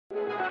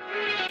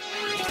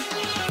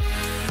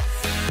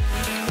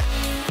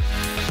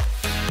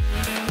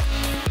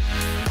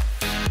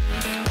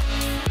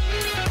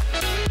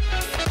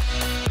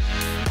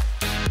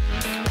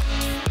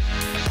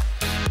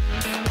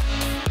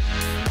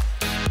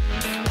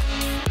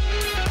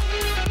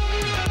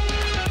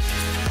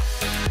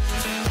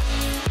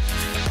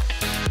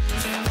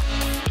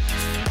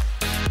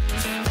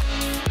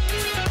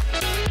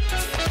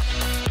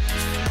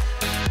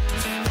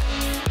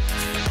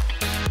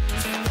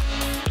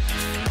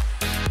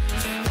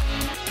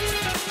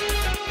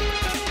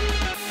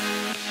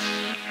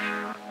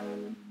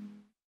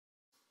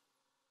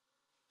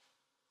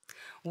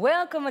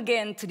Welcome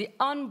again to the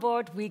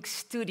Onboard Week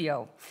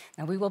studio.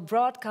 Now we will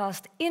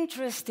broadcast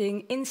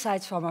interesting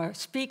insights from our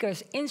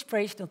speakers,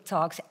 inspirational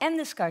talks and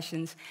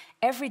discussions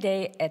every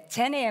day at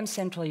 10 a.m.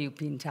 Central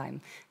European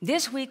Time,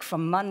 this week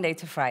from Monday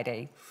to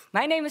Friday.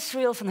 My name is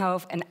Cyril van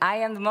Hoof and I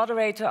am the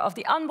moderator of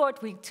the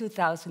Onboard Week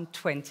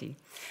 2020.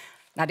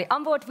 Now, the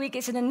Onboard Week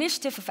is an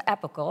initiative of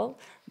Appical,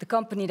 the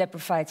company that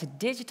provides a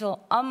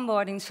digital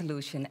onboarding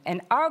solution.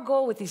 And our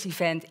goal with this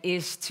event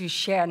is to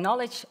share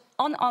knowledge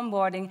on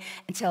onboarding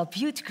and to help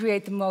you to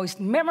create the most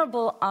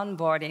memorable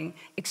onboarding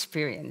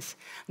experience.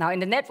 Now, in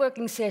the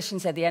networking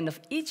sessions at the end of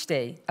each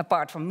day,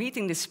 apart from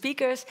meeting the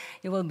speakers,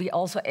 you will be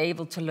also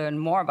able to learn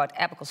more about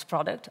Appical's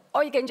product,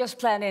 or you can just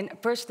plan in a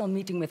personal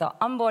meeting with our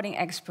onboarding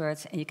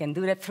experts, and you can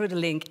do that through the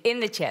link in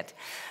the chat.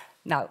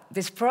 Now,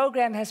 this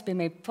program has been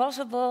made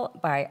possible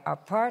by our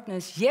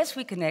partners, Yes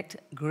We Connect,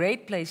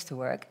 Great Place to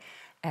Work,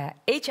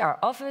 HR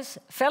Office,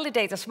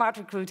 Validator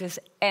SmartRecruiters,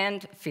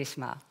 and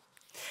Visma.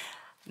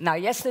 Now,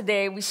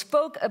 yesterday we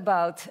spoke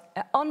about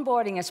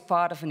onboarding as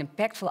part of an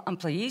impactful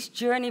employee's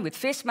journey with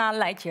Visma,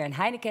 Lightyear, and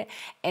Heineken.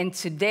 And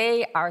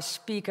today our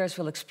speakers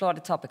will explore the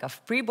topic of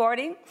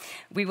preboarding.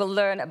 We will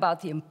learn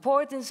about the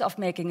importance of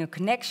making a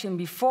connection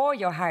before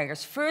your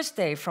hire's first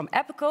day from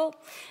Appical.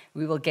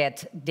 We will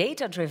get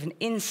data-driven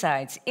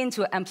insights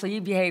into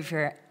employee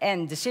behavior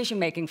and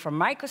decision-making from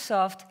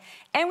Microsoft.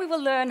 And we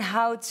will learn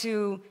how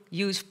to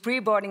use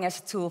preboarding as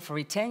a tool for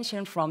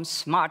retention from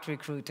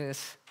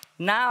SmartRecruiters.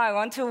 Now I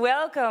want to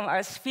welcome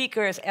our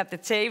speakers at the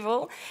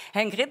table.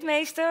 Henk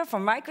Ritmeester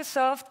from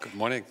Microsoft. Good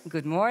morning.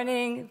 Good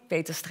morning.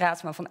 Peter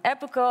Straatsma from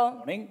Appical. Good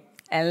morning.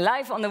 And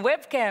live on the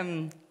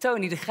webcam,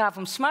 Tony de Graaf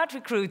from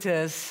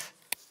SmartRecruiters.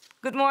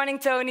 Good morning,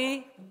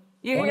 Tony.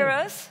 You hear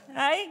us?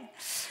 Hi.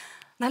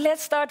 Now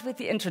let's start with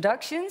the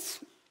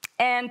introductions.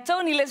 And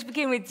Tony, let's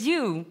begin with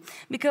you.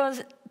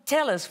 Because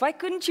tell us, why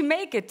couldn't you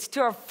make it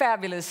to our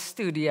fabulous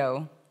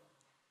studio?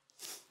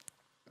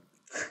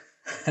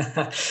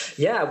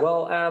 Yeah,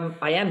 well,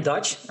 I am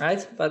Dutch,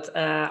 right? But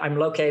I'm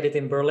located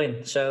in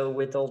Berlin. So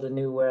with all the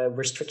new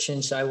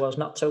restrictions, I was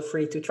not so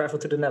free to travel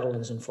to the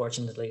Netherlands,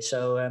 unfortunately.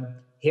 So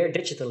here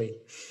digitally.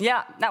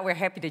 Yeah, now we're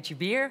happy that you're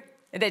here,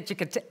 that you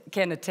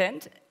can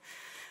attend.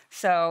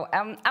 So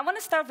I want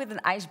to start with an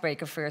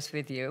icebreaker first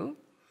with you.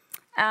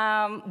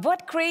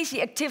 What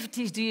crazy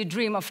activities do you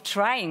dream of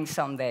trying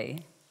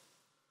someday?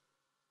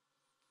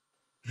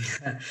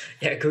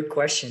 Yeah, good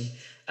question.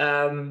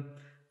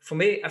 For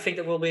me, I think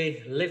that we'll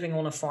be living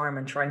on a farm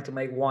and trying to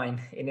make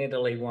wine in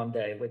Italy one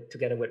day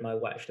together with my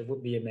wife. That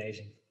would be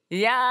amazing.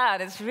 Yeah,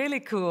 that's really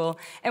cool.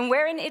 And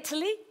where in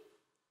Italy?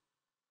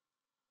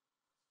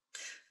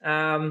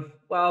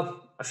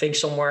 Well, I think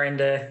somewhere in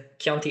the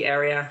Chianti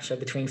area, so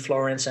between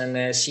Florence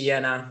and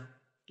Siena,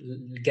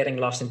 getting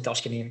lost in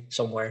Tuscany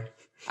somewhere.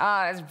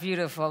 Ah, that's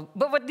beautiful.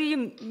 But what do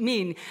you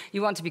mean?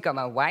 You want to become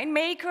a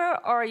winemaker,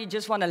 or you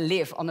just want to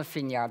live on a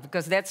vineyard?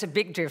 Because that's a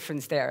big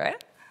difference there, eh?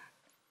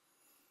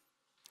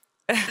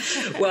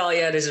 Well,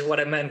 yeah, this is what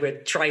I meant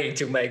with trying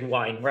to make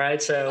wine, right?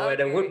 So okay.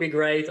 That would be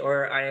great,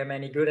 or I am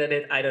any good at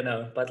it, I don't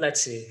know, but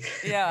let's see.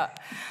 Yeah.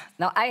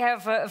 Now, I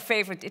have a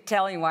favorite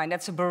Italian wine,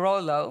 that's a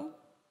Barolo.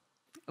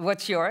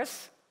 What's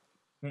yours?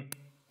 For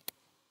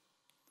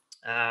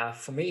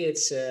me,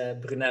 it's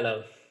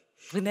Brunello.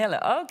 Brunello,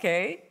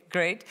 okay,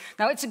 great.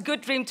 Now, it's a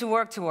good dream to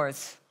work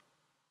towards.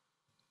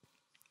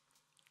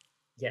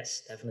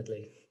 Yes,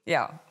 definitely.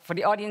 Yeah, for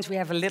the audience, we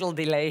have a little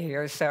delay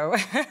here, so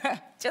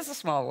just a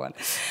small one.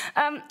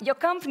 Your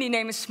company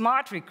name is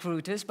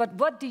SmartRecruiters, but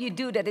what do you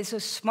do that is so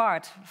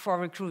smart for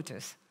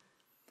recruiters?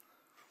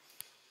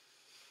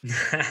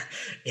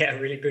 Yeah,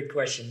 really good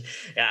question.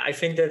 Yeah, I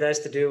think that has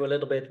to do a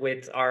little bit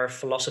with our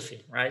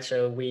philosophy, right?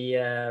 So we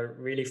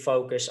really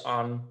focus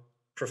on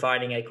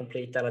providing a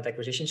complete talent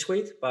acquisition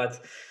suite,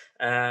 but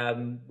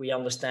we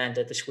understand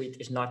that the suite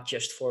is not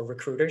just for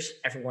recruiters.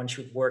 Everyone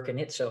should work in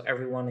it. So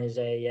everyone is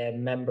a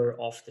member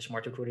of the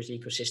SmartRecruiters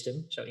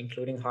ecosystem. So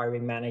including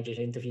hiring managers,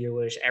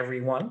 interviewers,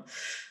 everyone.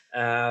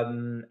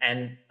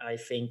 And I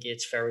think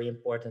it's very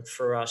important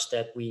for us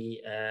that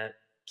we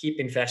keep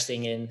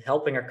investing in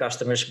helping our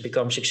customers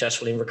become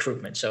successful in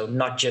recruitment. So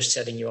not just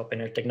setting you up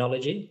in our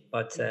technology,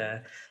 but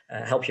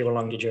help you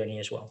along the journey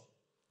as well.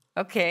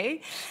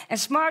 Okay, and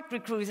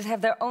SmartRecruiters have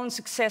their own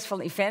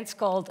successful events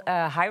called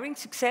Hiring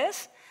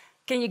Success.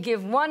 Can you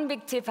give one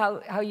big tip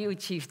how you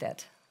achieve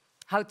that?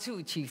 How to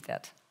achieve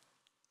that?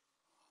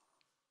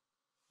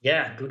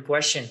 Yeah, good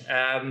question.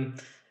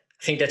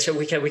 I think that's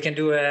we can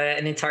do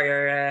an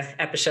entire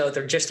episode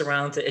or just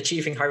around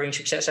achieving hiring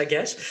success, I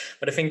guess.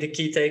 But I think the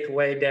key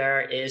takeaway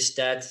there is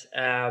that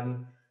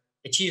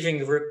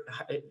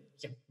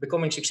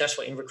becoming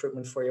successful in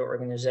recruitment for your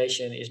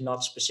organization is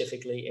not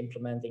specifically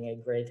implementing a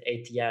great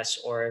ATS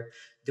or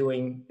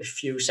doing a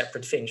few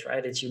separate things,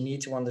 right? It's you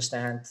need to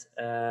understand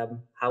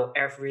how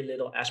every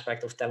little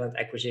aspect of talent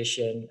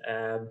acquisition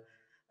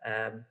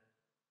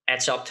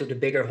adds up to the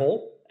bigger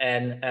whole,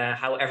 and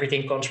how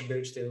everything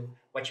contributes to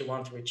what you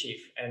want to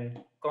achieve, and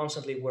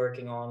constantly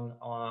working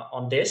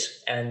on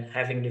this and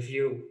having the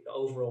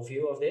overall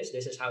view of this.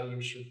 This is how you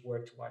should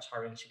work towards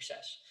hiring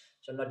success.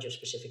 So not just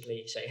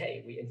specifically say,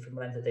 hey, we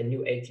implemented a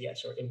new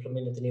ATS or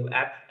implemented a new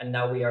app and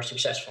now we are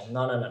successful.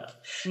 No.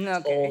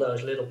 Okay. All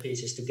those little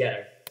pieces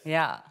together.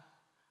 Yeah.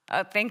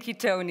 Thank you,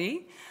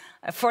 Tony.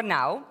 For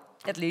now,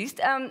 at least.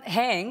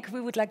 Hank,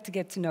 we would like to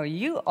get to know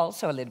you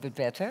also a little bit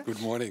better.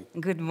 Good morning.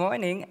 Good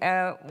morning.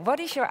 What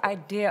is your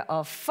idea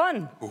of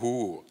fun?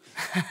 Ooh.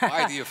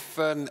 My idea of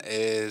fun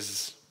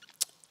is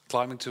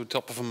climbing to the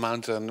top of a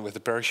mountain with a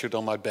parachute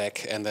on my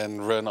back and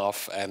then run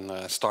off and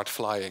start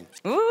flying.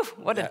 Ooh,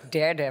 what a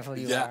daredevil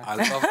you are. Yeah, I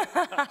love it.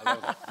 I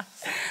love it.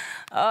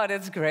 Oh,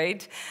 that's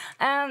great.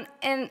 And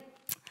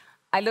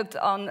I looked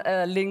on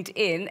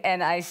LinkedIn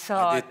and I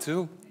saw... I did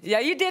too. Yeah,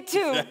 you did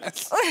too.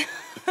 Yes.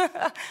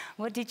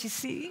 What did you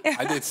see?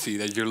 I did see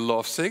that you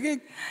love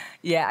singing.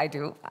 Yeah, I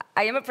do.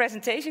 I am a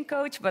presentation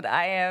coach, but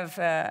I have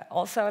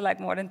also like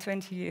more than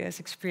 20 years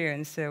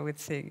experience with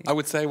singing. I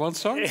would say one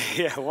song.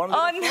 Yeah, one.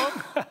 Oh,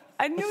 no.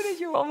 I knew that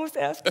you almost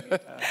asked me.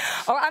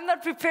 Oh, I'm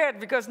not prepared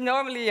because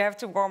normally you have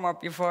to warm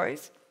up your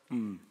voice.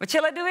 But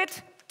shall I do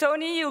it?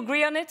 Tony, you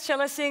agree on it?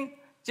 Shall I sing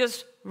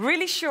just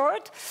really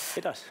short?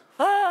 It does.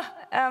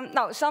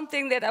 No,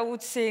 something that I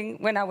would sing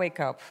when I wake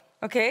up.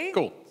 Okay?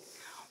 Cool.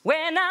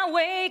 When I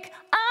wake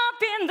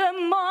up in the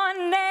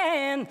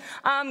morning,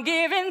 I'm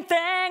giving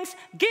thanks,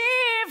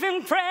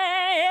 giving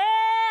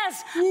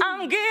praise.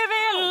 I'm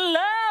giving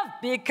love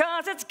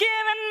because it's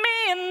giving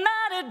me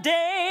another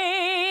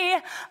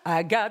day.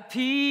 I got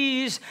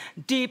peace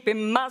deep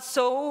in my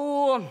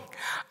soul.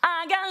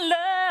 I got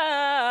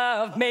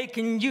love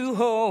making you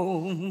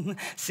whole.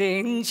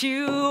 Since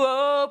you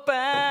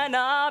open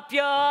up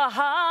your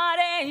heart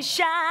and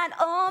shine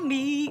on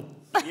me.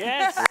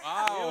 Yes.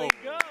 Wow. Here we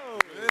go.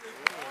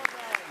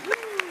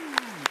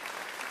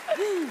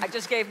 I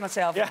just gave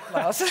myself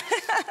applause.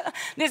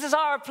 This is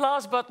our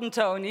applause button,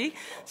 Tony.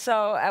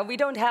 So we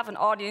don't have an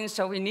audience,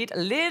 so we need a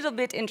little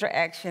bit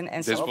interaction.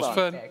 And this was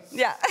fun.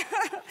 Yeah.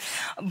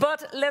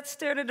 But let's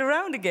turn it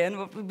around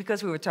again,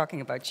 because we were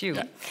talking about you.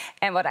 Yeah.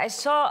 And what I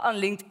saw on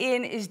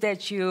LinkedIn is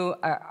that you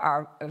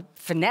are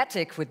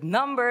fanatic with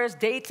numbers,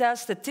 data,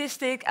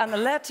 statistics,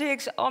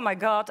 analytics. Oh my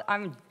God,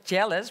 I'm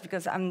jealous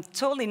because I'm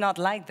totally not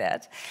like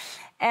that.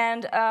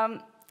 And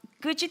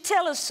could you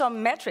tell us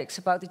some metrics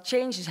about the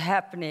changes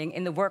happening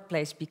in the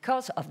workplace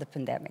because of the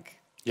pandemic?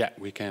 Yeah,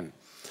 we can.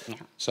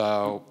 Yeah.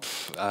 So,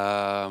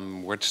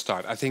 where to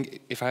start? I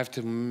think if I have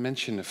to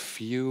mention a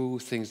few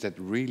things that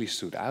really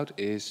stood out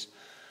is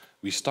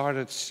we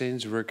started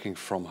since working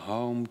from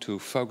home to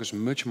focus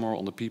much more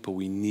on the people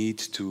we need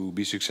to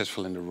be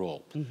successful in the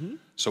role. Mm-hmm.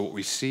 So what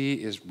we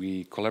see is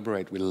we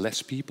collaborate with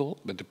less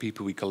people, but the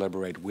people we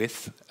collaborate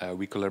with,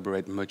 we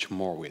collaborate much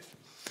more with.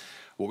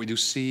 What we do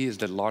see is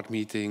that large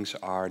meetings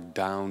are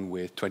down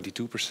with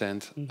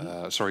 22%,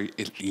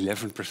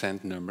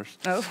 11% numbers.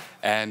 Oh.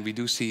 And we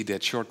do see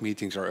that short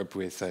meetings are up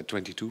with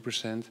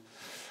 22%.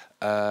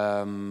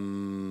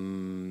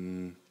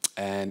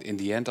 And in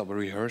the end, I will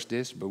rehearse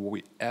this, but what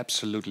we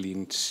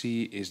absolutely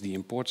see is the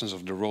importance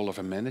of the role of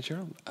a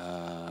manager,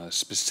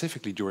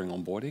 specifically during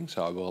onboarding.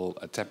 So I will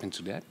tap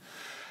into that.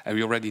 And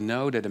we already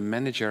know that a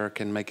manager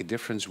can make a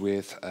difference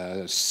with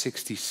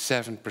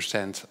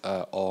 67%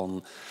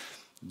 on...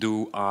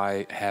 Do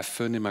I have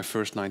fun in my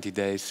first 90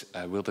 days?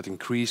 Will that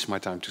increase my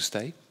time to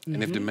stay? Mm-hmm.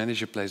 And if the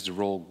manager plays the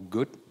role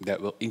good,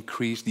 that will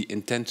increase the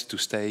intent to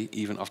stay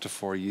even after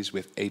 4 years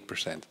with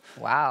 8%.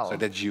 Wow. So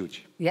that's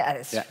huge. Yeah,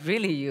 it's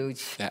really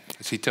huge. Yeah,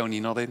 I see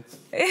Tony nodding.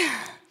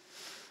 Yeah,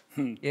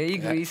 he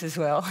agrees as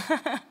well.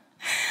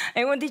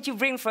 And what did you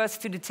bring for us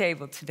to the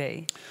table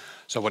today?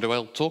 So what I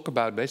will talk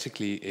about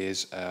basically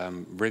is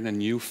we're in a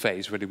new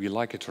phase, whether we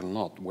like it or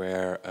not,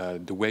 where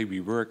the way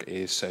we work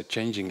is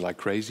changing like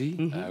crazy.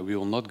 Mm-hmm. We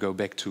will not go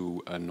back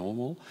to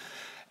normal.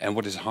 And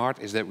what is hard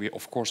is that we,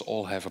 of course,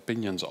 all have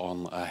opinions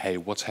on, hey,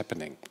 what's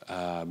happening?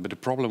 But the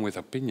problem with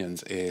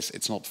opinions is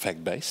it's not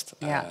fact-based.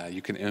 Yeah.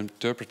 You can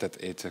interpret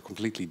it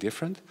completely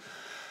different.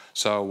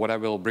 So what I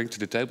will bring to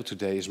the table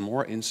today is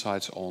more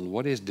insights on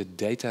what is the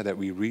data that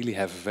we really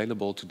have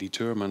available to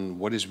determine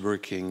what is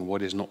working,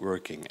 what is not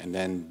working, and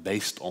then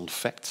based on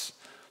facts,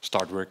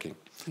 start working.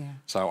 Yeah.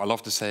 So I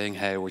love the saying,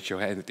 hey, what you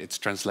had, it's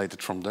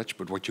translated from Dutch,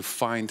 but what you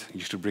find,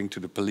 you should bring to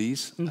the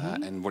police,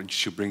 and what you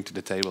should bring to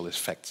the table is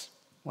facts.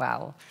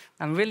 Wow.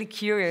 I'm really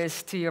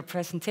curious to your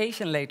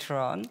presentation later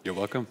on. You're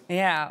welcome.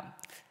 Yeah.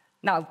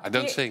 Now, I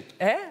don't sing.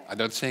 I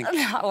don't sing.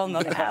 I will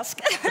not ask.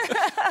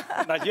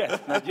 Not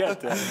yet, not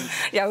yet.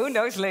 Yeah, who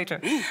knows later.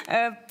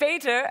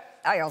 Peter,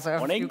 I also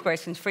have a few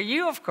questions for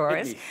you, of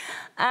course.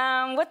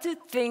 What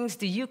things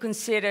do you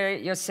consider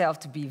yourself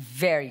to be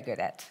very good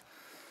at?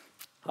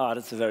 Oh,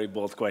 that's a very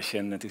bold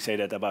question to say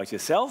that about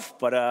yourself.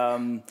 But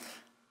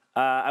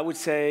I would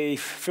say,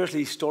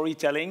 firstly,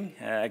 storytelling.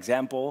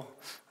 Example,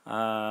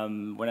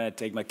 when I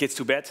take my kids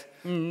to bed,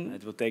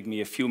 it will take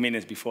me a few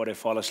minutes before they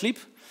fall asleep.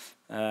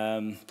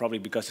 Probably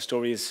because the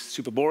story is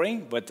super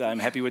boring, but I'm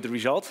happy with the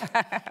result,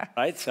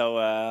 right? So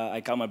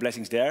I count my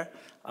blessings there.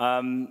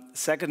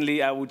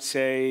 Secondly, I would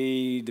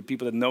say the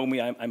people that know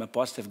me, I'm a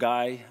positive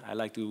guy. I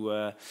like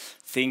to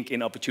think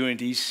in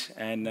opportunities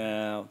and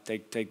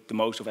take the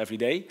most of every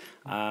day,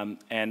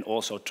 and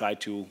also try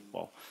to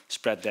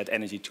spread that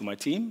energy to my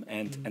team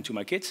and to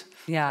my kids.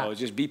 Yeah. So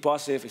just be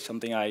positive is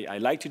something I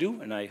like to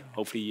do, and I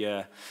hopefully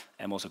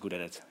am also good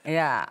at it.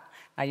 Yeah.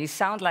 You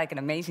sound like an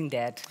amazing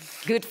dad.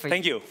 Good for you.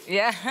 Thank you.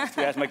 Yeah.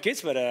 To ask my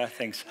kids, but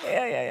thanks.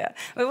 Yeah.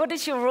 Well, what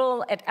is your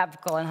role at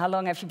Appical and how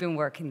long have you been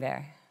working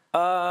there?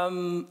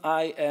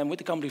 I am with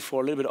the company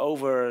for a little bit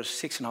over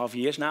 6.5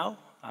 years now.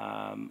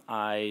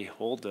 I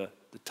hold the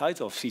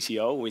title of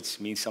CCO,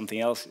 which means something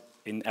else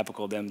in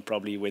Appical than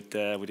probably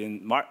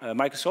within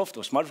Microsoft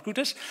or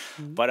SmartRecruiters.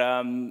 But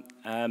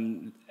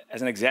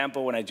as an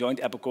example, when I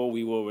joined Appical,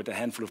 we were with a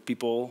handful of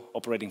people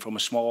operating from a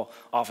small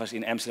office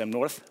in Amsterdam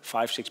North,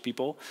 5-6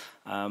 people.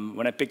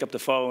 When I picked up the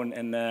phone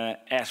and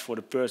asked for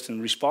the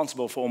person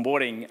responsible for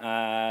onboarding,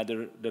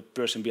 the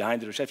person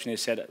behind the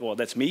receptionist said, well,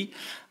 that's me.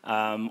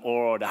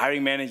 Or the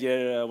hiring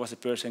manager was the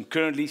person.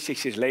 Currently,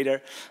 6 years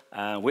later,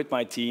 with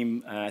my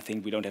team, I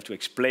think we don't have to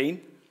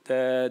explain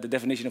the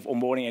definition of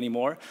onboarding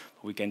anymore.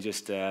 We can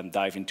just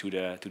dive into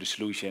the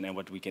solution and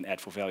what we can add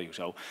for value.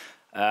 So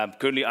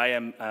currently I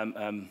am,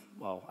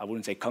 well, I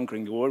wouldn't say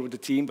conquering the world with the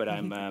team, but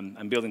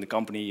I'm building the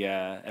company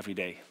every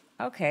day.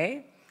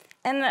 Okay.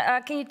 And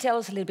can you tell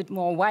us a little bit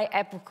more why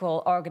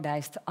Appical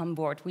organized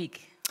Onboard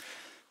Week?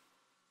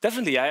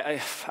 Definitely. I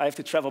have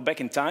to travel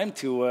back in time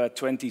to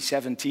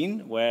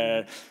 2017,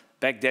 where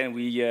back then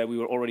we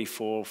were already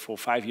for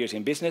 5 years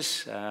in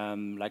business.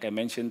 Like I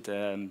mentioned,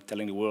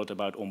 telling the world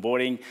about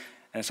onboarding.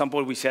 And at some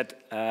point we said,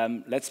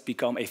 let's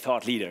become a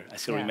thought leader. I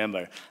still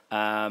remember.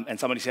 And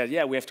somebody said,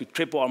 yeah, we have to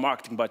triple our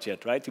marketing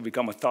budget, right, to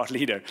become a thought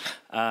leader.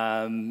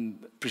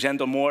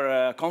 Present on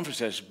more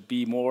conferences,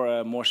 be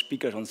more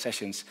speakers on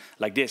sessions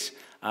like this.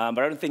 But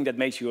I don't think that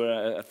makes you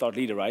a thought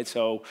leader, right?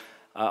 So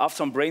after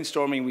some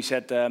brainstorming, we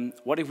said,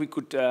 what if we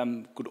could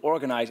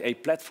organize a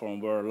platform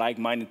where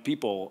like-minded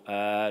people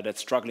that's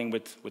struggling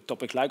with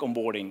topics like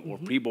onboarding or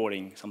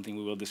preboarding, something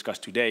we will discuss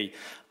today,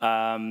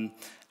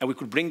 and we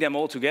could bring them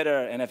all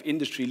together and have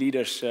industry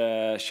leaders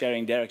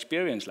sharing their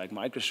experience, like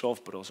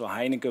Microsoft, but also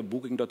Heineken,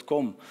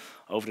 Booking.com.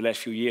 Over the last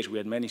few years, we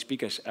had many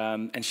speakers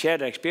and share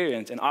their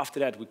experience. And after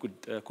that, we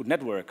could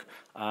network.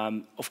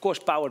 Of course,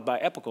 powered by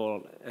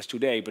Appical as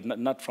today, but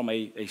not from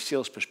a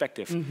sales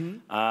perspective.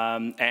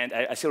 And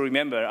I still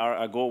remember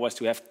our goal was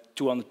to have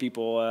 200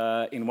 people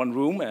in one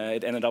room.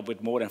 It ended up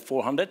with more than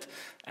 400.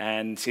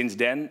 And since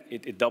then,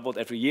 it doubled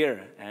every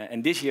year.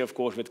 And this year, of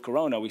course, with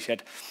Corona, we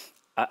said,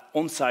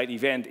 on-site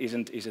event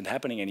isn't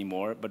happening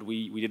anymore, but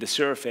we did a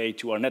survey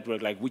to our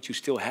network, like, would you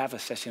still have a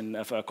session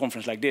of a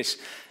conference like this?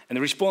 And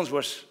the response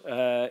was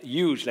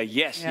huge, like,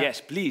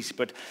 yes, please,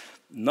 but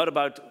not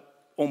about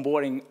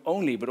onboarding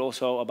only, but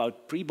also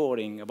about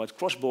preboarding, about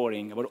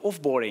crossboarding, about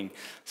offboarding.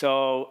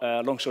 So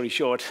long story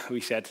short,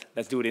 we said,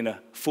 let's do it in a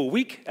full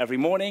week, every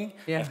morning,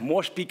 have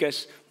more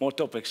speakers, more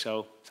topics.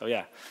 So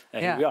here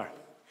we are.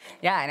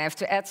 Yeah, and I have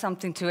to add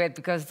something to it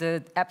because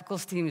the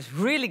Appical's team is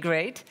really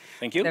great.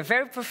 Thank you. They're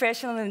very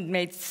professional and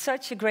made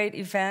such a great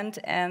event.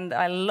 And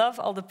I love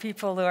all the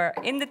people who are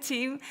in the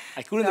team.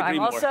 I couldn't agree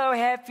more. I'm also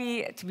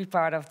happy to be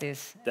part of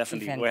this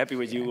Definitely. event. We're happy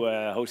with you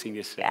hosting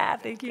this. Yeah,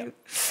 thank you.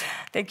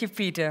 Thank you,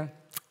 Peter.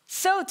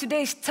 So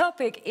today's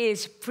topic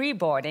is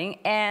preboarding,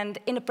 and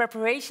in the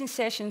preparation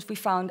sessions we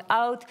found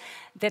out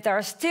that there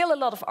are still a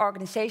lot of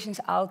organizations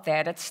out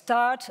there that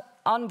start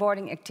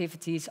onboarding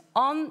activities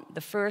on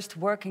the first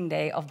working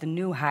day of the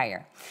new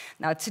hire.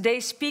 Now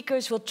today's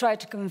speakers will try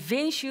to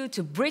convince you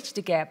to bridge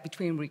the gap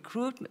between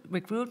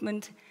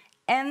recruitment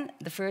and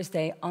the first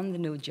day on the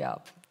new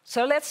job.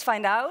 So let's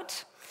find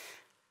out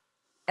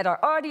at our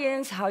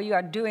audience how you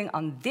are doing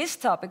on this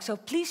topic. So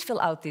please fill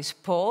out this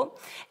poll,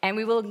 and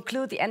we will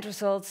include the end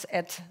results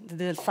at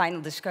the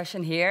final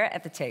discussion here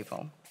at the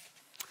table.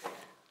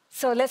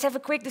 So let's have a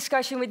quick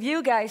discussion with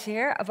you guys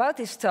here about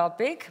this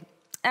topic.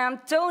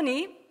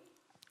 Tony,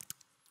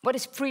 what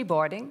is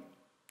preboarding?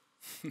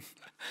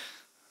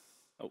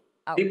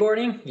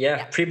 Preboarding?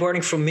 Yeah,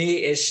 preboarding for me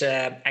is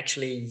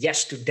actually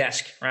yes to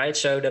desk, right?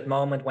 So that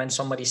moment when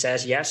somebody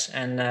says yes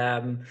and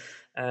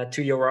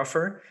to your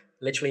offer,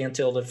 literally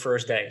until the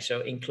first day.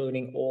 So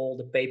including all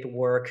the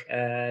paperwork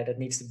that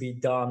needs to be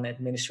done,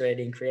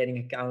 administrating, creating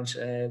accounts,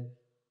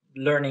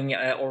 learning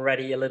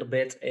already a little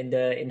bit in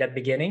that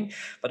beginning,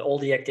 but all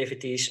the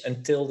activities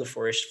until the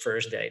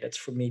first day. That's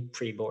for me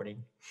preboarding.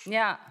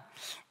 Yeah.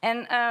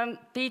 And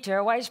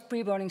Peter, why is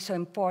preboarding so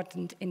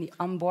important in the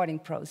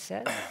onboarding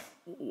process?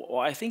 Well,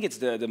 I think it's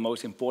the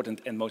most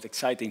important and most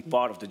exciting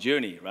part of the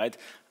journey, right?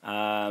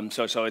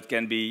 So it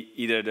can be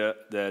either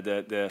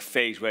the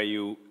phase where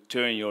you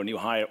turn your new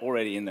hire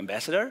already an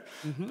ambassador,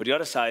 but the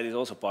other side is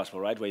also possible,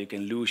 right? Where you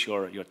can lose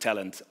your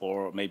talent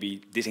or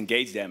maybe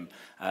disengage them.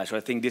 So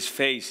I think this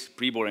phase,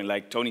 preboarding,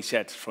 like Tony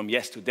said, from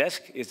yes to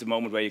desk, is the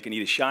moment where you can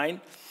either shine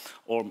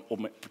or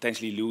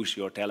potentially lose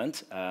your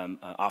talent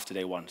after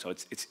day one. So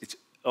it's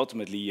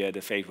ultimately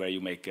the phase where you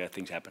make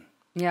things happen.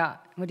 Yeah.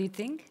 What do you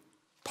think?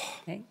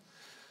 Hey?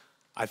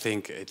 I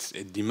think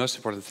the most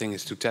important thing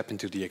is to tap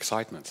into the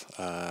excitement.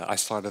 I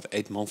started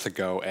 8 months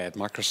ago at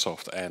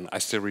Microsoft, and I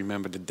still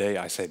remember the day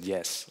I said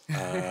yes.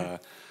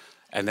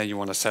 And then you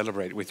want to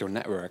celebrate with your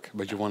network,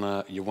 but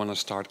you wanna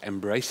start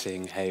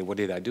embracing, hey, what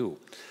did I do?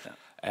 Yeah.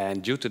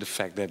 And due to the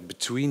fact that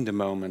between the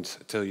moment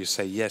till you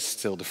say yes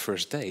till the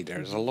first day,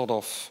 there's a lot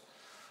of,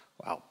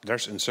 well,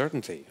 there's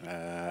uncertainty.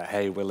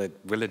 Hey, will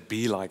it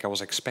be like I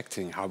was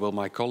expecting? How will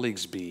my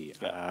colleagues be?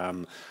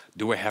 Yeah.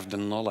 Do I have the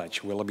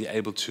knowledge? Will I be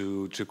able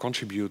to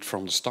contribute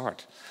from the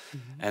start?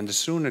 And the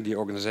sooner the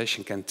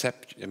organization can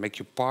make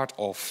you part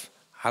of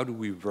how do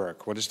we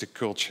work? What is the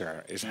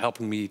culture? Is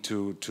helping me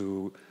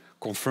to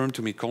confirm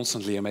to me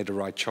constantly I made the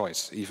right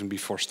choice, even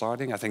before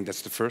starting. I think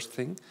that's the first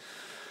thing.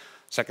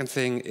 Second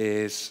thing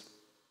is,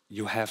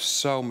 you have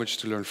so much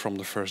to learn from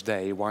the first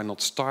day. Why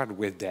not start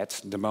with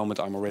that the moment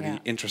I'm already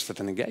interested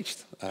and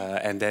engaged?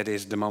 And that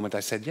is the moment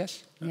I said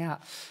yes. Yeah.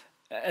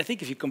 I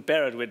think if you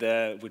compare it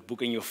with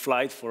booking your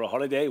flight for a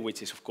holiday,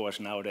 which is of course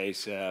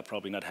nowadays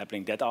probably not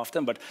happening that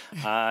often, but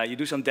you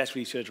do some desk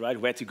research, right?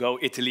 Where to go,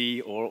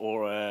 Italy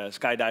or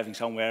skydiving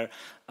somewhere,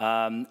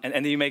 and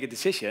then you make a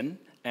decision.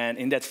 And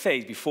in that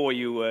phase, before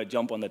you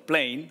jump on that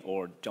plane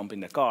or jump in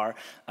the car,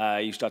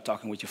 you start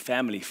talking with your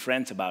family,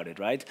 friends about it,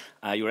 right?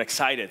 You're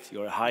excited,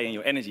 you're high in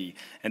your energy.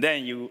 And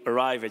then you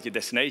arrive at your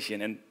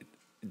destination, and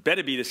it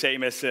better be the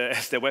same as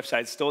the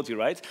websites told you,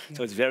 right? Yeah.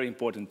 So it's very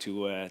important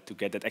to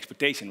get that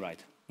expectation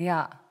right.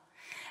 Yeah.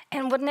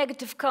 And what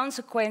negative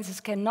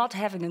consequences can not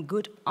having a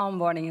good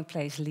onboarding in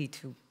place lead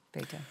to,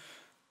 Peter?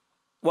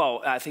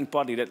 Well, I think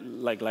partly that,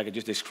 like I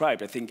just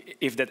described, I think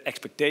if that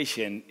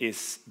expectation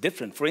is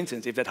different, for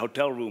instance, if that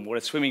hotel room or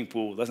a swimming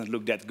pool doesn't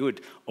look that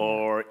good,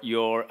 or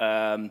your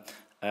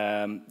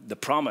the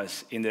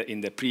promise in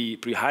the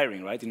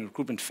pre-hiring, right, in the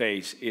recruitment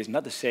phase is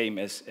not the same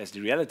as the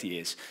reality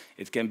is,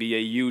 it can be a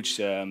huge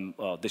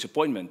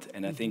disappointment.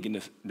 And I think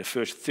in the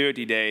first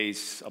 30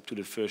 days, up to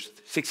the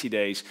first 60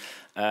 days,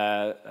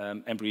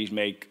 employees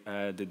make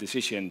the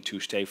decision to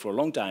stay for a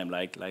long time,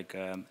 like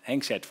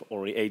Henk said, for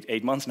already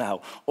 8 months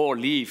now, or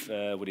leave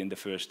within the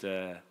first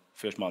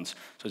months.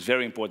 So it's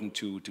very important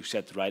to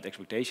set the right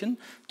expectation,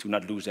 to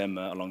not lose them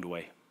along the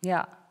way.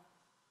 Yeah.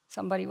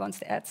 Somebody wants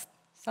to add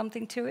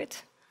something to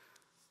it?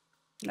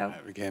 No.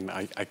 Again,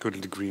 I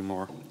couldn't agree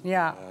more.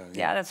 Yeah,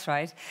 yeah, that's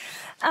right.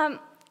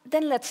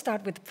 Then let's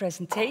start with the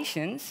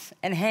presentations.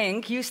 And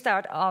Henk, you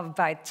start off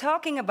by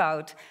talking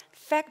about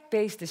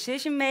fact-based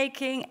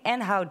decision-making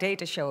and how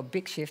data show a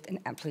big shift in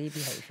employee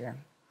behavior.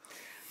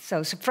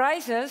 So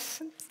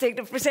surprises, take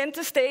the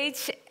presenter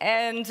stage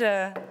and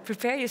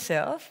prepare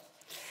yourself.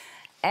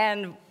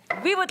 And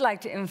we would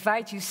like to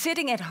invite you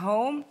sitting at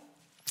home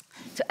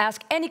to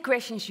ask any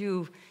questions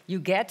you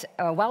get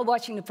while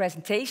watching the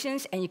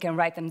presentations, and you can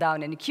write them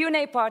down in the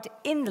Q&A part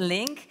in the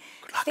link.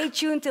 Stay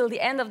tuned till the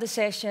end of the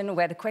session,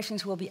 where the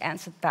questions will be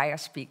answered by our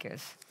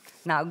speakers.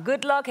 Now,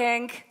 good luck,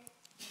 Henk.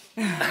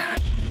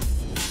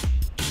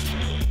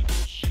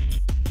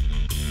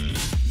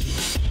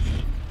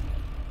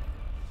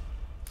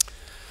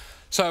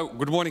 So,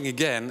 good morning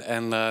again,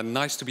 and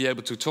nice to be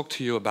able to talk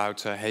to you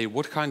about, hey,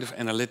 what kind of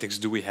analytics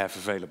do we have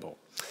available?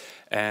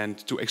 And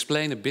to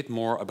explain a bit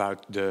more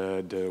about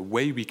the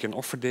way we can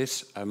offer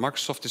this,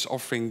 Microsoft is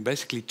offering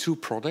basically 2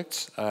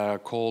 products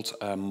called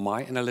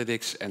My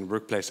Analytics and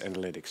Workplace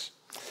Analytics.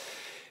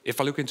 If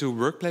I look into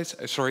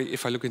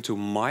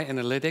My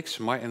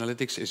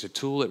Analytics is a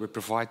tool that we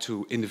provide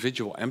to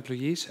individual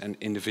employees and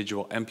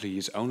individual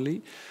employees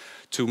only,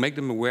 to make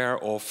them aware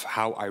of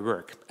how I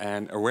work.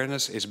 And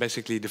awareness is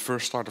basically the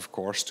first start, of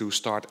course, to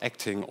start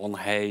acting on,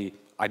 hey,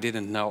 I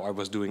didn't know I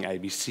was doing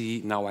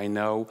ABC, now I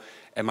know.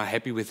 Am I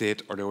happy with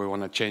it, or do I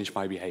want to change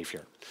my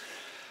behavior?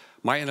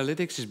 My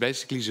analytics is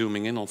basically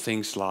zooming in on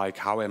things like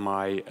how am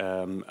I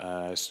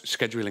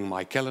scheduling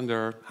my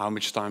calendar, how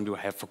much time do I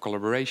have for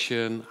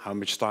collaboration, how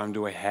much time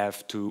do I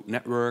have to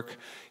network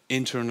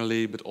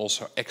internally but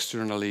also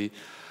externally,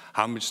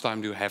 how much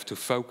time do I have to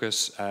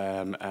focus,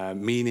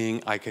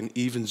 meaning I can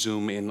even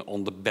zoom in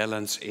on the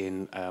balance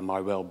in my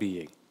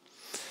well-being.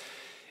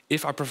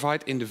 If I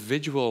provide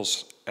individual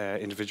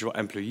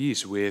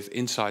employees with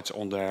insights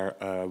on their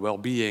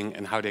well-being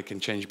and how they can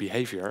change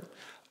behavior,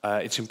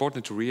 it's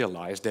important to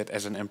realize that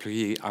as an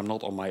employee, I'm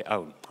not on my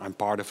own. I'm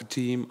part of a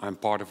team, I'm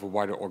part of a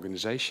wider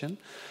organization.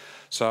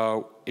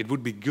 So it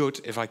would be good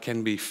if I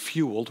can be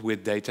fueled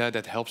with data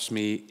that helps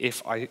me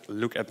if I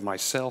look at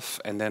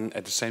myself and then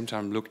at the same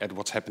time look at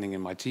what's happening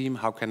in my team.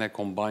 How can I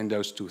combine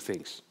those two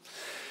things?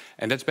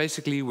 And that's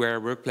basically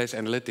where workplace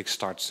analytics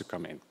starts to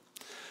come in.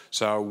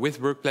 So with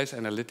workplace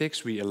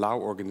analytics, we allow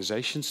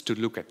organizations to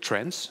look at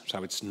trends.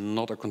 So it's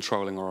not a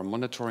controlling or a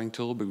monitoring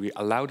tool, but we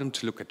allow them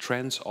to look at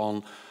trends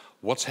on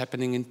what's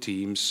happening in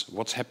teams,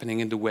 what's happening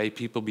in the way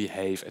people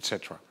behave,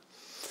 etc.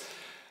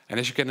 And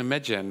as you can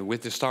imagine,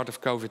 with the start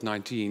of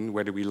COVID-19,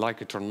 whether we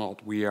like it or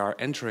not, we are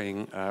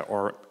entering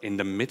or in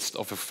the midst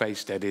of a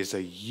phase that is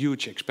a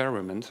huge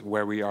experiment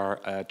where we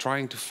are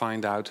trying to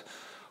find out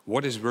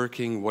what is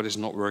working, what is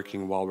not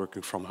working while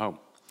working from home.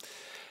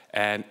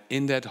 And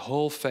in that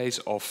whole phase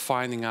of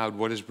finding out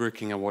what is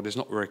working and what is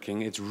not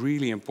working, it's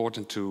really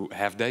important to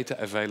have data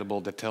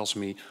available that tells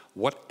me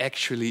what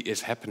actually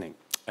is happening.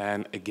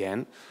 And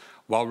again,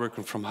 while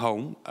working from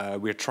home,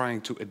 we're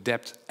trying to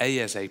adapt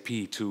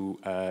ASAP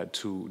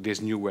to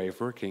this new way of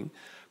working.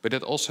 But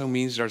that also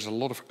means there's a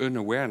lot of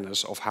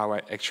unawareness of how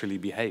I actually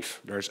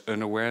behave. There's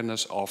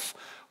unawareness of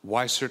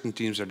why certain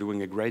teams are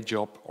doing a great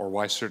job or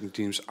why certain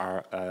teams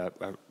are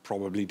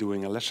probably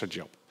doing a lesser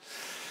job.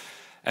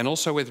 And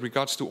also with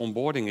regards to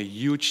onboarding, a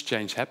huge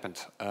change happened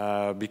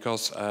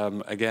because,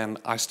 again,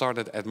 I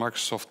started at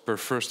Microsoft per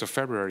 1st of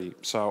February.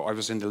 So I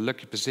was in the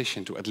lucky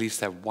position to at least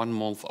have 1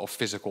 month of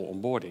physical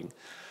onboarding.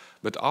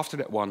 But after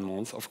that 1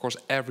 month, of course,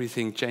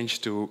 everything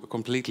changed to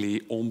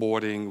completely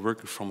onboarding,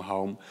 working from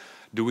home,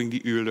 doing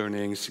the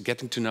e-learnings,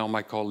 getting to know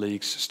my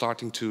colleagues,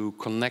 starting to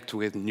connect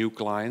with new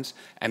clients,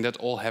 and that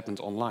all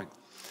happened online.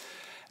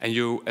 And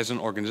you, as an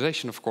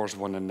organization, of course,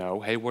 want to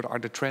know, hey, what are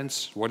the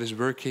trends? What is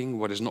working?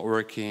 What is not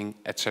working?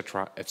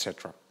 Etc.,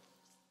 etc.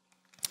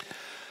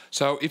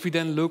 So if we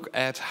then look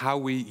at how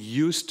we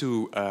used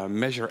to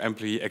measure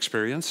employee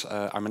experience,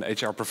 I'm an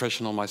HR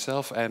professional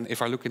myself, and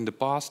if I look in the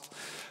past,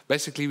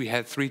 basically we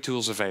had 3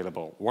 tools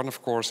available. One,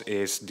 of course,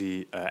 is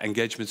the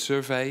engagement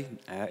survey,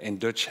 in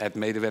Dutch het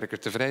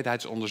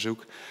medewerkertevredenheidsonderzoek,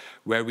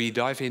 where we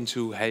dive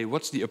into, hey,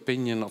 what's the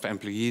opinion of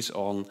employees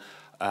on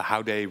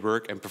how they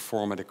work and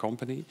perform at a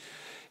company.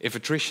 If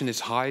attrition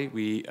is high,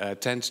 we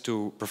tend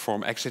to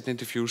perform exit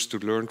interviews to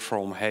learn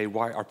from, hey,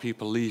 why are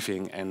people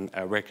leaving and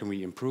where can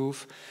we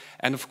improve?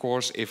 And of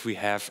course, if we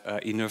have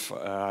enough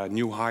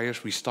new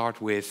hires, we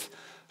start with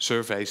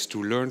surveys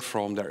to learn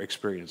from their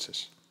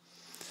experiences.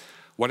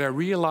 What I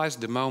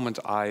realized the moment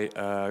I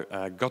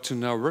got to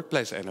know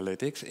workplace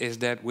analytics is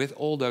that with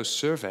all those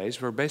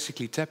surveys, we're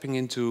basically tapping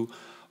into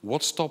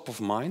what's top of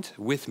mind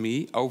with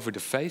me over the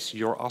face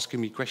you're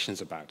asking me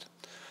questions about.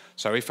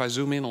 So if I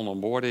zoom in on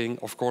onboarding,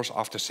 of course,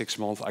 after 6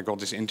 months, I got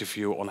this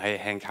interview on, hey,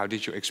 Henk, how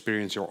did you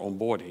experience your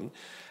onboarding?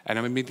 And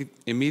I'm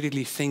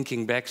immediately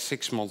thinking back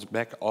 6 months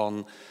back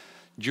on,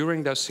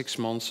 during those 6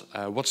 months,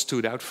 what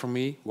stood out for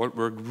me, what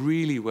worked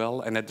really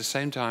well, and at the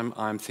same time,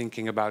 I'm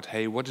thinking about,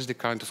 hey, what is the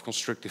kind of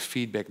constructive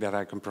feedback that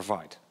I can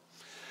provide?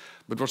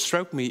 But what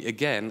struck me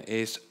again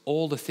is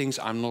all the things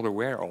I'm not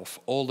aware of,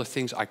 all the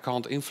things I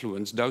can't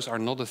influence, those are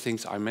not the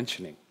things I'm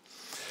mentioning.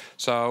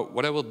 So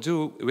what I will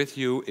do with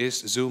you is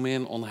zoom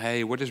in on,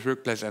 hey, what is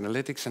workplace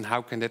analytics and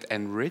how can that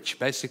enrich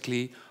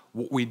basically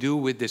what we do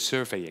with this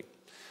surveying?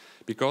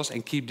 Because,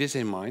 and keep this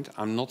in mind,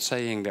 I'm not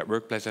saying that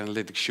workplace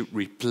analytics should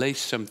replace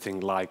something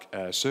like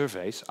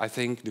surveys. I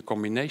think the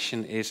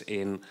combination is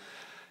in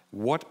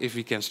what if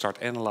we can start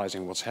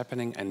analyzing what's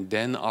happening and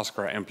then ask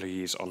our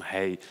employees on,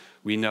 hey,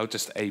 we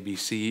noticed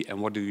ABC and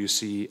what do you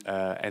see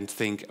and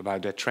think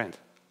about that trend?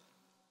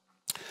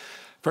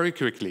 Very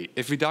quickly,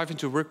 if we dive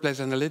into workplace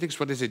analytics,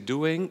 what is it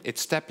doing?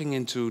 It's tapping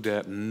into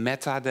the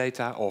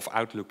metadata of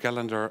Outlook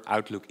Calendar,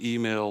 Outlook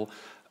Email,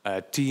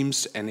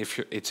 Teams, and if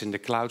it's in the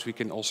cloud, we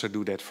can also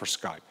do that for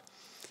Skype.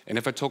 And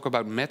if I talk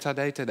about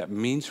metadata, that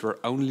means we're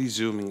only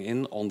zooming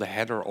in on the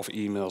header of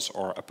emails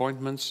or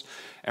appointments,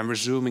 and we're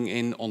zooming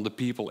in on the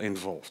people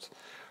involved.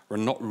 We're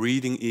not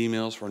reading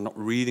emails, we're not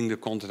reading the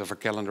content of a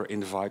calendar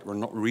invite, we're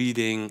not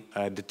reading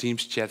the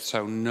Teams chat,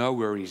 so no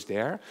worries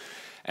there.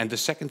 And the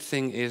second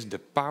thing is the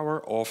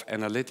power of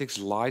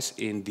analytics lies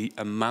in the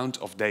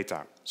amount of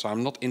data. So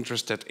I'm not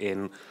interested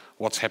in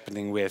what's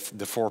happening with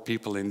the 4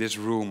 people in this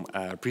room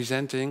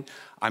presenting.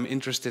 I'm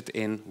interested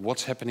in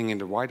what's happening in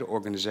the wider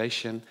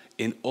organization,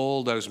 in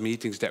all those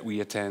meetings that we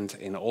attend,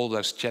 in all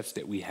those chats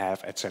that we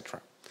have, etc.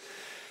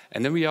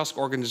 And then we ask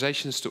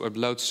organizations to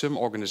upload some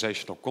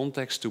organizational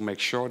context to make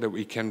sure that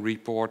we can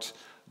report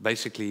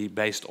basically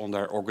based on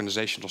their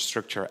organizational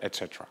structure,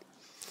 etc.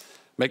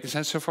 Making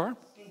sense so far?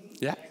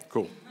 Yeah,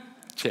 cool.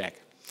 Check.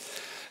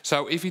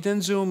 So if you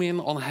then zoom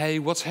in on, hey,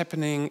 what's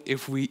happening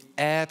if we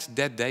add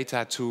that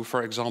data to,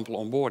 for example,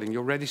 onboarding, you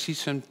already see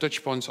some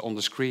touch points on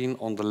the screen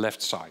on the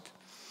left side.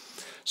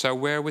 So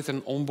where with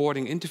an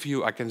onboarding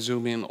interview, I can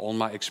zoom in on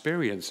my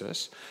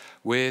experiences.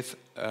 With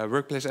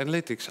workplace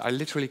analytics, I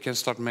literally can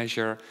start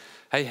measure,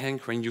 hey,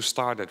 Henk, when you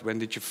started, when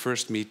did you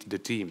first meet the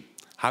team?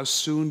 How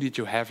soon did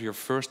you have your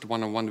first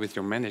one-on-one with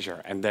your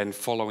manager? And then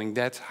following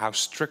that, how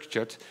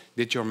structured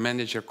did your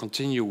manager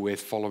continue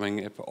with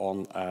following up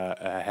on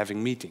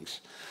having meetings?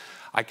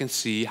 I can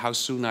see how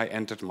soon I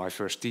entered my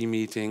first team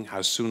meeting,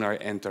 how soon I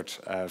entered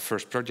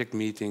first project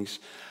meetings.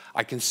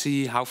 I can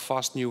see how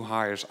fast new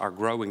hires are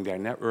growing their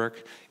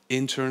network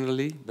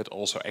internally, but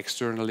also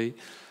externally.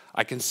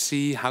 I can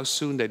see how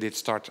soon they did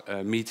start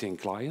meeting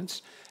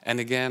clients. And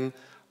again,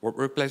 what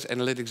Workplace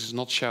Analytics is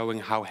not showing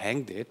how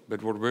Hank did,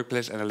 but what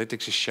Workplace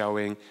Analytics is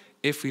showing,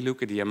 if we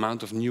look at the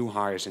amount of new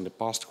hires in the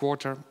past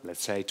quarter,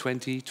 let's say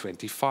 20,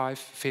 25,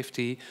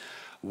 50,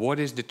 what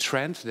is the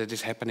trend that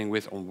is happening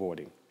with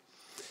onboarding?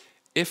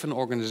 If an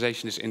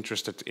organization is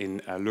interested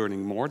in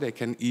learning more, they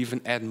can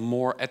even add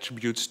more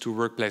attributes to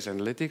Workplace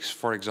Analytics,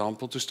 for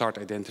example, to start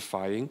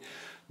identifying,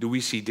 do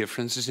we see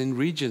differences in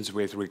regions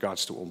with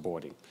regards to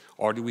onboarding?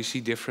 Or do we see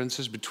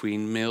differences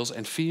between males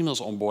and females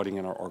onboarding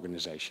in our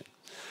organization?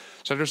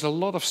 So there's a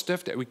lot of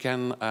stuff that we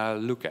can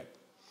look at.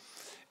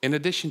 In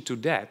addition to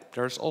that,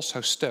 there's also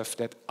stuff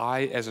that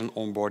I, as an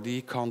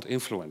onboardee, can't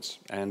influence,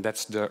 and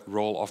that's the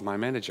role of my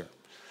manager.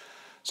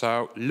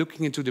 So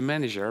looking into the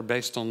manager,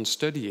 based on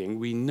studying,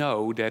 we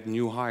know that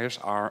new hires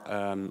are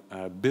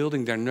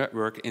building their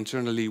network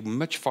internally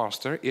much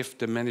faster if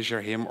the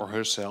manager, him or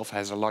herself,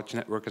 has a large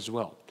network as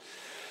well.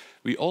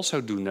 We also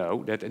do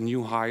know that a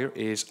new hire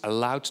is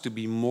allowed to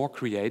be more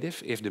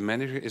creative if the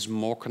manager is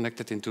more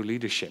connected into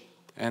leadership.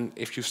 And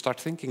if you start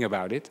thinking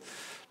about it,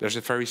 there's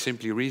a very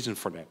simple reason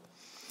for that.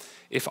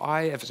 If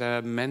I, as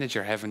a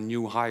manager, have a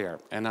new hire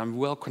and I'm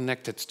well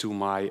connected to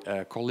my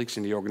colleagues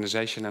in the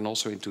organization and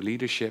also into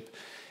leadership,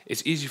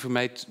 it's easy for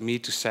me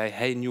to say,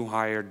 hey, new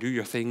hire, do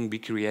your thing, be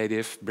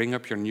creative, bring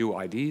up your new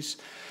ideas.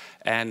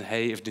 And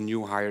hey, if the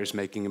new hire is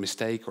making a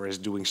mistake or is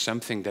doing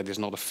something that is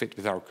not a fit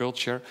with our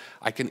culture,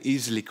 I can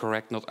easily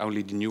correct not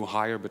only the new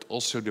hire, but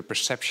also the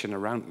perception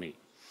around me.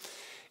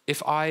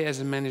 If I, as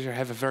a manager,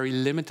 have a very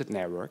limited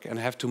network and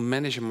have to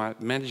manage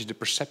the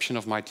perception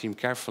of my team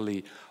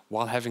carefully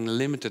while having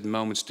limited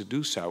moments to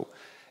do so,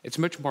 it's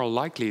much more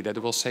likely that I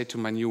will say to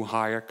my new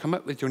hire, come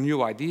up with your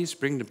new ideas,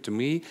 bring them to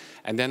me,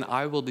 and then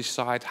I will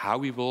decide how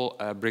we will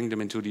bring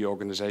them into the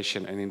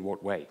organization and in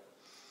what way.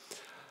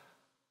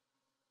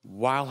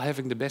 While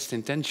having the best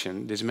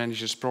intention, this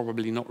manager is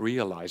probably not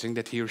realizing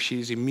that he or she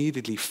is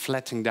immediately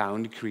flattening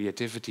down the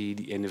creativity,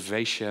 the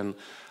innovation,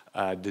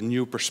 the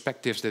new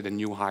perspectives that a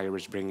new hire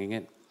is bringing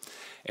in.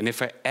 And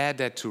if I add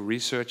that to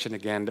research, and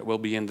again, that will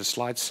be in the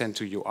slides sent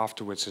to you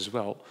afterwards as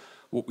well,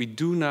 what we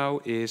do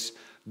know is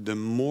the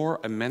more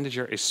a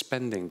manager is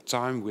spending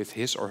time with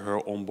his or her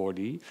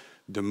onboardee,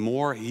 the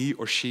more he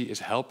or she is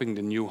helping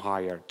the new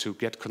hire to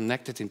get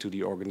connected into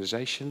the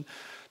organization,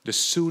 the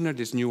sooner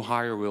this new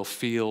hire will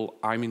feel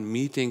I'm in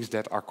meetings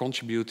that are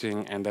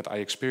contributing and that I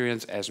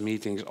experience as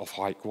meetings of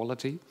high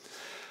quality.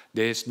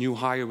 This new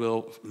hire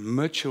will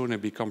much sooner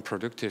become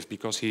productive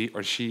because he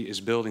or she is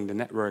building the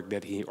network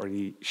that he or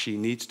she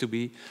needs to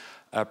be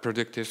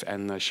productive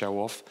and show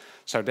off.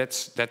 So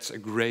that's a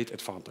great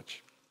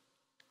advantage.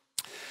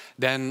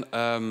 Then,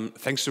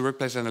 thanks to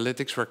Workplace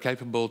Analytics, we're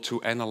capable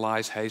to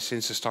analyze, hey,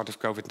 since the start of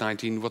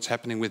COVID-19, what's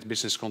happening with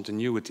business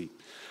continuity.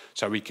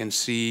 So we can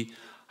see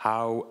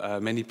how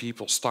many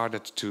people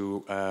started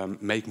to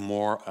make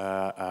more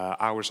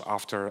hours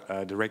after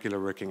the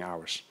regular working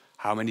hours.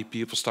 How many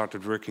people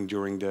started working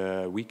during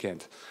the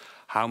weekend?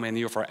 How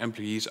many of our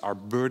employees are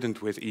burdened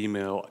with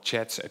email,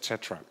 chats,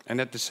 etc. And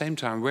at the same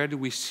time, where do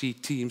we see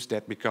teams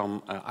that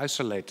become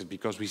isolated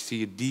because we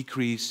see a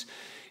decrease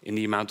in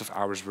the amount of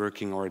hours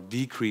working or a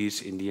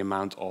decrease in the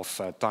amount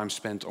of time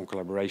spent on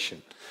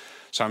collaboration?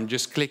 So I'm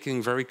just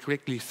clicking very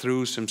quickly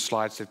through some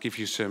slides that give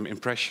you some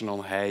impression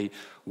on, hey,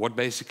 what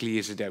basically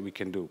is it that we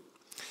can do?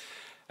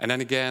 And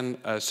then again,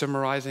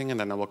 summarizing, and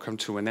then I will come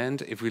to an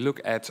end. If we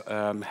look at,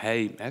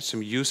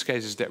 some use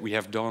cases that we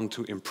have done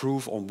to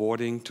improve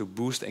onboarding, to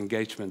boost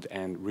engagement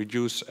and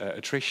reduce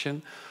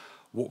attrition,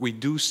 what we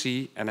do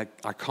see, and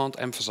I can't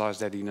emphasize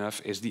that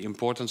enough, is the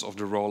importance of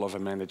the role of a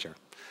manager.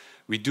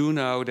 We do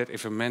know that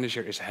if a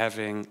manager is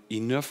having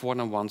enough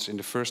one-on-ones in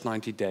the first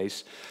 90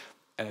 days,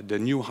 the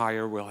new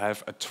hire will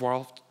have a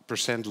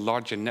 12%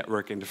 larger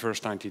network in the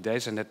first 90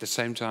 days, and at the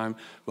same time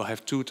will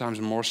have 2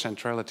 times more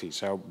centrality.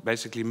 So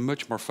basically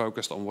much more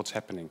focused on what's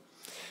happening.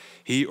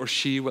 He or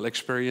she will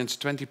experience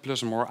 20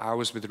 plus more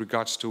hours with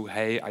regards to,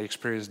 hey, I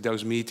experienced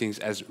those meetings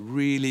as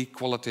really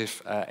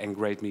qualitative and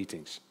great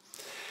meetings.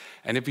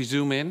 And if we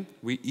zoom in,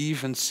 we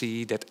even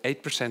see that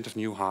 8% of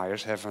new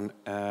hires have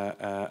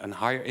a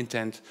higher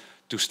intent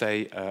to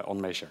stay on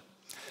measure.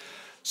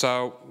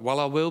 So while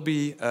I will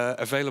be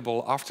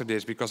available after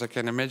this, because I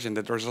can imagine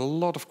that there's a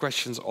lot of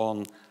questions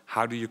on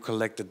how do you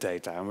collect the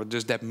data and what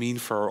does that mean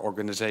for our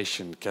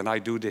organization? Can I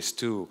do this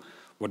too?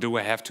 What do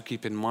I have to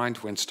keep in mind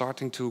when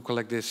starting to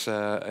collect this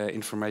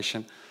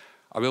information?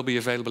 I will be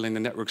available in the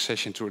network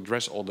session to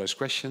address all those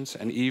questions.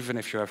 And even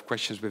if you have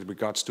questions with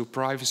regards to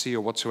privacy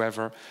or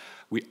whatsoever,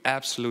 we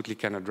absolutely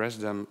can address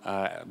them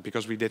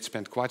because we did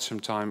spend quite some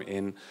time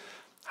in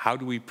how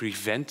do we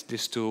prevent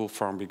this tool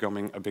from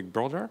becoming a big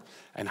brother,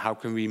 and how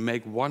can we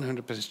make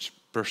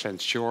 100%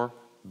 sure,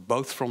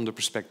 both from the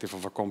perspective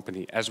of a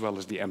company as well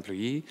as the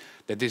employee,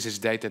 that this is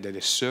data that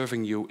is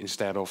serving you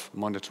instead of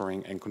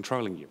monitoring and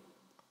controlling you.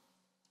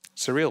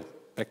 Cyril.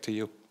 back to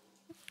you.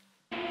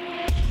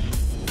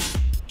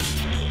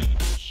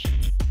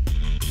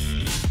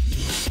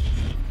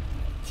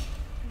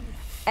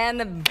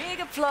 And a big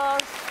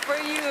applause for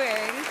you,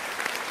 Henk.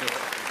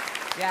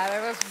 Yeah,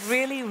 that was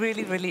really,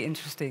 really, really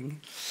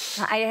interesting.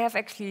 I have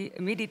actually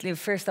immediately a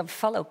first-up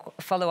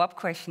follow-up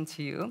question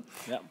to you.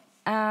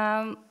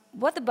 Yeah.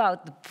 What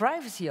about the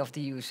privacy of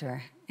the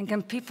user? And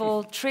can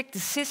people trick the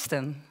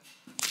system?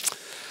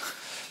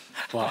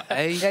 Well,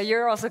 yeah,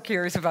 you're also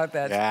curious about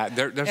that. Yeah,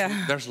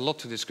 there's a lot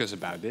to discuss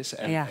about this,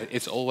 and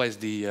it's always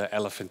the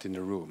elephant in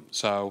the room.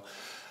 So,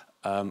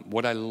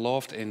 what I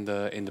loved in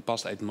the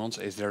past 8 months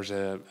is there's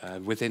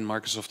within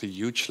Microsoft a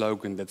huge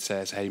slogan that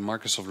says, "Hey,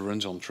 Microsoft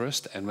runs on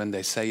trust," and when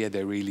they say it,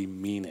 they really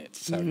mean it.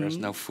 So there's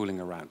no fooling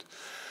around.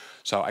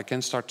 So I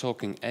can start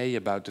talking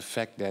about the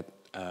fact that.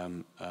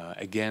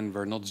 Again,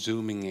 we're not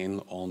zooming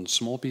in on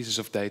small pieces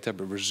of data,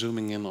 but we're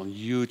zooming in on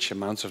huge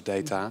amounts of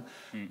data,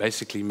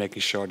 basically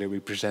making sure that we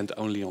present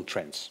only on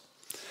trends.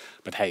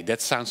 But hey,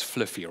 that sounds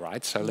fluffy,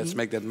 right? So let's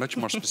make that much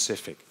more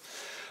specific.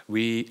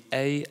 We,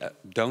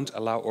 don't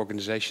allow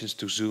organizations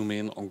to zoom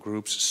in on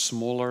groups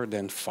smaller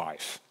than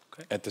 5.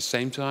 Okay. At the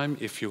same time,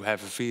 if you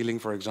have a feeling,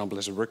 for example,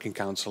 as a working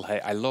council, hey,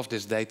 I love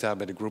this data,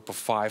 but a group of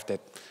 5 that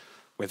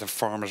with a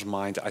farmer's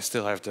mind, I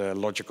still have the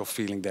logical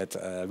feeling that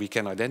we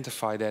can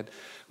identify that.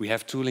 We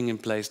have tooling in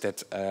place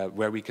that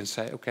where we can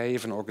say, okay,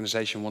 if an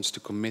organization wants to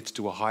commit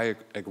to a higher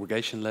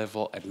aggregation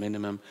level at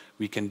minimum,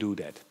 we can do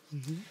that.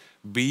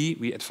 B,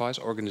 we advise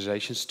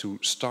organizations to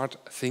start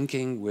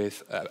thinking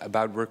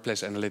about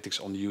workplace analytics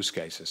on use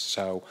cases.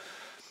 So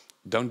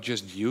don't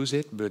just use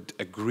it, but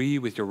agree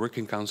with your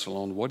working council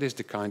on what is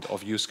the kind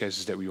of use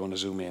cases that we want to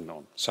zoom in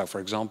on. So for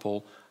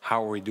example,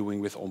 how are we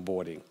doing with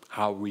onboarding?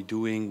 How are we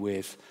doing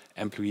with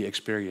employee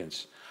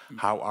experience?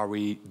 How are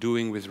we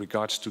doing with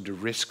regards to the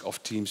risk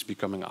of teams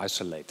becoming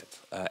isolated,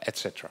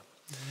 etc.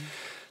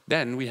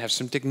 Then we have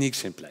some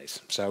techniques in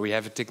place. So we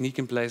have a technique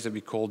in place that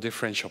we call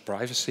differential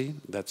privacy.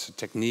 That's a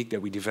technique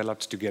that we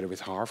developed together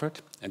with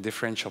Harvard. And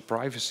differential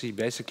privacy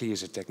basically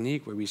is a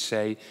technique where we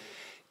say,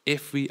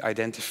 if we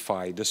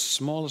identify the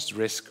smallest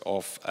risk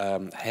of,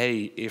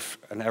 hey, if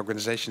an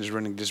organization is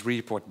running this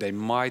report, they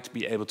might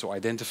be able to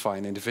identify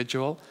an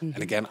individual.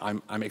 And again,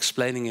 I'm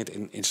explaining it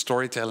in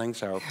storytelling,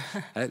 so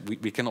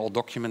we can all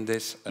document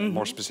this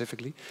more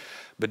specifically.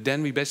 But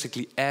then we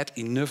basically add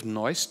enough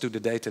noise to the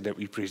data that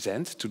we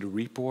present, to the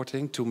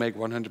reporting, to make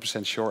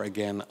 100% sure,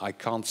 again, I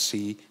can't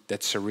see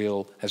that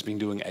Cyril has been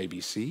doing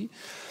ABC.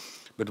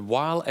 But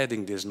while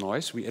adding this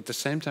noise, we at the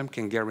same time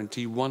can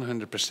guarantee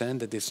 100%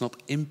 that it's not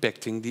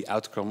impacting the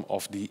outcome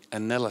of the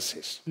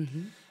analysis.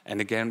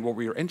 And again, what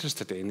we are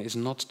interested in is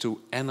not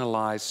to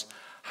analyze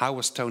how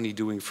was Tony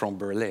doing from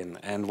Berlin,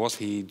 and was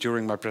he,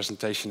 during my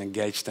presentation,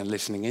 engaged and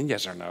listening in,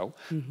 yes or no?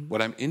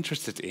 What I'm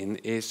interested in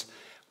is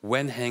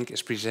when Henk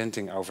is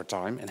presenting over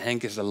time, and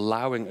Henk is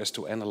allowing us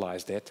to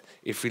analyze that,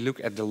 if we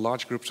look at the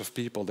large groups of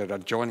people that are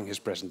joining his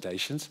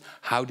presentations,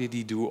 how did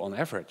he do on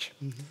average?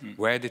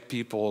 Where did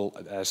people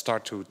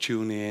start to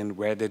tune in?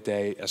 Where did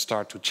they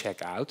start to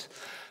check out?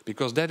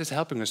 Because that is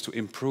helping us to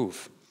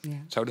improve.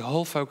 So the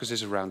whole focus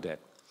is around that.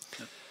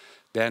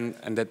 Then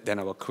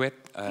I will quit.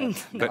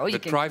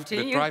 But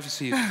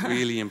privacy is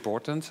really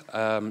important.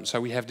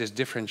 So we have this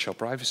differential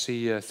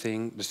privacy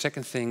thing. The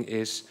second thing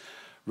is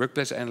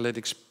workplace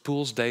analytics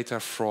pulls data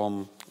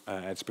from,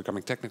 it's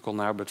becoming technical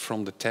now, but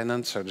from the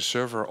tenant, so the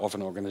server of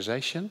an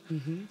organization.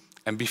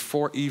 And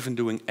before even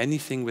doing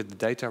anything with the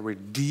data, we're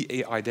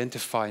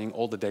de-identifying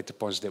all the data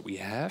points that we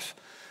have,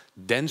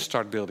 then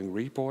start building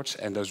reports,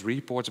 and those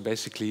reports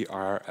basically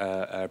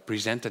are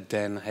presented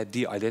then,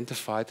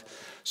 de-identified,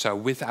 so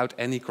without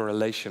any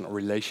correlation or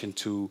relation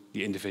to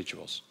the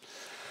individuals.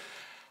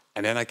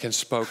 And then I can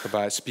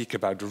speak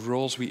about the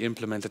roles we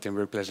implemented in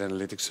workplace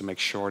analytics to make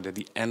sure that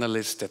the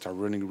analysts that are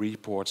running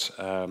reports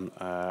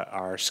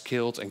are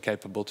skilled and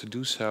capable to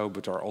do so,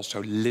 but are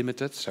also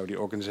limited, so the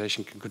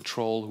organization can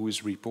control who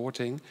is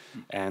reporting,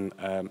 and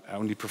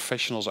only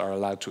professionals are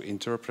allowed to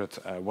interpret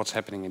what's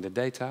happening in the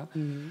data.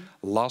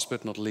 Last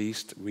but not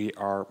least, we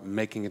are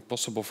making it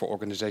possible for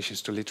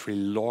organizations to literally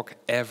log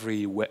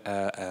every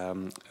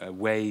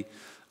way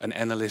an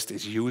analyst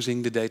is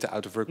using the data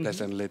out of workplace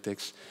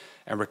analytics.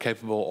 And we're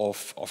capable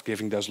of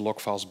giving those log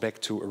files back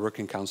to a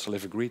working council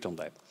if agreed on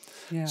that.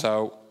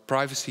 So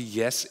privacy,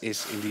 yes,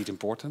 is indeed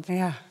important.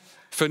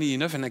 Funny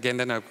enough, and again,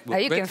 then I will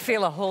you can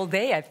fill a whole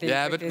day, I think.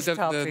 But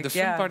the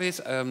fun part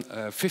is,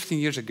 15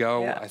 years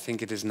ago, I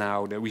think it is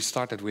now, that we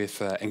started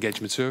with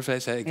engagement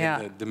surveys.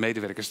 De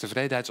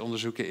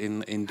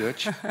medewerkerstevredenheidsonderzoeken in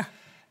Dutch.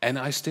 And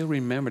I still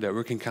remember that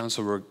working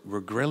council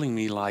were grilling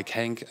me like,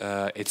 Henk,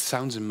 it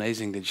sounds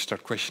amazing that you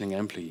start questioning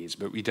employees,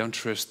 but we don't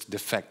trust the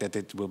fact that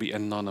it will be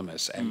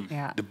anonymous and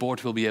the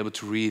board will be able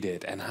to read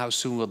it. And how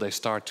soon will they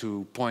start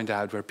to point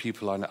out where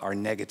people are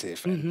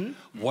negative? And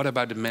what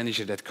about the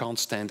manager that can't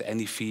stand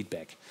any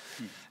feedback?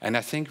 And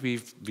I think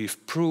we've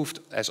proved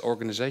as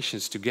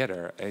organizations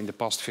together in the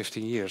past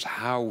 15 years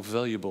how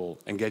valuable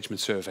engagement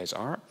surveys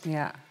are.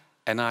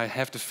 And I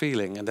have the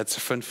feeling, and that's a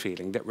fun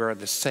feeling, that we're at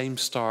the same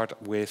start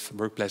with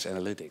workplace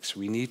analytics.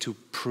 We need to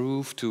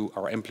prove to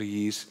our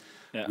employees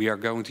we are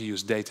going to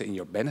use data in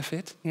your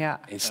benefit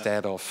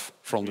instead of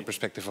from the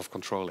perspective of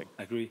controlling.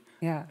 I agree.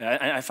 Yeah.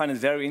 I find it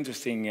very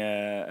interesting,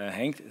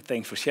 Henk.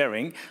 Thanks for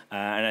sharing.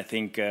 And I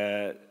think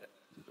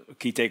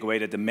key takeaway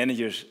that the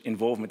manager's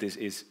involvement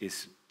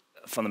is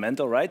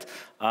fundamental, right?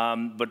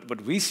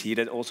 But we see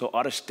that also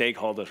other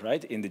stakeholders,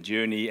 right, in the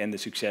journey and the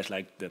success,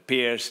 like the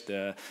peers,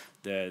 the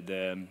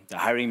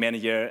hiring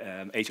manager,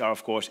 HR,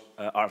 of course,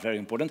 are very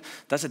important.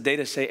 Does the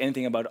data say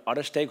anything about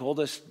other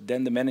stakeholders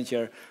than the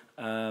manager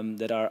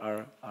that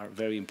are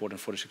very important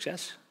for the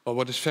success? Well,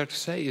 what is fair to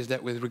say is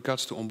that with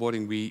regards to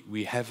onboarding,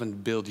 we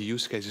haven't built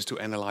use cases to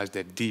analyze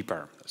that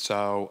deeper.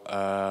 So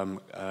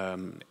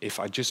if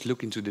I just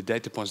look into the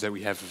data points that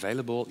we have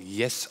available,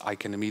 yes, I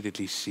can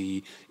immediately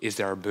see, is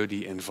there a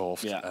buddy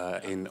involved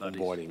in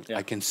onboarding?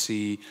 I can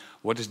see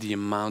what is the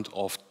amount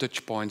of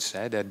touch points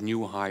that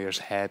new hires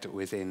had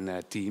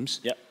within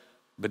teams.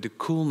 But the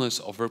coolness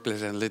of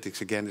workplace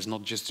analytics, again, is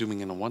not just zooming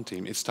in on one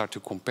team. It's start to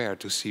compare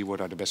to see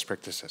what are the best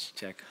practices.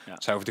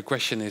 So if the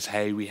question is,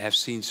 hey, we have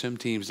seen some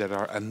teams that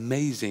are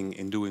amazing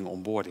in doing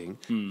onboarding.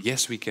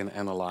 Yes, we can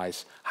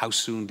analyze how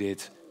soon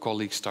did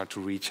colleagues start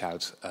to reach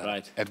out,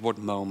 at what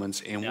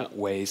moments, in what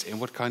ways, in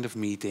what kind of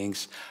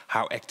meetings,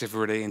 how active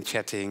were they in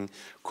chatting,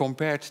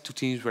 compared to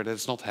teams where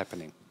that's not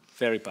happening.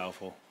 Very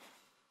powerful.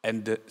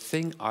 And the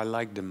thing I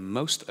like the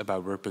most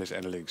about workplace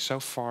analytics so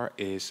far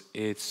is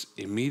it's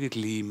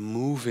immediately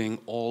moving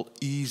all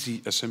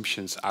easy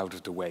assumptions out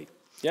of the way.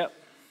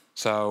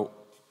 So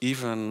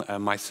even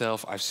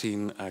myself, I've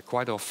seen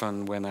quite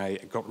often when I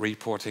got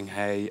reporting,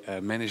 hey,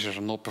 managers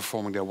are not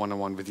performing their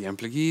one-on-one with the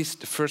employees,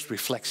 the first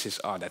reflex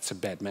is, oh, that's a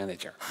bad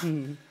manager.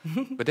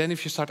 But then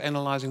if you start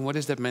analyzing what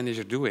is that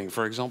manager doing,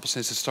 for example,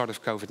 since the start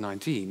of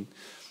COVID-19,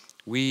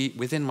 we,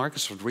 within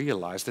Microsoft,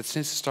 realized that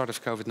since the start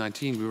of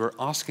COVID-19, we were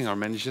asking our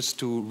managers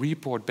to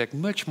report back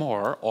much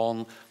more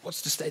on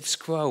what's the status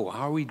quo,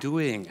 how are we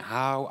doing,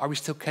 how are we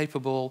still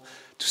capable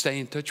to stay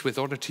in touch with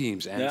other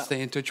teams and stay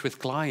in touch with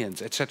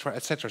clients, etc.,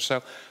 etc.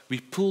 So we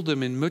pulled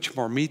them in much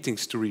more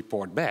meetings to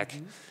report back.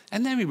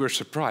 And then we were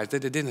surprised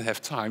that they didn't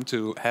have time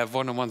to have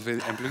one-on-one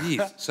with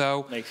employees.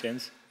 So makes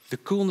sense. The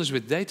coolness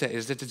with data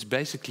is that it's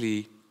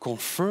basically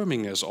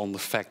confirming us on the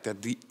fact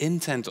that the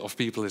intent of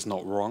people is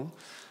not wrong.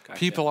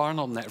 People are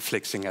not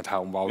Netflixing at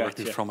home while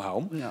working from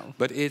home.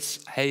 But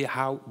it's, hey,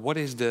 what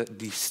is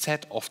the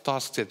set of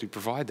tasks that we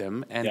provide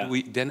them, and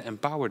we then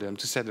empower them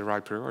to set the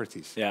right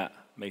priorities.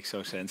 Makes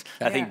so sense.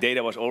 I think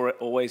data was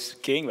always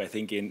king, but I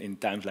think in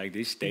times like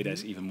this, data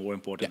is even more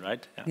important,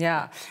 right?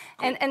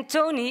 Cool. And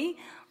Tony,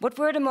 what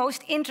were the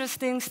most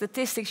interesting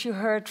statistics you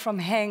heard from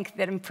Henk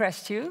that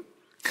impressed you?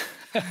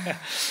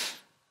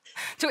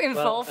 To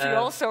involve you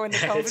also in the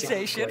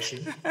conversation.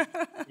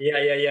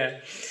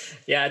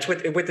 Yeah, it's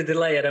with the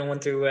delay. I don't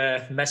want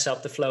to mess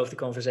up the flow of the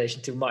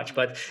conversation too much.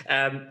 But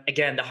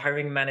again, the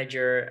hiring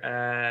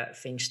manager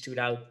thing stood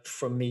out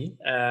for me.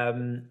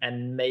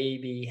 And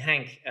maybe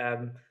Henk,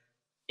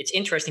 it's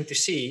interesting to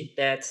see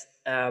that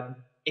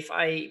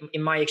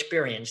in my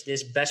experience,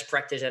 this best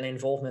practice and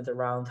involvement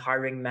around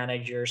hiring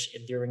managers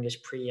during this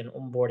pre and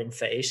onboarding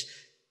phase,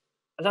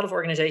 a lot of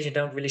organizations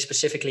don't really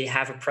specifically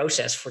have a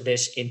process for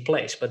this in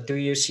place. But do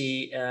you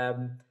see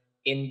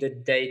in the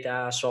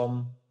data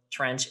some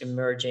trends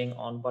emerging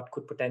on what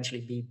could potentially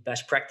be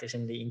best practice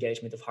in the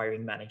engagement of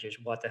hiring managers?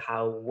 What,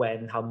 how,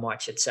 when, how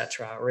much,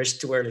 etc. Or is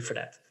it too early for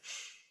that?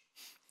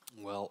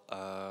 Well,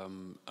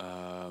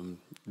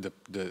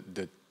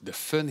 the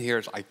fun here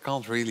is I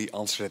can't really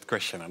answer that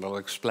question, and I'll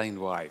explain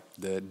why.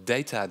 The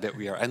data that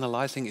we are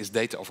analyzing is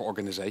data of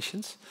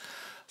organizations.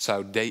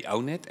 So they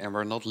own it, and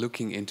we're not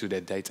looking into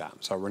that data.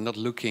 So we're not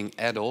looking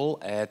at all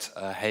at,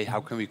 hey,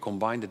 how can we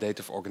combine the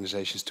data of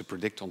organizations to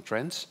predict on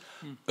trends,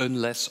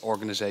 unless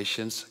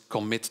organizations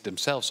commit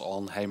themselves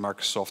on, hey,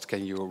 Microsoft,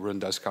 can you run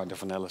those kind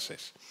of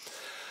analysis?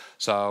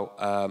 So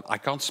I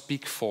can't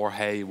speak for,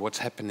 hey, what's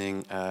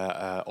happening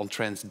on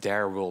trends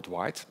there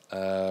worldwide.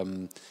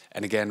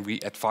 And again, we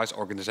advise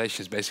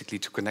organizations basically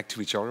to connect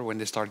to each other when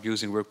they start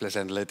using workplace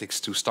analytics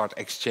to start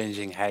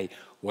exchanging, hey,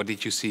 what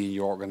did you see in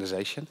your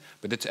organization?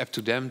 But it's up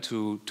to them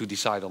to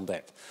decide on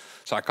that.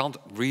 So I can't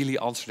really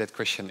answer that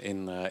question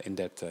in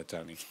that,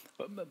 Tony.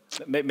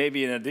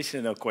 Maybe an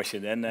additional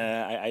question, and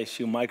I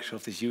assume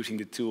Microsoft is using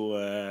the tool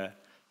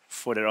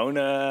for their own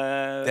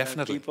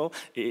people.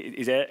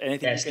 Is there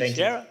anything you can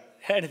share?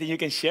 Anything you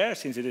can share,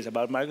 since it is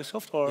about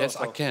Microsoft? Yes,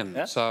 I can.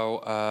 Yeah?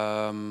 So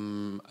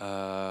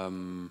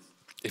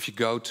if you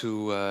go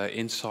to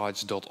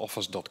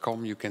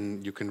insights.office.com, you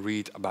can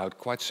read about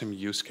quite some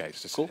use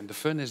cases. Cool. And the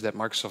fun is that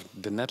Microsoft,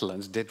 the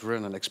Netherlands, did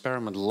run an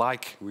experiment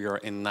like we are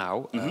in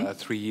now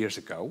 3 years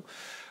ago,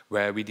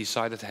 where we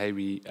decided, hey,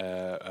 we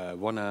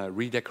want to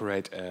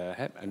redecorate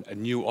a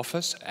new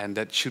office, and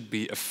that should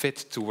be a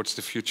fit towards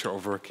the future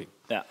of working.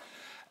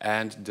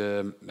 And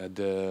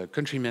the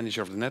country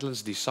manager of the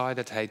Netherlands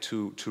decided, hey,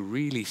 to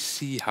really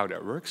see how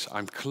that works,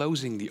 I'm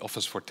closing the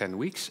office for 10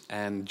 weeks.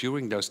 And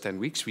during those 10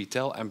 weeks, we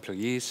tell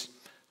employees,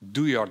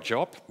 do your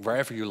job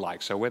wherever you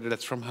like. So whether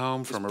that's from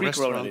home, from a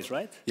restaurant. This,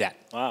 right? Yeah.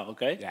 Wow,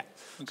 okay. Yeah.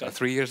 Okay. So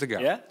 3 years ago.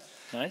 Yeah,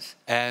 nice.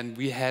 And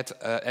we had,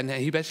 and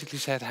he basically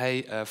said,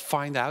 hey,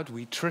 find out,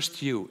 we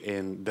trust you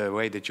in the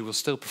way that you will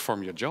still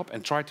perform your job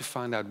and try to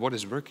find out what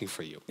is working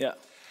for you. Yeah.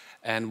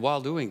 And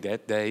while doing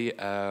that, they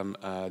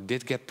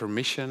did get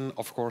permission,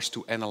 of course,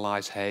 to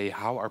analyze, hey,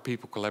 how are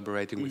people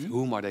collaborating, with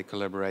whom are they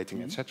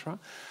collaborating, etc.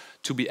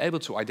 To be able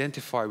to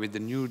identify with the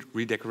new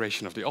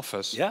redecoration of the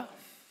office,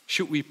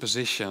 should we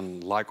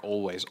position, like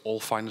always, all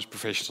finance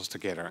professionals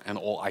together and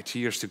all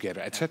ITers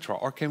together, etc.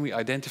 Or can we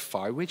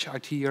identify which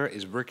ITer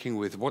is working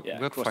with what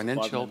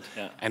financial,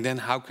 and then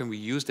how can we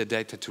use the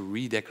data to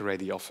redecorate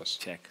the office?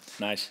 Check,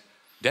 nice.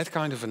 That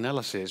kind of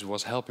analysis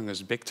was helping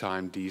us big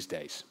time these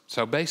days.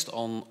 So based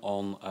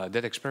on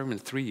that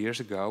experiment 3 years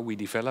ago, we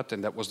developed,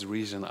 and that was the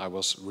reason I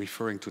was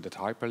referring to that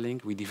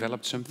hyperlink, we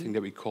developed something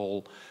that we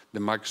call the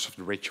Microsoft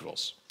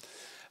Rituals.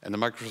 And the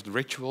Microsoft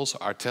Rituals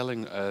are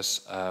telling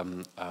us,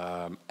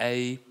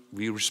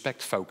 we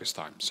respect focus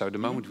time. So the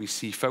moment we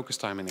see focus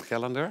time in a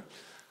calendar,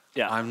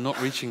 I'm not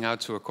reaching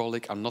out to a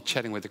colleague, I'm not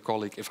chatting with a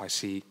colleague if I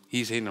see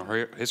he's in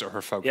or his or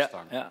her focus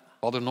time.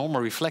 Well, the normal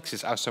reflex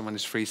is, someone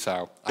is free,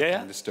 so I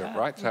can't disturb,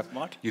 right? So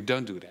you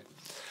don't do that.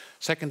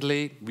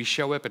 Secondly, we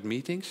show up at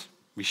meetings.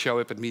 We show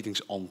up at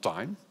meetings on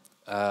time.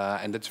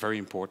 And that's very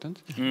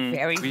important.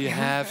 We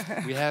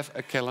have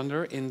a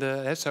calendar in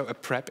the, so a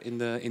prep in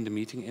the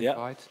meeting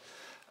invite.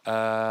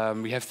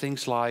 We have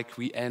things like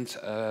we end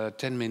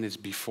 10 minutes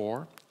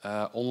before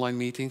online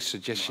meetings.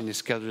 Suggestion is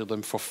schedule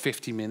them for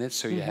 50 minutes,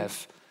 so you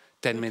have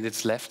 10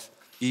 minutes left.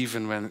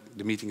 Even when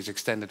the meeting is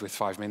extended with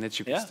 5 minutes,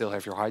 you can still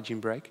have your hygiene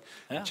break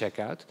and check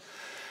out.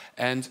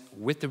 And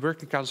with the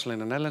Working Council in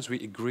the Netherlands,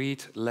 we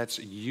agreed, let's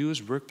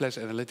use workplace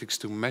analytics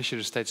to measure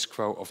the status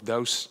quo of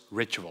those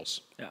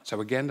rituals.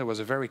 So again, there was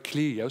a very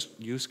clear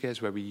use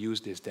case where we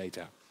used this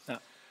data.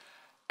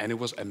 And it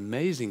was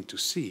amazing to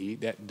see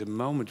that the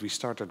moment we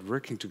started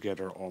working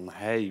together on,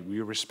 hey,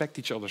 we respect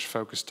each other's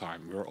focus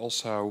time. We're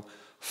also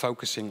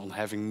focusing on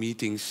having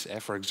meetings,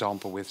 for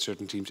example, with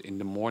certain teams in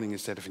the morning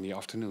instead of in the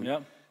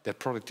afternoon. That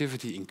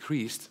productivity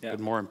increased, but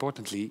more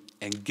importantly,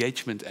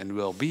 engagement and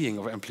well-being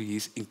of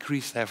employees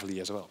increased heavily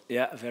as well.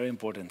 Yeah, very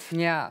important.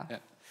 Awesome.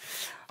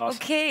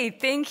 Okay,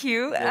 thank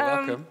you. You're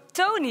welcome.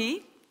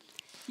 Tony,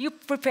 you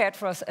prepared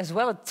for us as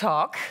well a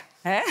talk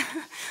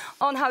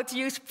on how to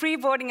use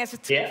preboarding as a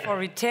tool for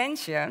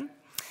retention.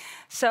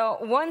 So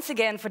once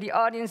again, for the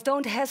audience,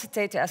 don't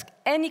hesitate to ask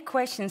any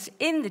questions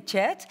in the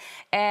chat,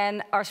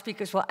 and our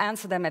speakers will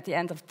answer them at the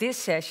end of this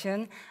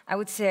session. I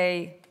would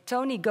say,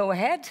 Tony, go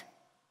ahead.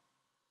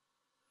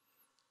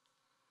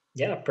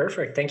 Yeah,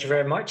 perfect. Thank you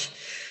very much.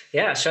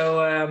 Yeah, so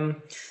I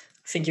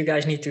think you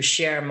guys need to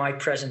share my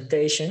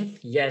presentation.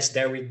 Yes,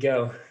 there we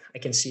go. I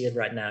can see it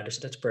right now.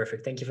 That's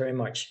perfect. Thank you very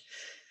much.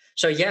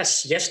 So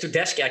yes to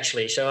desk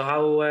actually. So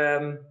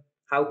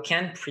how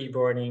can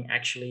preboarding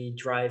actually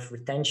drive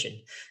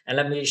retention? And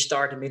let me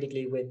start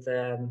immediately with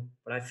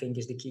what I think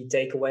is the key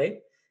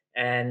takeaway.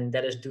 And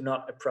that is, do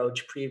not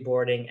approach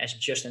preboarding as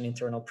just an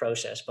internal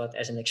process, but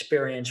as an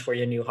experience for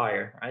your new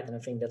hire, right? And I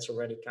think that's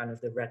already kind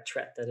of the red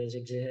thread that is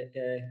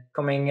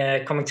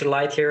coming to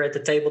light here at the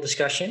table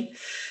discussion.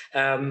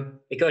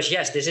 Because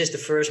yes, this is the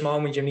first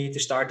moment you need to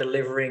start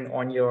delivering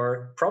on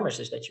your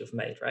promises that you've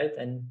made, right?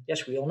 And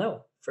yes, we all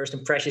know first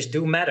impressions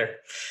do matter.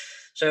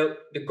 So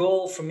the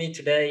goal for me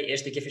today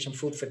is to give you some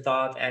food for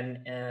thought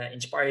and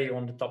inspire you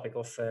on the topic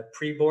of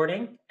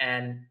preboarding.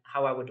 And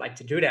how I would like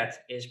to do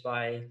that is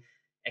by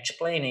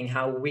explaining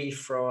how we,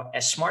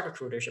 as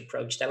SmartRecruiters,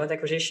 approach talent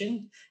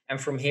acquisition,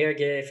 and from here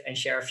give and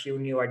share a few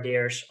new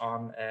ideas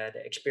on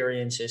the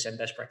experiences and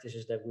best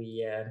practices that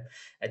we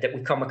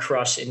come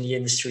across in the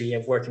industry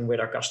of working with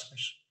our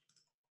customers.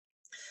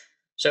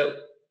 So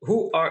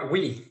who are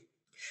we?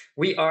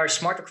 We are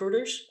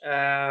SmartRecruiters,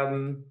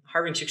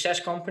 hiring success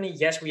company.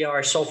 Yes, we are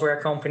a software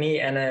company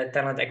and a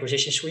talent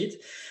acquisition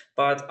suite,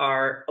 but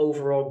our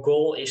overall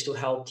goal is to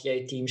help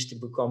TA teams to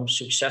become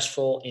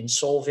successful in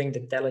solving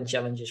the talent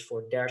challenges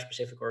for their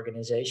specific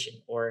organization,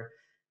 or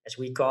as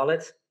we call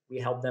it, we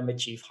help them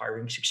achieve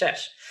hiring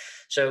success.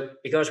 So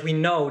because we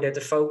know that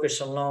the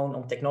focus alone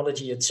on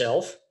technology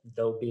itself,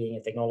 though being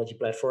a technology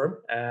platform,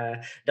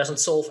 doesn't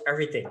solve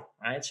everything,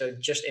 right? So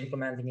just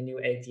implementing a new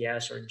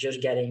ATS or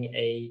just getting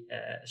a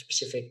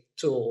specific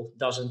tool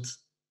doesn't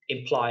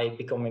imply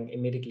becoming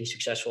immediately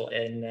successful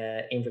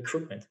in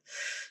recruitment.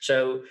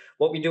 So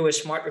what we do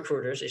as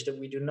SmartRecruiters is that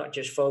we do not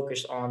just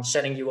focus on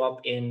setting you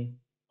up in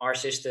our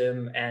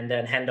system and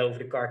then hand over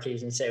the car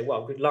keys and say,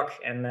 well, good luck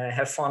and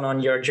have fun on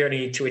your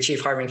journey to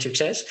achieve hiring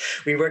success.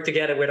 We work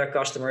together with our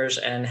customers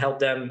and help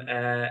them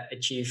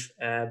achieve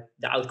the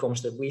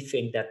outcomes that we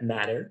think that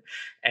matter.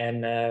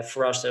 And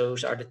for us,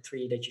 those are the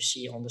three that you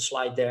see on the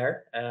slide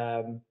there.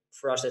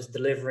 For us, that's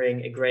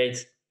delivering a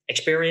great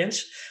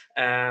experience.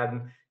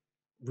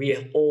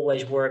 We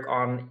always work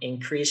on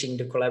increasing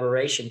the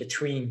collaboration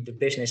between the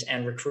business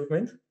and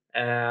recruitment.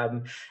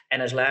 And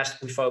as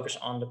last, we focus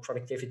on the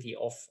productivity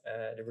of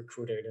the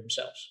recruiter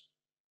themselves.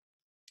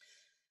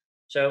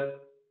 So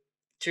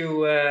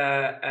to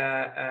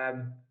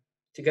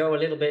go a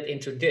little bit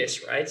into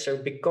this, right? So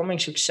becoming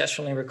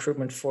successful in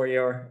recruitment for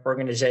your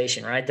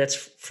organization, right? That's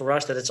for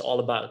us that it's all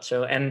about.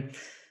 So, and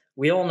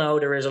we all know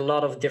there is a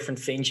lot of different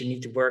things you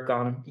need to work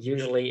on,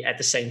 usually at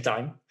the same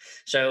time.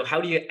 So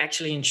how do you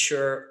actually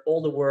ensure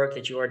all the work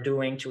that you are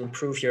doing to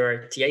improve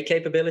your TA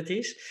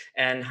capabilities?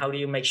 And how do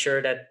you make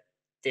sure that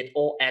it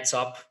all adds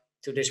up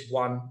to this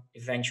one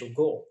eventual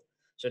goal?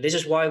 So this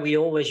is why we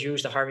always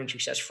use the hiring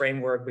success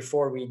framework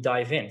before we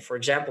dive in. For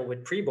example,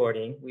 with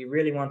preboarding, we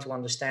really want to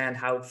understand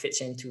how it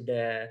fits into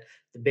the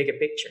bigger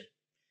picture.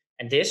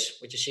 And this,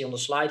 what you see on the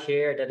slide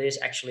here, that is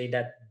actually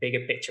that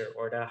bigger picture,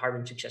 or the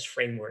hiring success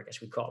framework,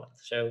 as we call it.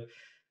 So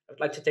I would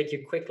like to take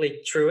you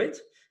quickly through it.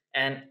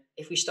 And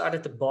if we start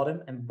at the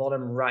bottom, and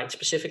bottom right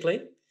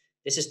specifically,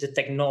 this is the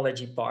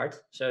technology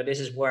part. So this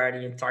is where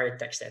the entire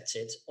tech stack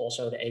sits,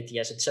 also the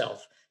ATS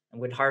itself.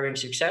 And with hiring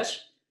success,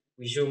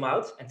 we zoom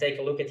out and take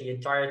a look at the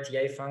entire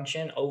TA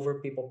function over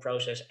people,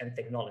 process, and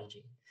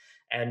technology.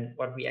 And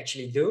what we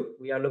actually do,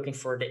 we are looking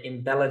for the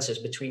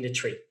imbalances between the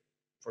three.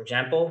 For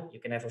example, you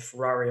can have a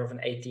Ferrari of an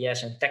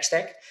ATS and tech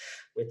stack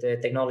with the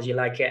technology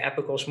like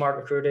Appical,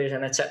 SmartRecruiters,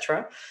 and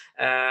etc.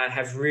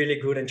 Have really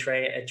good and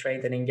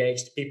trained and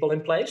engaged people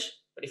in place.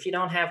 But if you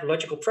don't have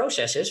logical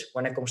processes,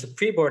 when it comes to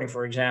preboarding,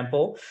 for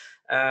example,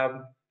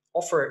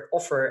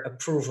 offer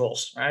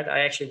approvals, right? I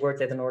actually worked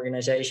at an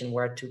organization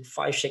where it took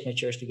 5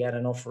 signatures to get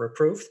an offer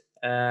approved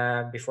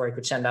before I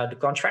could send out the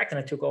contract, and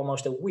it took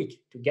almost a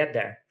week to get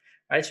there,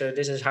 right? So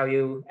this is how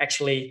you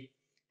actually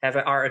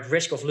are at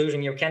risk of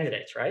losing your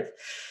candidates, right?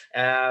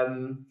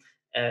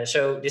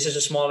 So this is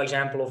a small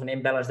example of an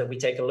imbalance that we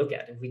take a look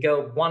at. If we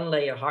go one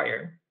layer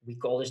higher, we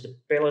call this the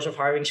pillars of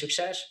hiring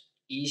success.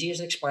 Easy as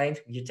explained.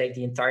 You take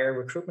the entire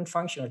recruitment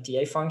function or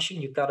TA function,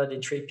 you cut it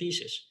in 3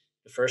 pieces.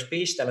 The first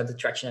piece, talent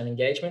attraction and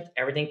engagement,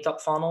 everything top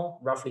funnel,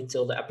 roughly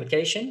till the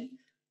application.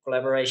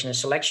 Collaboration and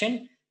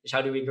selection is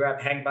how do we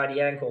grab Hank by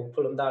the ankle,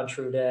 pull him down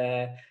through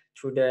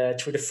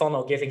the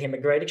funnel, giving him a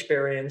great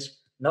experience,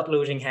 not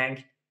losing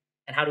Hank.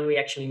 And how do we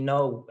actually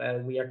know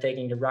we are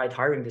taking the right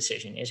hiring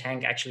decision? Is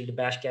Hank actually the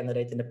best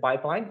candidate in the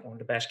pipeline, or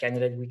the best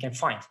candidate we can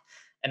find?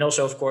 And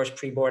also, of course,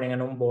 preboarding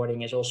and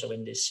onboarding is also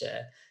in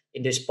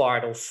this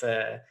part of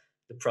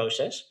the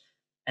process.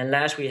 And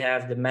last, we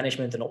have the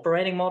management and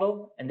operating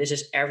model. And this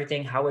is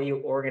everything. How are you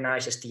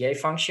organized as TA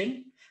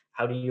function?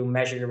 How do you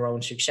measure your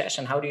own success?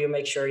 And how do you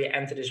make sure you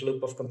enter this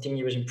loop of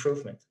continuous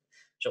improvement?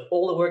 So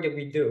all the work that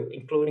we do,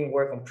 including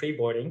work on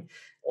preboarding,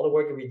 all the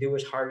work that we do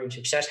as hiring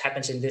success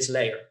happens in this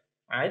layer,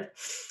 right?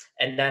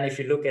 And then if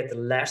you look at the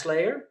last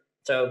layer,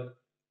 so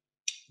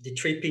the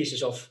 3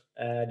 pieces of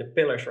the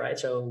pillars, right?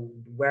 So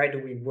where do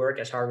we work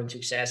as hiring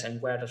success,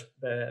 and where does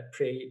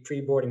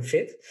preboarding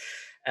fit?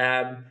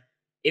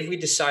 If we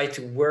decide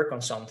to work on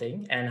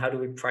something, and how do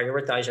we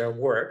prioritize our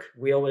work,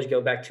 we always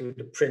go back to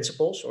the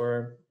principles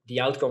or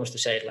the outcomes, to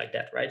say it like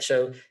that, right?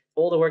 So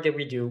all the work that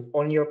we do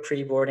on your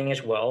preboarding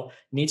as well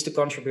needs to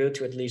contribute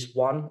to at least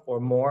one or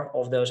more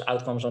of those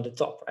outcomes on the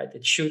top, right?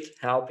 It should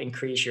help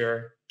increase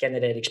your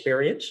candidate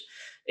experience.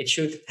 It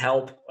should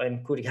help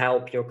and could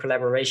help your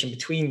collaboration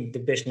between the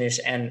business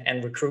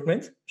and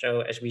recruitment.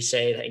 So as we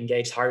say,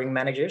 engaged hiring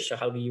managers. So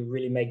how do you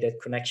really make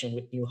that connection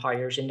with new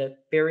hires in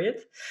that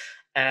period?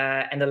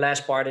 And the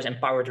last part is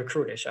empowered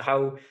recruiters. So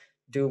how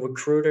do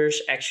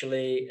recruiters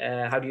actually,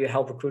 how do you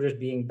help recruiters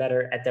being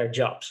better at their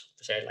jobs,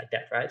 to say it like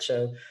that, right?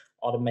 So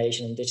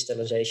automation and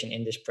digitalization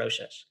in this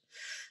process.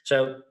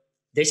 So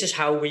this is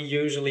how we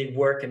usually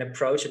work and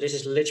approach. So this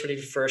is literally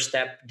the first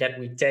step that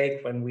we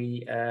take when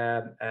we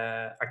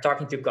are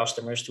talking to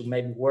customers to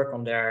maybe work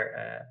on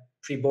their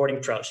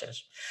preboarding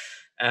process.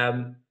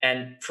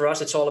 And for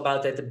us, it's all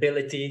about that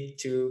ability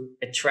to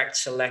attract,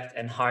 select,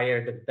 and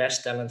hire the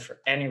best talent for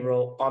any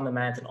role on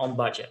demand and on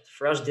budget.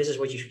 For us, this is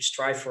what you should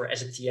strive for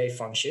as a TA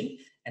function.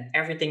 And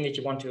everything that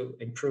you want to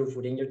improve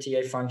within your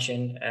TA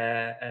function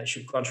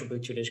should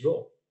contribute to this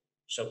goal.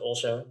 So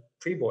also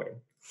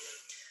preboarding.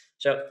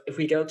 So if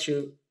we go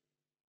to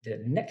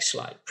the next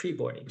slide,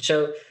 preboarding.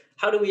 So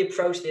how do we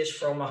approach this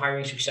from a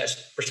hiring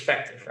success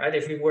perspective, right?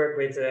 If we work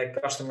with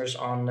customers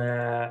on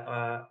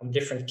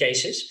different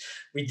cases,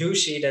 we do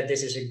see that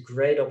this is a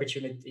great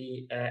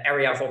opportunity,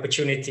 area of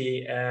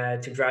opportunity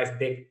to drive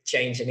big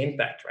change and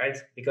impact, right?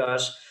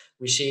 Because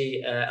we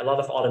see a lot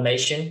of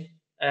automation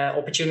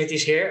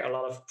opportunities here. A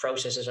lot of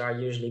processes are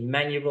usually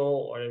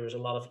manual, or there is a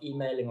lot of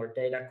emailing or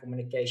data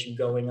communication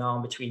going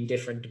on between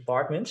different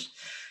departments.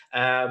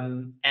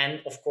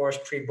 And of course,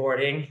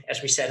 preboarding,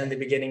 as we said in the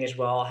beginning as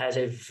well, has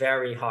a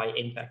very high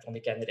impact on the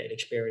candidate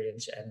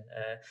experience and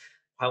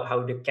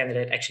how the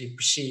candidate actually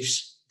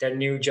perceives their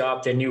new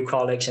job, their new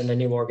colleagues, and their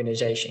new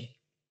organization.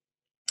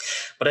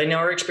 But in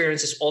our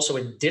experience, it's also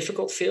a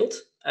difficult field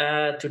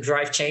to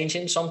drive change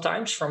in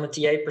sometimes from a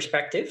TA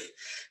perspective.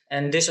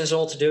 And this has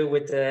all to do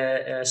with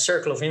the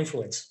circle of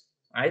influence,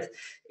 right?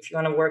 If you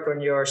want to work on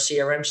your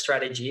CRM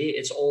strategy,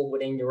 it's all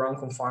within your own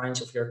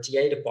confines of your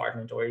TA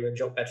department or your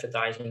job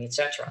advertising,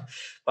 etc.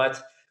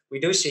 But we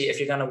do see if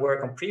you're going to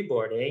work on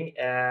preboarding,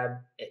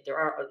 there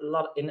are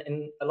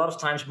in a lot of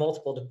times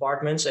multiple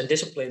departments and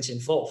disciplines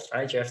involved,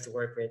 right? You have to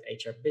work with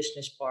HR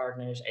business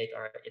partners,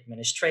 HR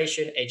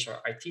administration, HR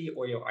IT,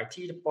 or your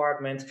IT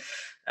department.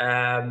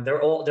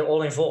 They're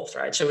all involved,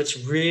 right? So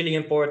it's really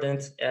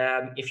important,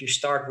 if you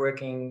start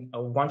working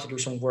or want to do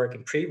some work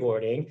in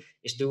preboarding,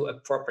 is do a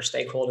proper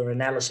stakeholder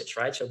analysis,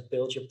 right? So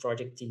build your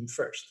project team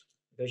first,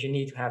 because you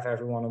need to have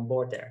everyone on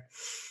board there.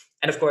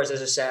 And of course,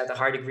 as I said, a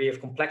high degree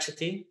of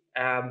complexity.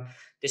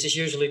 This is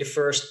usually the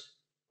first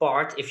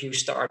part. If you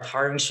start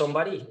hiring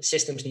somebody,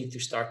 systems need to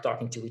start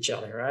talking to each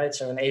other, right?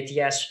 So an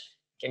ATS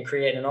can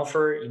create an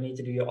offer. You need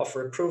to do your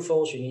offer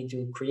approvals. You need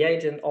to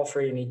create an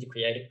offer. You need to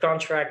create a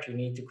contract. You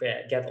need to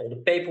get all the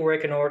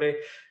paperwork in order,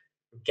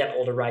 get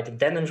all the right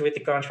addendums with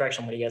the contract.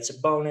 Somebody gets a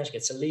bonus,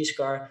 gets a lease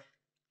car,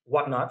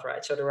 whatnot,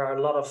 right? So there are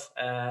a lot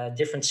of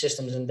different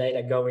systems and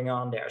data going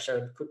on there. So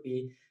it could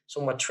be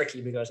somewhat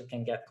tricky because it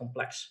can get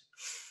complex.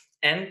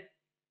 And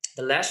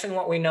the last thing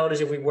what we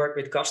notice if we work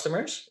with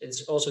customers,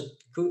 it's also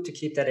good to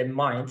keep that in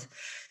mind,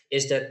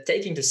 is that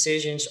taking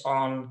decisions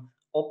on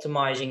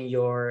optimizing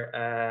your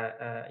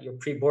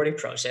preboarding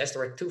process,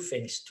 there are two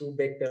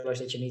big pillars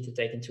that you need to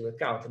take into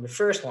account. And the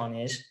first one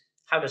is,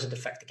 how does it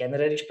affect the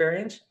candidate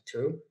experience?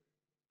 Two,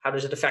 how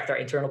does it affect our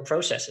internal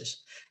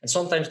processes? And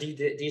sometimes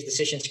these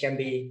decisions can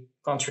be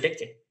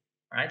contradicting,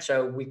 right?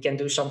 So we can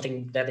do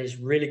something that is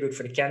really good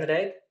for the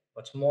candidate,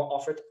 but more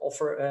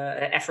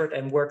effort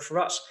and work for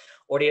us,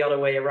 or the other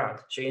way around.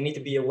 So you need to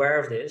be aware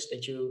of this,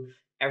 that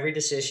every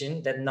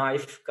decision, that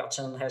knife cuts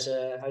on, has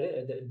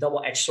a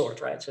double-edged sword,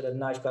 right? So that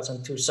knife cuts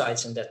on two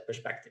sides in that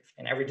perspective,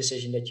 and every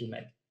decision that you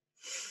make.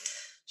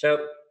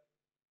 So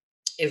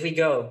if we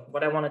go,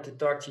 what I wanted to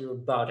talk to you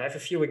about, I have a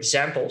few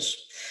examples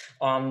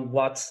on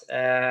what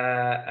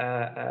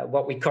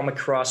we come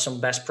across,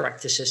 some best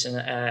practices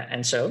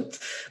and so.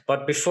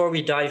 But before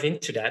we dive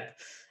into that,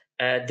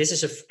 this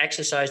is an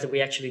exercise that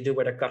we actually do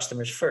with our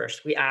customers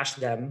first. We ask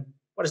them,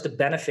 what is the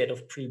benefit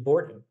of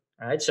preboarding,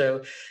 right?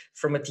 So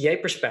from a TA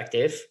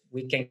perspective,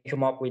 we can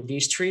come up with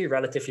these three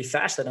relatively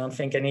fast. I don't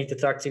think I need to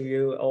talk to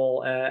you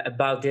all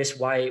about this,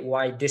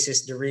 why this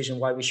is the reason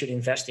why we should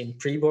invest in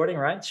preboarding,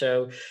 right?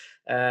 So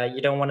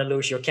you don't want to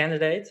lose your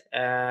candidate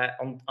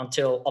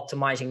until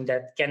optimizing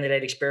that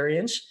candidate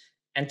experience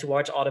and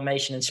towards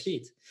automation and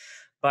speed.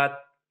 But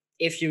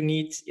if you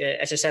need,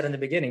 as I said in the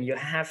beginning, you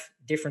have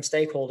different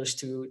stakeholders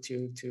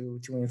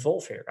to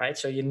involve here, right?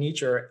 So you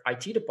need your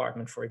IT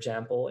department, for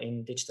example,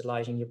 in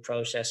digitalizing your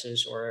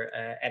processes or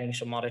adding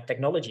some other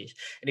technologies.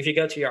 And if you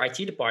go to your IT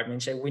department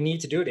and say, we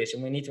need to do this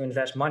and we need to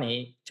invest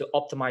money to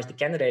optimize the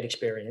candidate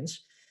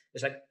experience,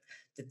 it's like,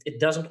 it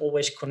doesn't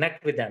always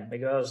connect with them,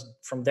 because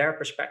from their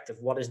perspective,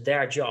 what is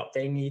their job?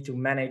 They need to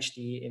manage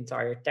the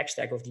entire tech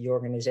stack of the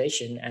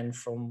organization. And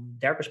from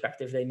their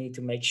perspective, they need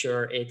to make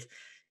sure it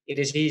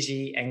is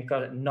easy and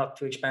not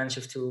too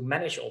expensive to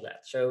manage all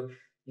that. So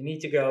you need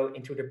to go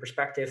into the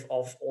perspective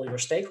of all your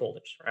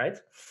stakeholders, right?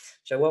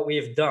 So what we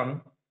have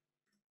done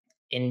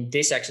in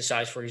this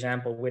exercise, for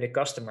example, with a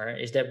customer,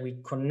 is that we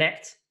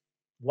connect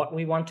what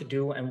we want to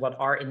do and what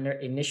our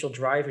initial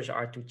drivers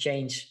are to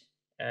change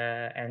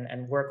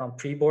and work on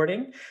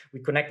preboarding. We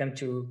connect them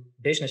to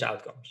business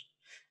outcomes.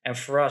 And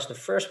for us, the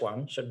first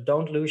one, so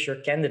don't lose your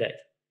candidate,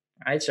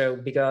 right? So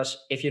because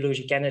if you lose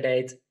your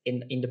candidate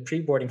in the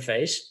preboarding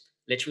phase,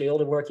 literally all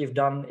the work you've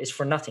done is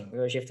for nothing,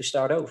 because you have to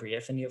start over. You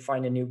have to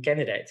find a new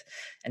candidate.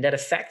 And that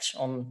affects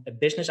on a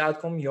business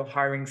outcome, your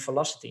hiring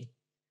velocity.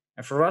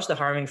 And for us, the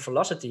hiring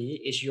velocity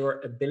is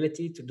your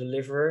ability to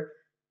deliver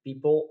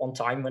people on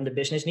time when the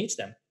business needs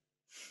them.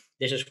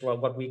 This is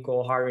what we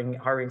call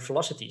hiring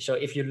velocity. So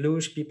if you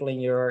lose people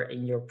in your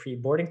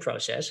preboarding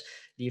process,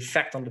 the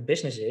effect on the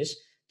business is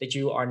that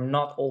you are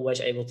not always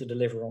able to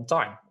deliver on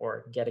time,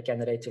 or get a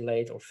candidate too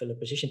late, or fill a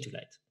position too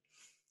late.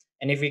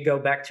 And if we go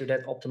back to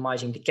that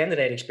optimizing the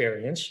candidate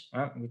experience,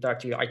 we talk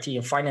to your IT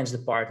and finance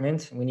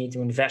department, we need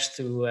to invest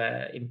to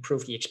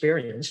improve the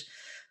experience.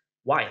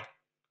 Why?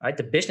 Right?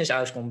 The business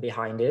outcome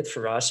behind it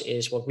for us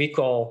is what we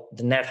call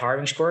the net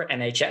hiring score,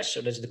 NHS.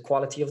 So that's the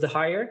quality of the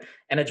hire,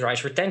 and it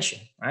drives retention,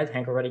 right?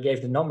 Hank already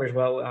gave the numbers,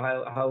 well,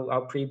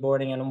 how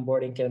preboarding and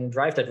onboarding can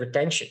drive that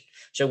retention.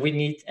 So we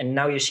need, and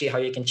now you see how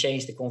you can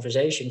change the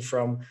conversation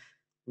from,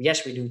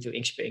 yes, we do to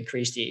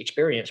increase the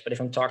experience. But if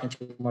I'm talking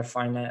to my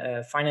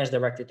finance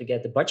director to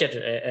get the budget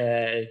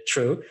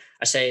through,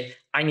 I say,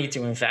 I need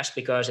to invest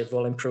because it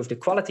will improve the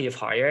quality of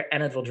hire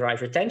and it will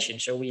drive retention.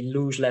 So we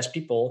lose less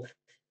people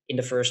in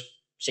the first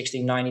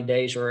 60, 90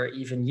 days or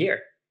even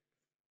year.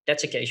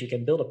 That's a case you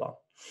can build upon.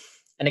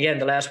 And again,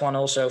 the last one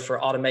also for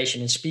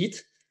automation and speed.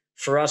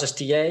 For us as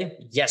TA,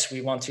 yes,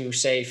 we want to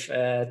save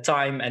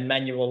time and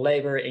manual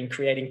labor in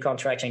creating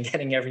contracts and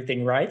getting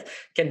everything right.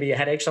 Can be a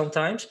headache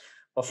sometimes.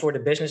 But for the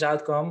business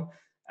outcome,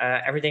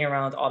 everything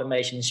around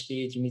automation and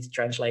speed, you need to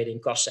translate in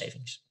cost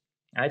savings.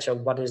 Right? So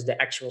what is the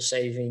actual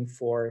saving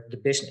for the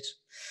business?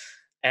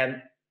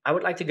 And I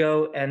would like to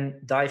go and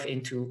dive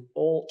into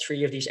all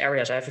three of these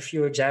areas. I have a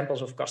few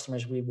examples of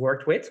customers we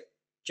worked with.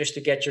 just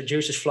to get your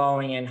juices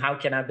flowing and how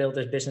can I build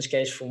this business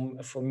case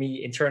for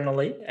me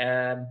internally,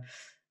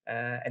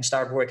 and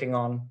start working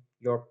on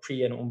your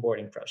pre and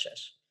onboarding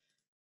process.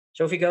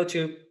 So if we go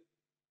to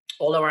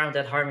all around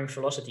that hiring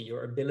philosophy,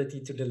 your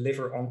ability to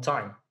deliver on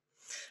time,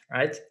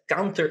 right?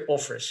 Counter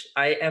offers.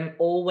 I am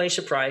always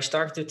surprised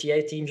talking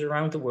to TA teams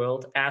around the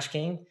world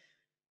asking,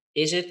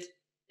 is it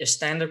a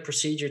standard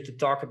procedure to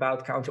talk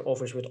about counter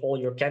offers with all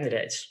your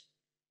candidates?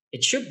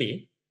 It should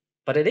be,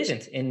 but it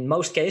isn't in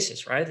most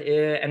cases, right?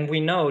 And we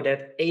know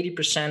that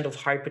 80% of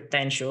high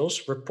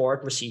potentials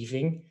report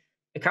receiving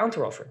a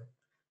counter offer.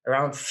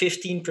 Around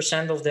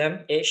 15% of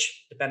them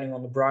ish, depending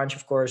on the branch,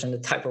 of course, and the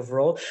type of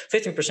role,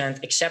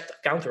 15% accept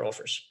counter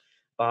offers.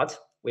 But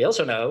we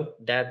also know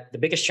that the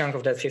biggest chunk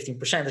of that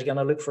 15% is going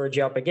to look for a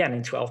job again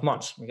in 12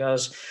 months,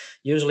 because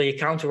usually a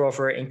counter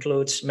offer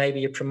includes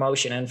maybe a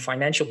promotion and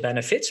financial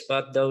benefits,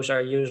 but those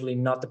are usually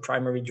not the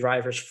primary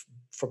drivers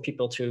for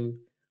people to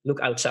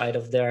look outside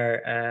of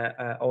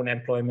their own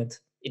employment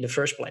in the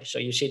first place. So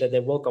you see that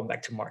they will come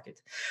back to market.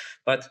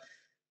 But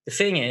the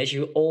thing is,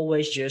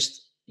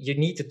 you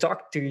need to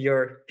talk to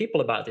your people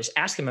about this.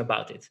 Ask them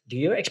about it. Do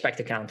you expect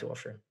a counter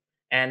offer?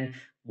 And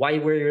why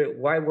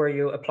were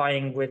you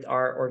applying with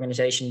our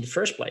organization in the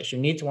first place? You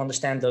need to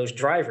understand those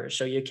drivers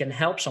so you can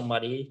help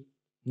somebody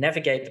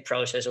navigate the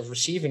process of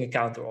receiving a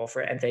counter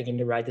offer and taking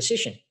the right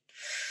decision.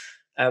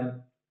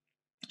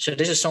 So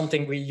this is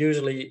something we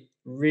usually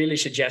really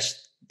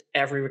suggest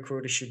every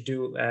recruiter should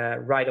do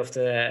right off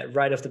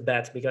the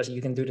bat, because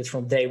you can do this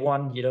from day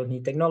one. You don't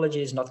need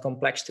technology. It's not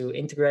complex to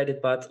integrate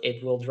it, but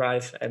it will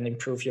drive and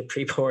improve your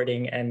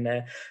preboarding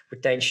and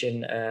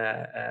retention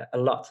a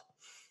lot.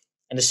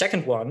 And the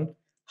second one,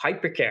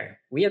 hypercare.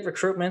 We at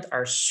recruitment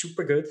are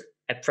super good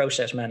at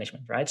process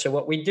management, right? So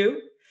what we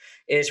do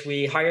is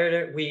we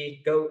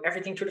go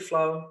everything to the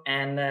flow,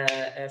 and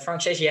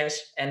Frank says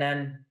yes, and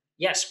then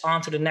yes,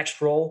 on to the next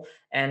role,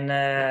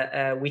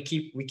 and we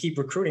keep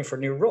recruiting for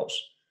new roles.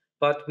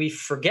 But we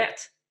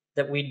forget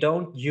that we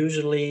don't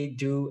usually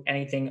do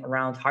anything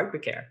around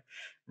hypercare,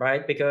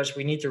 right? Because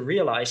we need to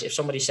realize if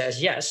somebody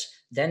says yes,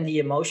 then the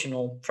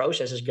emotional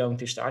process is going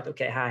to start.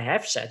 Okay, I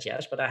have said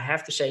yes, but I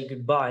have to say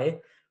goodbye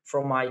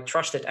from my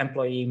trusted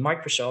employee,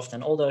 Microsoft,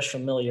 and all those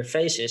familiar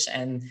faces,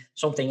 and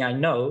something I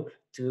know,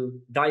 to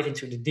dive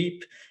into the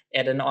deep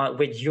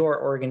with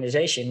your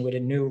organization with a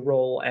new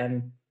role,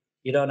 and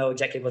you don't know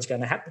exactly what's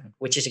going to happen,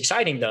 which is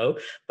exciting though,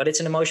 but it's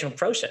an emotional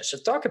process. So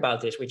talk about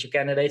this with your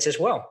candidates as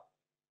well.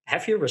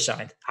 Have you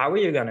resigned? How are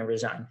you going to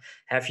resign?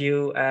 Have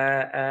you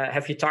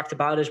talked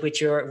about this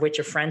with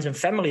your friends and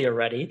family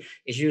already?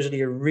 Is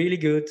usually a really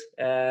good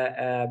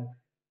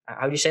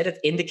how do you say that,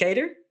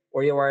 indicator,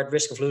 or you are at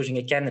risk of losing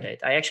a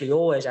candidate. I actually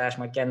always ask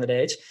my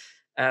candidates,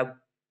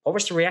 what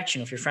was the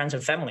reaction of your friends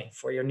and family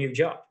for your new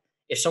job?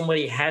 If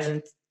somebody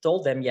hasn't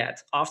told them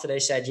yet after they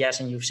said yes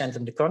and you've sent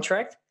them the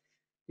contract,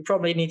 you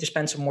probably need to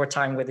spend some more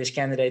time with this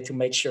candidate to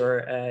make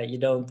sure you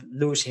don't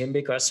lose him,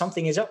 because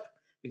something is up.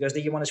 Because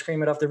then you want to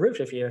scream it off the roof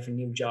if you have a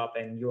new job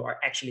and you are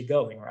actually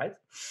going, right?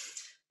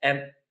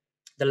 And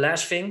the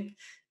last thing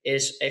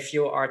is, if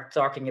you are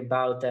talking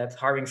about that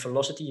hiring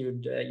philosophy,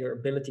 your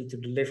ability to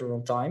deliver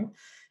on time,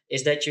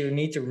 is that you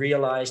need to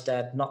realize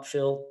that not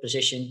filled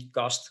positions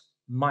cost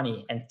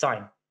money and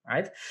time,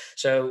 right?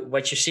 So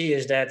what you see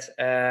is that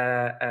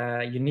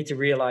you need to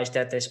realize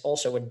that there's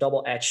also a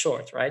double-edged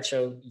sword, right?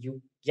 So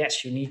you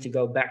need to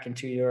go back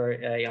into your,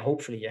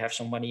 hopefully you have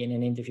somebody in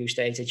an interview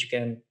stage that you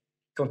can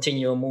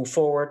continue and move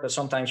forward, but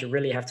sometimes you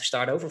really have to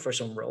start over for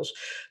some roles.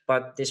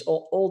 But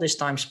all this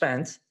time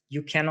spent,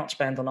 you cannot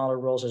spend on other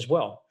roles as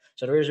well.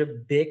 So there is a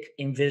big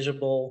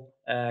invisible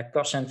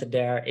cost center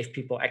there if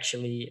people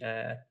actually,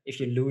 if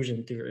you lose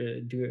them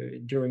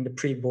during the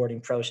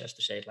pre-boarding process,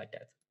 to say it like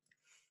that.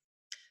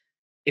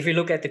 If you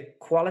look at the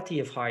quality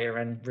of hire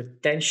and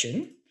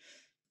retention,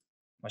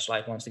 my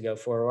slide wants to go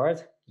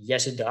forward.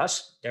 Yes, it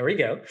does. There we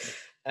go.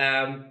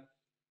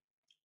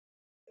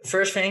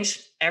 First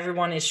things,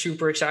 everyone is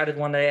super excited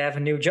when they have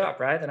a new job,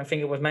 right? And I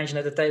think it was mentioned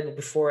at the table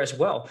before as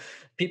well.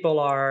 People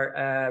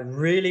are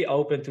really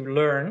open to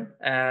learn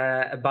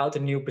about the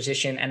new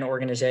position and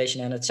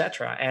organization and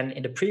etc. And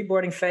in the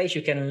pre-boarding phase,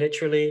 you can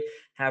literally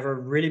have a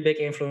really big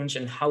influence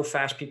in how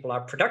fast people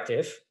are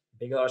productive.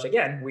 Because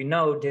again, we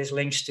know this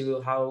links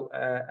to how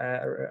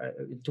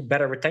to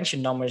better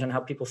retention numbers and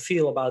how people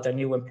feel about their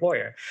new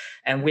employer.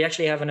 And we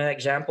actually have an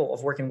example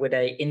of working with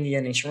an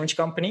Indian insurance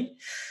company.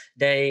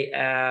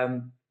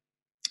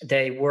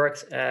 They worked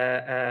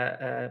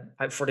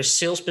for the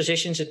sales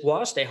positions.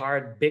 They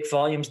hired big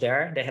volumes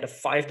there. They had a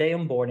 5-day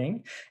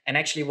onboarding. And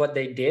actually what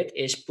they did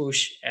is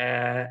push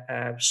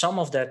some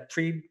of that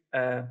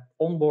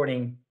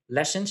onboarding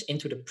lessons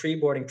into the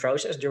pre-boarding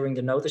process during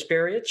the notice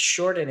period,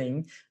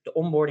 shortening the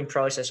onboarding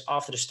process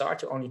after the start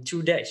to only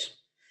 2 days.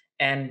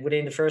 And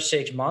within the first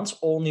 6 months,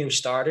 all new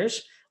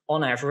starters,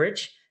 on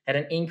average, had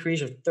an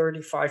increase of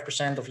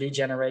 35% of lead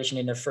generation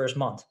in their first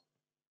month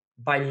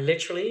by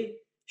literally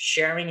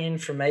sharing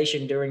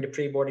information during the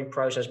pre-boarding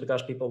process,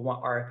 because people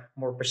are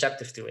more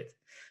perceptive to it.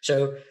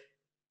 So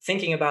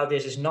thinking about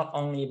this is not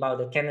only about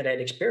the candidate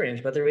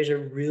experience, but there is a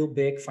real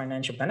big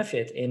financial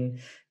benefit in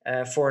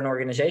for an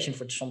organization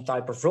for some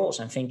type of roles.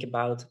 And think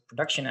about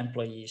production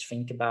employees,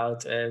 think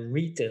about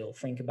retail,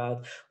 think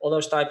about all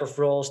those type of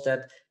roles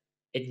that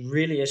it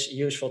really is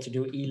useful to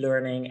do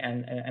e-learning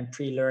and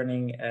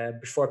pre-learning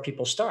before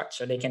people start,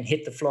 so they can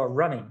hit the floor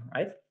running,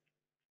 right?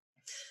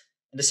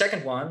 And the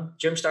second one,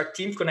 jumpstart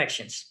team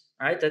connections,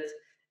 right? That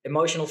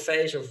emotional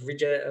phase of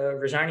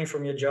resigning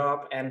from your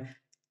job and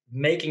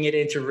making it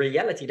into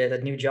reality that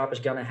that new job is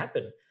going to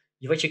happen.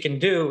 What you can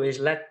do is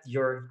let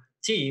your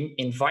team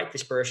invite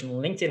this person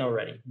on LinkedIn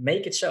already.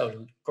 Make it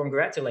so,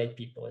 congratulate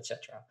people,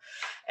 etc.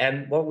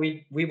 And what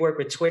we work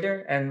with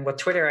Twitter, and what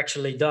Twitter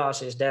actually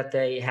does is that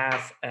they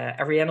have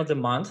every end of the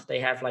month, they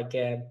have like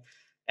a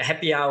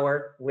happy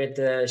hour with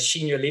the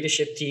senior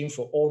leadership team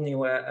for all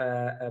new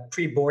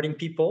pre-boarding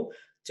people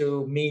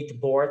to meet the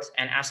board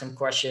and ask them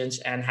questions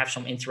and have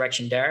some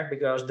interaction there,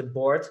 because the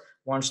board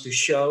wants to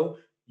show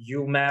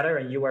you matter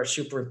and you are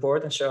super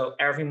important. So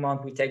every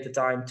month we take the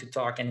time to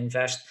talk and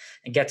invest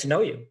and get to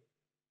know you,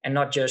 and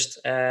not just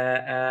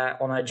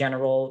on a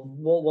general,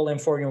 we'll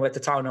inform you at the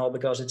town hall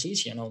because it's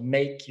easy. You know,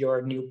 make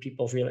your new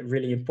people really,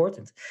 really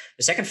important.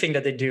 The second thing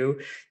that they do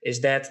is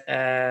that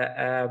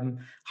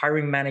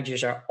hiring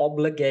managers are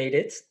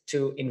obligated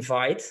to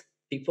invite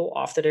people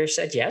after they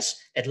said yes,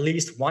 at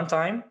least one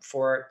time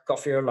for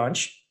coffee or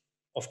lunch.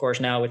 Of course,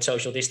 now with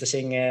social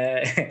distancing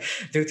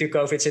due to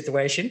COVID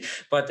situation,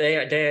 but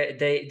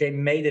they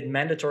made it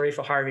mandatory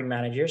for hiring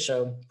managers.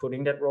 So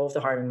putting that role of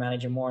the hiring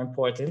manager more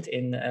important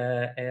in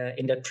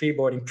that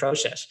pre-boarding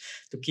process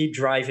to keep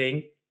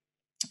driving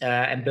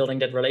and building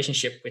that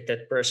relationship with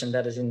that person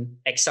that is in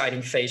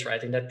exciting phase,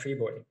 right, in that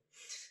pre-boarding.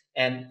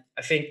 And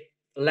I think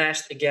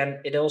last,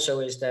 again, it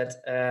also is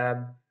that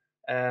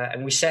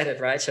and we said it,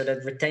 right? So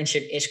that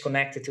retention is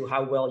connected to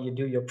how well you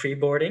do your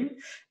pre-boarding.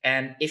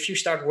 And if you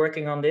start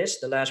working on this,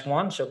 the last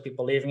one, so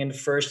people leaving in the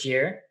first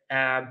year,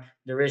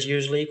 there is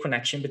usually a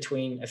connection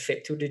between a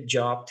fit to the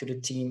job, to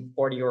the team,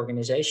 or the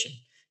organization.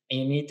 And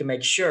you need to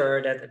make sure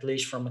that, at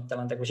least from a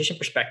talent acquisition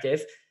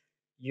perspective,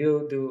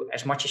 you do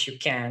as much as you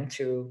can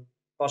to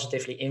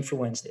positively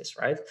influence this,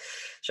 right?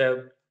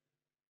 So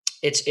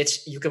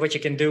what you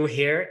can do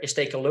here is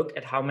take a look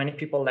at how many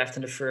people left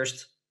in the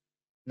first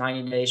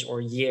 90 days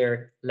or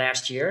year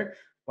last year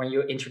when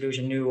you introduce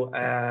a new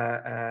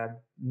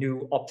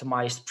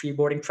optimized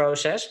pre-boarding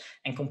process,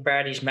 and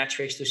compare these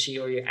metrics to see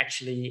are you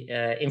actually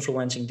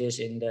influencing this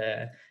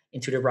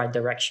into the right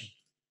direction.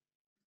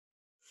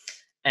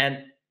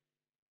 And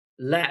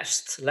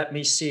last, let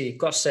me see,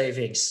 cost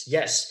savings.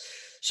 Yes.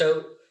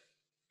 So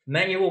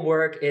manual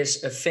work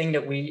is a thing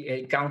that we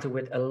encounter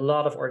with a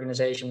lot of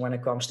organizations when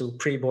it comes to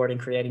pre-boarding,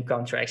 creating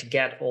contracts,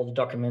 get all the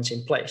documents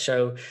in place.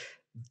 So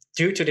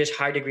due to this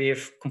high degree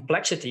of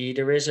complexity,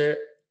 there is an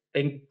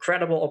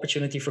incredible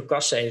opportunity for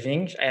cost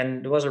savings.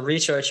 And there was a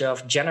research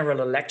of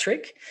General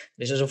Electric.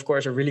 This is, of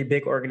course, a really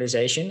big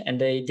organization. And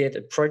they did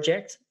a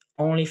project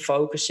only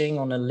focusing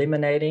on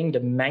eliminating the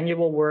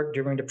manual work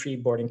during the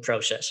pre-boarding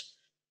process.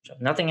 So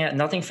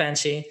nothing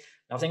fancy,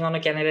 nothing on the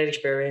candidate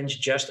experience,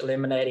 just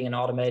eliminating and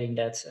automating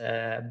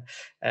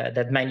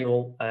that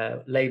manual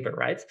labor,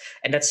 right?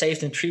 And that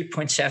saved them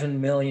 $3.7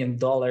 million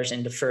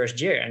in the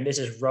first year. And this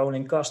is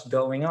rolling cost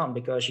going on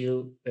because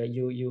you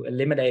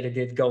eliminated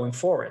it going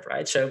forward,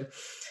 right? So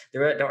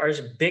there is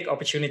a big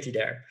opportunity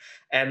there.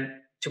 And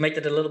to make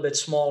it a little bit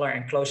smaller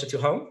and closer to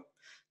home,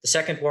 the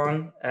second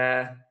one,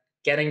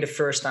 getting the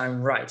first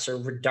time right. So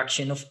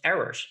reduction of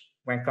errors.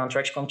 When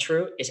contracts come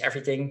through, is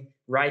everything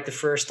right the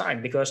first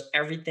time? Because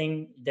every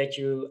time that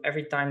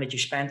you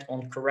spend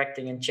on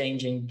correcting and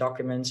changing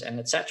documents and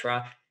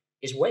etc.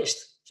 is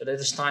waste. So that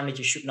is time that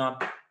you should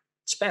not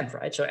spend,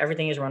 right? So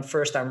everything is around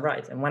first time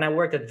right. And when I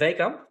worked at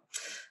Vacamp,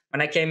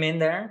 when I came in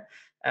there,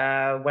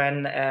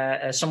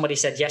 when somebody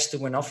said yes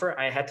to an offer,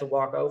 I had to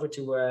walk over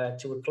to a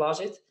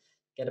closet,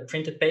 get a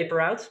printed paper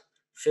out,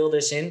 fill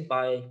this in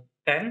by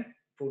pen,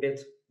 put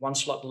it one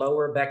slot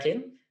lower back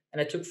in. And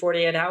it took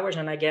 48 hours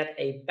and I get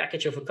a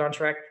package of a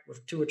contract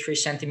with 2 or 3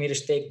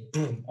 centimeters thick,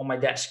 boom, on my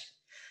desk.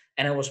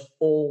 And it was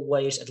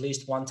always at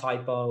least one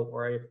typo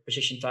or a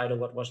position title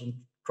what wasn't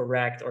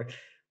correct, or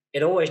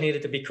it always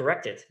needed to be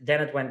corrected.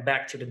 Then it went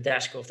back to the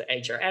desk of the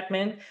HR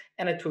admin,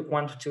 and it took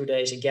 1 to 2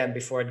 days again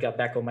before it got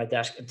back on my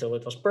desk until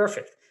it was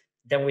perfect.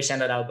 Then we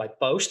sent it out by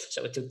post.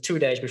 So it took 2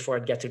 days before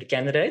it got to the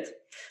candidate.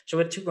 So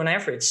it took on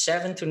average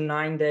 7 to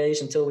 9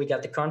 days until we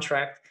got the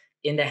contract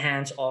in the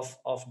hands of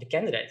the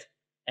candidate.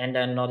 And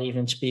then not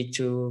even speak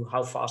to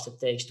how fast it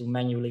takes to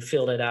manually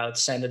fill it out,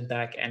 send it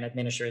back, and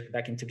administer it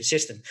back into the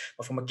system.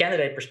 But from a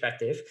candidate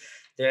perspective,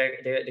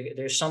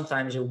 there's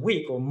sometimes a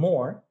week or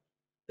more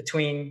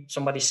between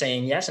somebody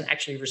saying yes and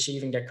actually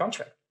receiving their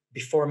contract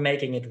before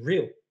making it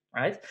real,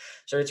 right?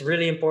 So it's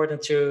really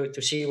important to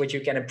see what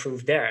you can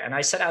improve there. And I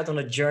set out on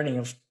a journey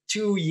of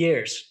 2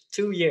 years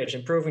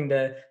improving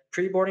the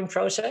pre-boarding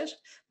process.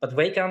 But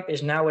Vacamp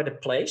is now at a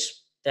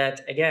place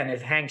that, again,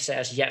 if Hank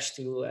says yes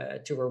to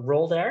a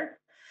role there,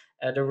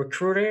 the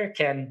recruiter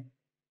can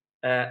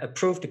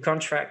approve the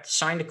contract,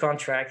 sign the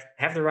contract,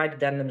 have the right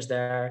addendums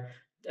there,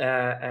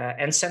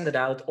 and send it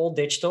out all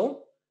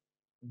digital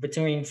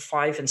between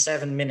 5 and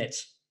 7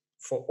 minutes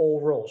for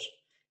all roles.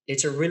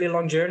 It's a really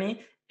long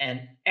journey,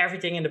 and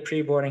everything in the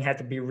pre-boarding had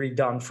to be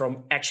redone,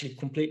 from actually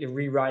completely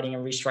rewriting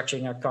and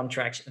restructuring our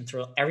contracts and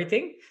through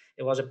everything.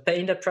 It was a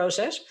pain, that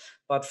process,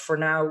 but for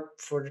now,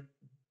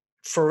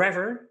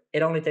 forever,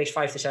 it only takes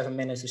 5 to 7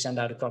 minutes to send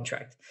out a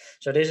contract.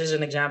 So this is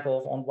an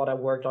example on what I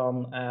worked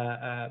on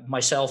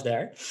myself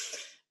there.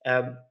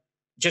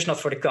 Just not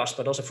for the cost,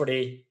 but also for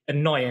the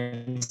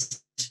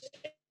annoyance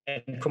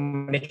and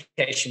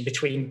communication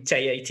between TA,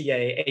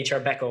 HR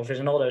back office,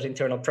 and all those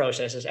internal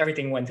processes.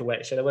 Everything went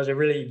away. So there was a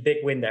really big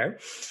win there.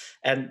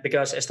 And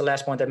because, as the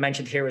last point I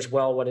mentioned here as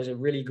well, what is a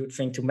really good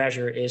thing to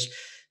measure is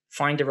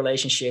find the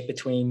relationship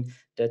between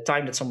the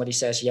time that somebody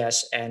says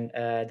yes and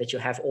that you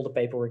have all the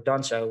paperwork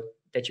done, so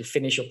that you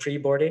finish your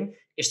pre-boarding.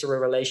 Is there a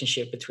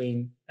relationship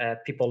between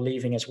people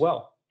leaving as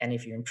well? And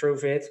if you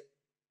improve it,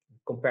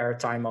 compare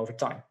time over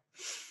time.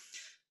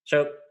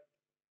 So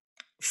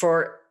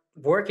for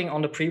working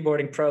on the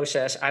pre-boarding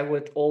process, I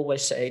would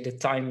always say the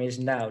time is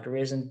now. There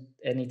isn't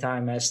any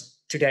time as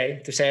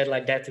today, to say it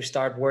like that, to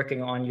start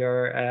working on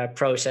your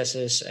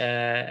processes,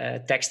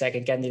 tech stack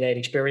and candidate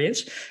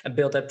experience, and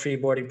build that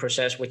pre-boarding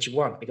process what you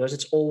want, because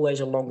it's always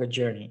a longer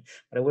journey.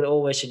 But I would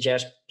always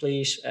suggest,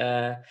 please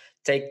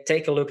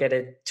take a look at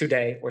it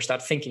today, or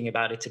start thinking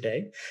about it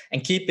today,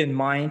 and keep in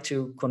mind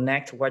to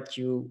connect what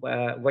you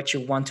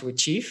want to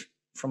achieve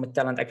from a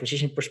talent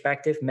acquisition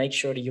perspective. Make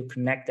sure that you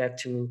connect that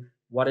to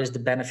what is the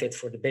benefit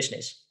for the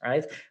business,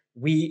 right?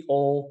 We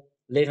all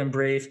live and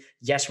breathe,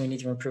 yes, we need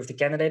to improve the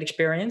candidate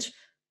experience,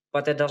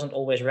 but that doesn't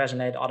always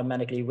resonate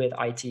automatically with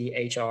IT,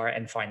 HR,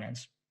 and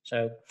finance.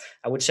 So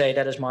I would say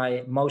that is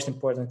my most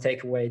important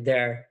takeaway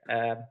there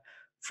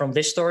from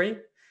this story.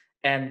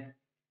 And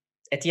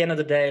at the end of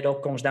the day, it all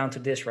comes down to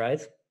this,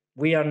 right?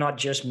 We are not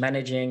just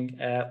managing,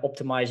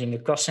 optimizing a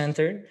cost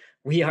center.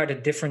 We are the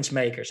difference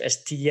makers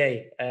as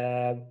TA,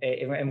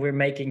 and we're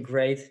making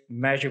great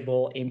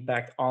measurable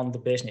impact on the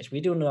business. We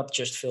do not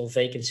just fill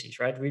vacancies,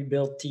 right? We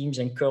build teams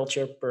and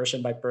culture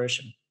person by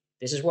person.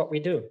 This is what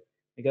we do,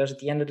 because at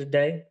the end of the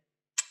day,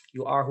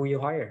 you are who you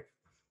hire.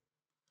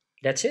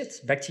 That's it.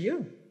 Back to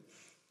you.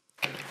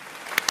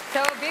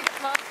 So a big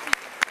applause.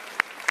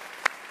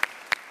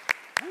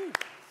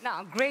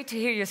 Now, great to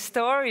hear your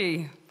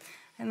story.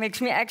 It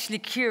makes me actually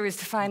curious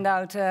to find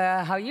out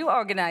how you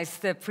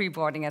organized the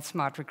pre-boarding at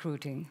Smart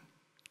Recruiting.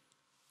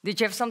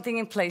 Did you have something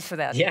in place for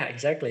that? Yeah,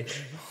 exactly.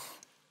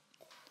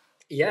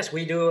 Yes,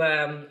 we do.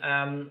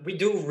 We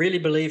do really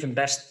believe in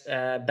best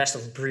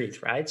of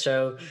breed, right?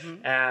 So,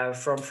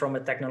 from a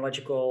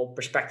technological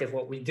perspective,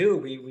 what we do,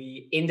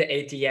 we in the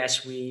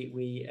ATS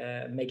we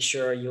make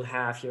sure you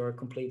have your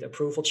complete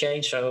approval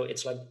chain. So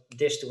it's like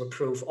this to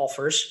approve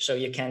offers, so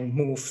you can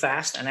move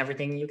fast, and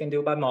everything you can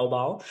do by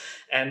mobile.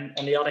 And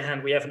on the other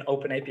hand, we have an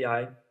open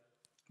API,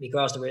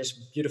 because there is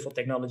beautiful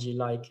technology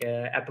like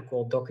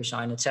Appical,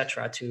 DocuSign,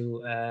 etc.,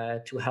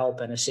 to help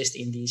and assist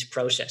in these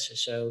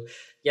processes. So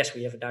yes,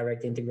 we have a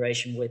direct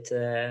integration with,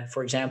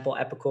 for example,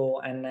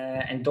 Appical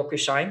and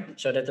DocuSign,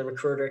 so that the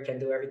recruiter can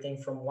do everything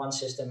from one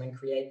system and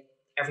create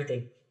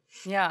everything.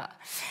 Yeah,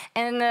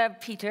 and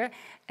Peter,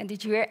 and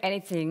did you hear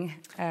anything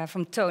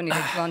from Tony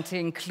that you want to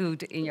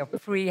include in your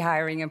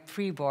pre-hiring and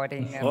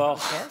pre-boarding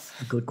process?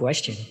 Good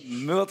question.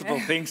 Multiple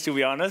things, to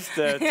be honest,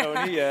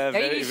 Tony.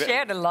 You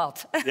shared a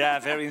lot. Yeah,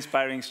 very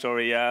inspiring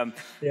story.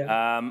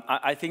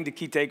 I think the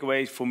key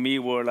takeaways for me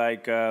were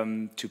like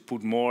to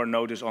put more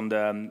notice on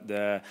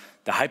the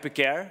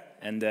hypercare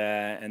and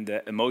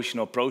the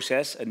emotional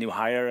process a new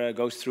hire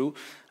goes through,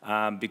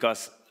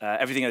 because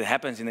everything that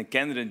happens in a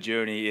candidate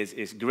journey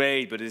is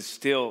great, but it's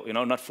still,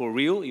 not for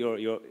real.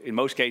 You're in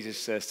most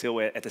cases still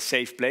at a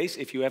safe place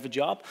if you have a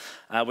job.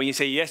 When you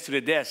say yes to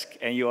the desk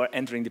and you are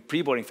entering the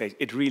pre-boarding phase,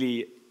 it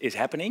really is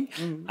happening.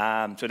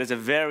 So that's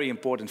a very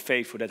important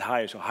phase for that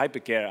hire. So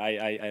hypercare,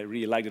 I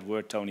really like that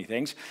word, Tony,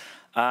 thanks.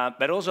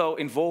 But also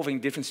involving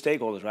different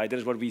stakeholders, right? That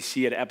is what we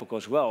see at Appical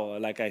as well.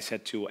 Like I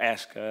said to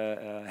ask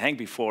Hank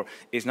before,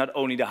 it's not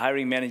only the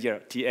hiring manager,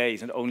 TA,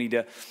 it's not only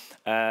the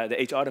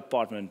HR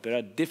department, there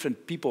are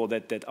different people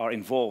that are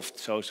involved.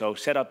 So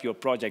set up your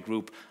project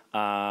group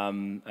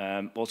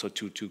also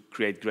to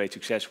create great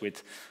success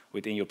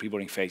within your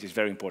pre-boarding phase is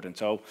very important.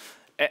 So,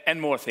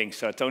 and more things.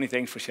 So Tony,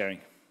 thanks for sharing.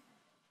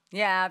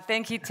 Yeah,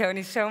 thank you,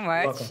 Tony, so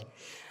much. Welcome.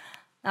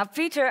 Now,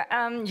 Peter,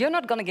 you're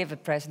not going to give a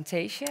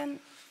presentation,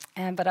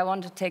 but I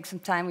want to take some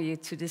time with you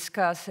to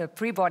discuss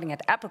pre-boarding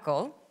at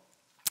Appical.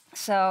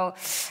 So,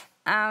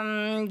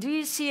 do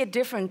you see a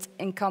difference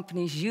in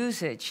companies'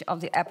 usage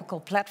of the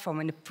Appical platform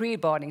in the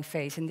pre-boarding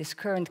phase in this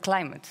current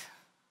climate?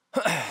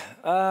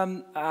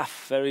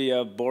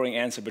 Very boring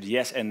answer, but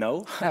yes and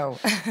no. No.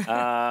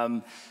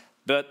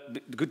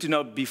 But good to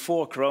know,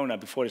 before Corona,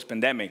 before this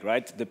pandemic,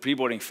 right, the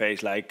pre-boarding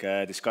phase, like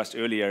discussed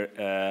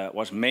earlier,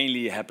 was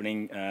mainly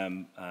happening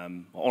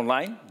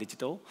online,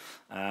 digital.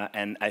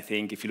 And I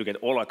think if you look at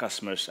all our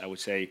customers, I would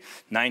say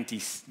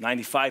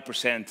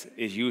 95%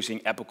 is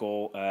using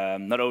Appical,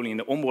 not only in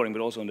the onboarding,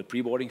 but also in the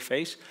pre-boarding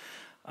phase.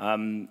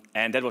 And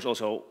that was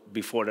also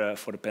before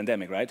the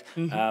pandemic, right?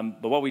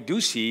 But what we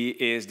do see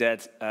is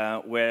that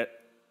where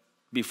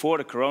before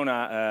the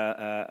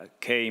Corona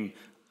came,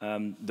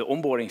 the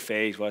onboarding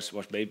phase was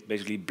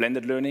basically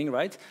blended learning,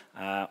 right?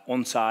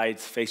 On-site,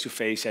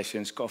 face-to-face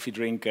sessions, coffee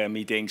drink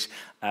meetings,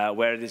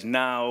 where it is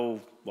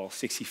now, well,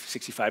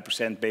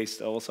 65%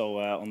 based also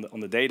on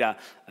the data,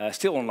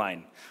 still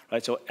online,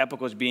 right? So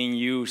Appical is being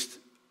used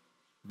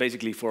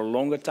basically for a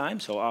longer time.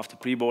 So after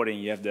pre-boarding,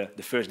 you have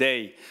the first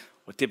day,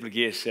 what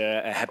typically is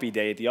a happy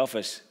day at the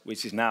office,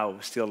 which is now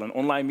still an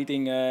online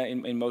meeting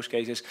in most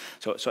cases.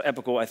 So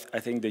Appical, I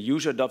think the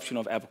user adoption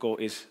of Appical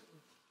is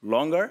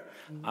longer,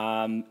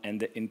 and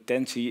the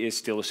intensity is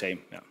still the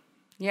same.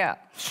 Yeah.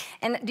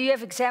 And do you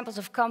have examples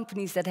of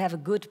companies that have a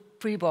good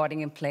pre-boarding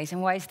in place,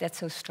 and why is that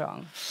so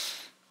strong?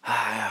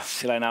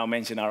 Shall I now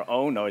mention our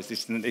own? No,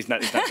 it's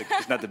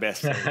not the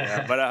best.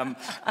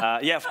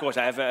 But yeah, of course,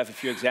 I have a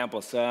few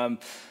examples.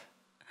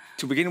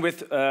 To begin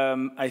with,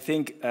 I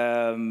think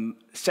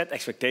set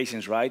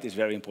expectations right is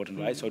very important,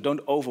 right? So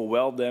don't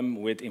overwhelm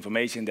them with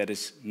information that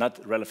is not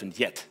relevant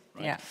yet.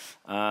 Right?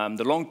 Yeah.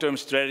 The long-term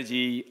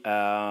strategy,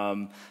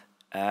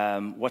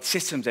 what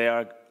systems they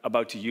are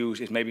about to use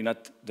is maybe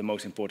not the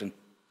most important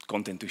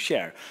content to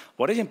share.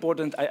 What is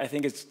important, I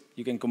think, is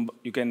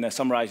you can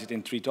summarize it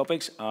in 3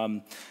 topics.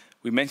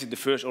 We mentioned the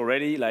first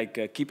already,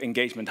 like keep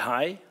engagement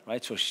high,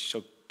 right?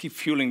 So keep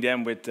fueling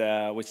them with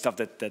stuff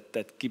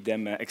that keep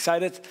them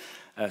excited.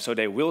 So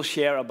they will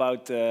share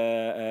about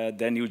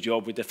their new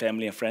job with their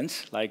family and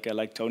friends,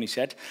 like Tony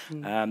said.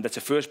 That's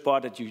the first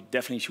part that you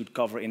definitely should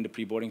cover in the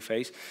pre-boarding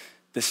phase.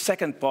 The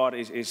second part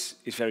is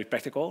very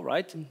practical,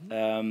 right?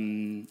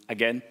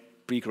 Again,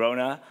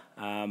 pre-corona,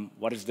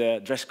 what is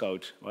the dress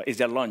code? Is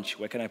there lunch?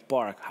 Where can I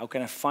park? How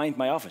can I find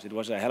my office? It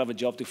was a hell of a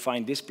job to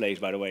find this place,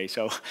 by the way.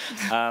 So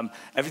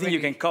everything you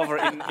can cover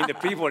in the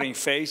pre-boarding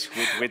phase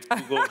with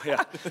Google,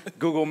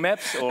 Google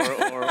Maps or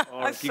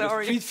Google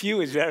Street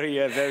View is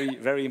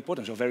very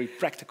important, so very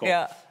practical.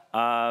 Yeah.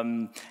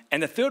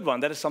 And the third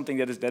one, that is something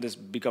that is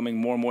becoming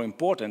more and more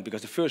important,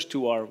 because the first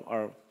 2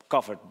 are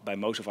covered by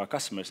most of our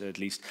customers, at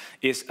least,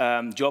 is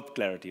job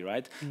clarity,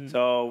 right?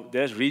 So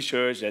there's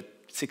research that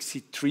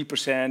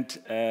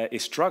 63%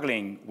 is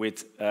struggling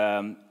with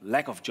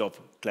lack of job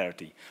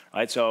clarity,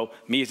 right? So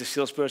me as a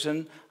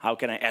salesperson, how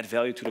can I add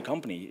value to the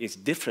company? It's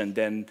different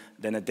than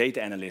a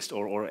data analyst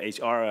or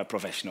HR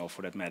professional,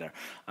 for that matter.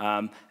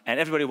 And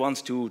everybody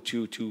wants to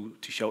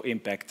show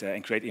impact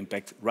and create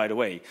impact right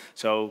away.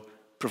 So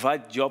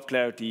provide job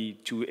clarity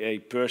to a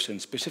person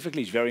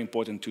specifically is very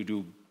important to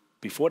do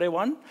before day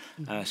 1,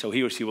 so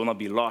he or she will not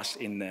be lost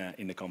in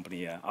the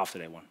company after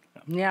day 1.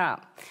 Yeah.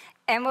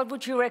 And what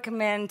would you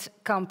recommend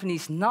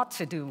companies not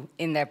to do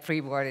in their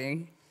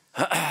pre-boarding?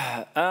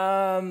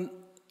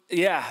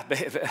 Yeah,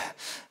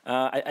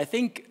 I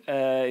think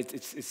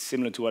it's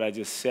similar to what I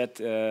just said.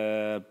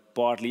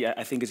 Partly,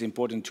 I think it's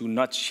important to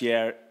not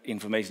share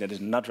information that is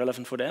not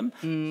relevant for them.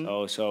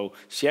 So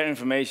share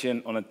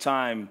information on a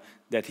time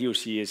that he or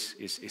she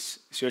is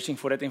searching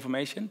for that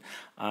information.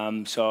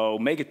 So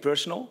make it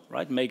personal,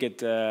 right? Make it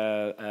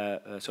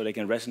so they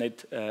can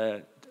resonate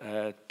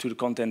to the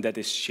content that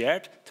is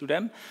shared to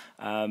them.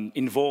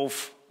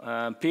 Involve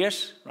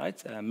peers,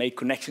 right? Make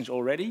connections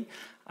already.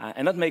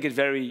 And not make it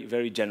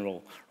very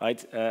general,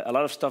 right? A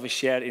lot of stuff is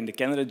shared in the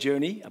candidate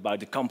journey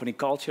about the company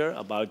culture,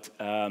 about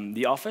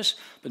the office,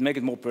 but make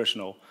it more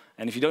personal.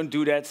 And if you don't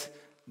do that,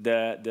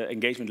 the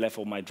engagement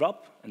level might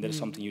drop, and that is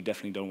something you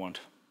definitely don't want.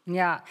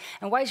 Yeah,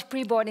 and why is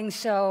pre-boarding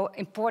so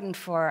important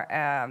for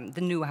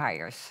the new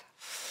hires?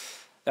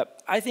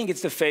 I think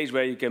it's the phase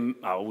where you can,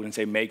 I wouldn't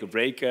say make or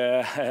break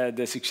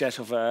the success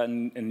of a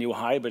new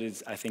hire, but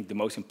it's, I think, the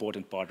most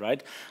important part,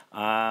 right?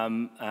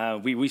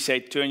 We say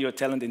turn your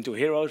talent into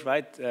heroes,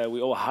 right?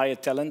 We all hire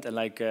talent, and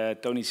like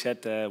Tony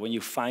said, when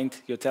you find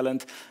your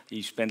talent,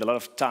 you spend a lot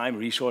of time,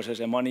 resources,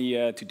 and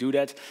money to do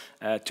that.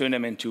 Turn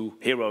them into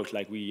heroes,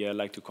 like we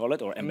like to call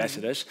it, or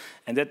ambassadors,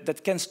 and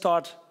that can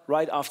start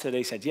right after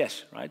they said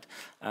yes, right?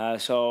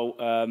 So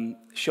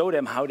show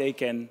them how they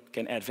can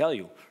add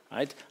value.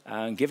 Right?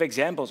 Give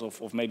examples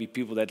of maybe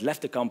people that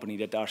left the company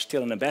that are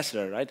still an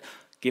ambassador, right?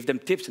 Give them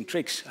tips and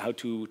tricks how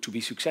to be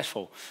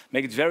successful.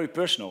 Make it very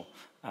personal.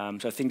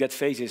 So I think that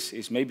phase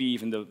is maybe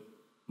even the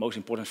most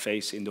important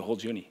phase in the whole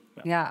journey.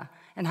 Yeah.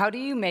 And how do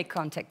you make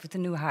contact with the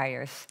new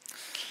hires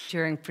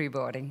during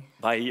pre-boarding?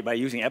 By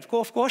using Appical,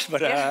 of course,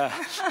 but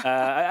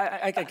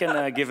I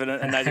can give a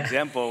nice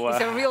example.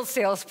 He's a real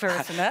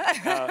salesperson,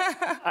 huh?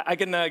 I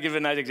can give a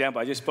nice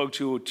example. I just spoke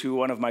to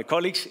one of my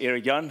colleagues,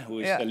 Erik Jan, who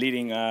is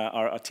leading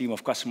our team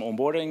of customer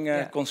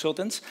onboarding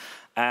consultants.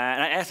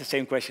 And I asked the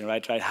same question,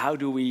 right? How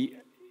do we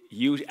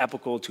use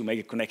Appical to make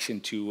a connection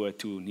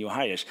to new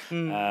hires?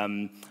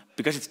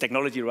 because it's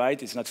technology,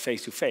 right? It's not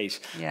face to face.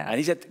 Yeah. And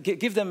he said,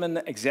 give them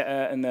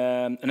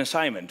an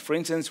assignment. For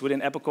instance,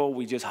 within Appical,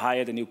 we just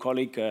hired a new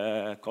colleague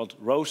called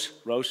Rose.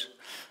 Rose,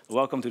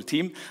 welcome to the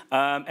team.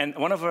 And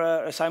one of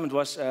our assignments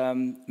was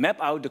map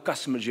out the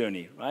customer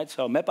journey, right?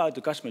 So map out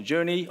the customer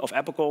journey of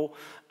Appical,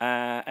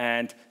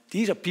 and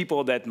these are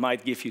people that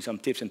might give you some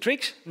tips and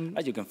tricks.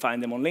 Right? You can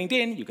find them on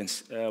LinkedIn, you can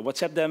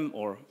WhatsApp them,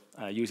 or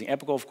using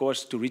Appical, of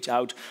course, to reach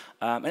out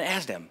and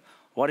ask them,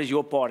 what is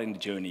your part in the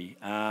journey?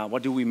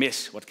 What do we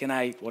miss? What can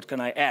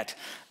I add?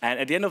 And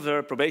at the end of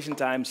her probation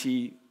time,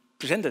 she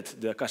presented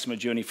the customer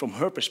journey from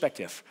her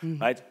perspective,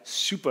 right?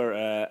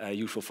 Super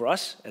useful for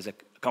us as a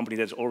company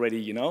that's already,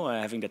 you know,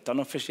 having that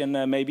tunnel vision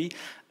maybe,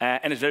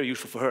 and it's very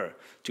useful for her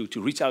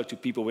to reach out to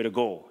people with a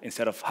goal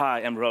instead of,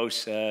 hi, I'm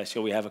Rose,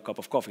 shall we have a cup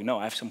of coffee? No,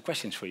 I have some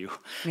questions for you.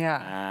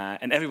 Yeah.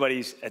 And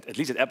everybody's, at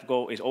least at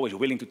Appical, is always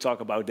willing to talk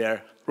about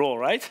their role,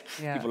 right?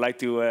 Yeah. People like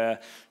to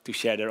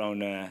share their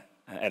own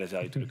added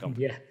value to the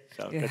company. Yeah.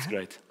 So that's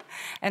great.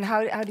 And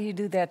how do you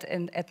do that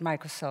at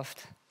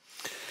Microsoft?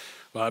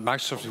 Well, at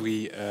Microsoft,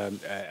 we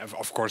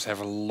of course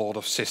have a lot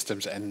of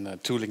systems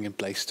and tooling in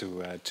place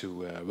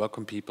to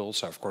welcome people.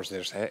 So of course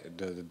there's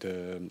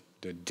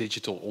the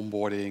digital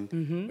onboarding.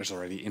 There's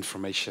already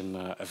information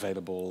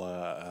available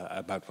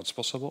about what's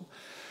possible.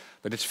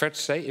 But it's fair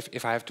to say,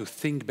 if I have to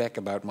think back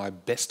about my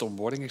best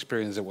onboarding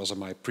experience, it was at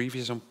my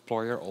previous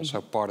employer,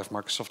 also part of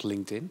Microsoft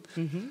LinkedIn.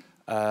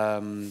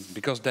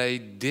 Because they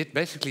did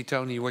basically,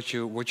 Tony, what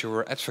you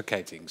were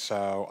advocating.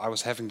 So I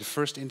was having the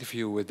first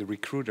interview with the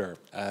recruiter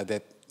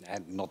that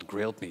had not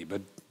grilled me,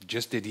 but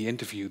just did the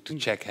interview to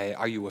check, hey,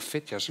 are you a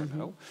fit, yes or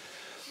no?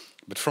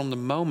 But from the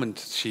moment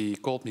she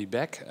called me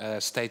back,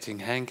 stating,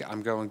 Hank,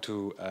 I'm going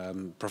to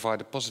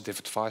provide a positive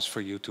advice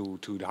for you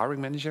to the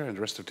hiring manager and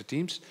the rest of the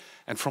teams.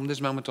 And from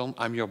this moment on,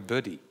 I'm your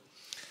buddy.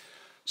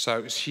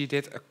 So she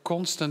did a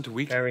constant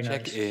weekly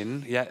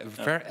check-in. Yeah,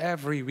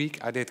 every week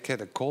I did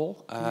get a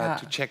call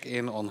to check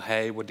in on,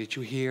 hey, what did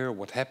you hear?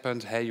 What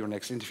happened? Hey, your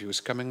next interview is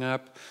coming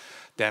up.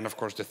 Then, of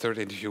course, the third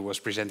interview was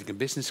presenting a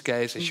business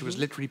case. And she was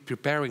literally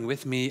preparing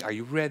with me. Are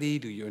you ready?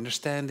 Do you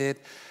understand it?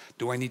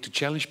 Do I need to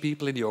challenge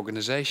people in the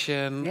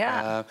organization?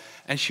 Yeah.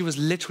 And she was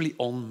literally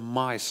on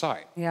my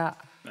side. Yeah.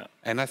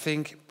 And I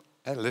think,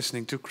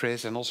 listening to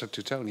Chris and also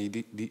to Tony,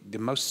 the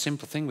most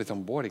simple thing with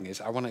onboarding is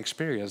I want to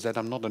experience that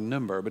I'm not a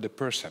number, but a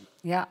person.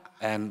 Yeah.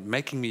 And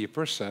making me a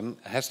person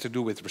has to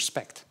do with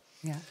respect.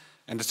 Yeah.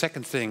 And the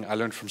second thing I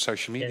learned from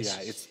social media,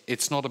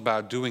 it's not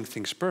about doing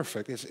things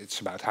perfect, it's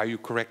about how you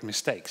correct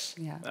mistakes.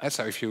 Yeah. And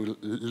so if you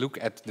look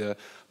at the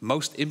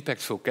most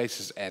impactful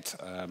cases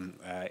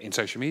in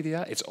social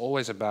media, it's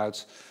always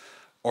about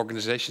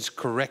organizations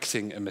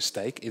correcting a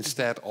mistake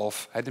instead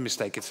of the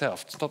mistake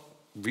itself. It's not,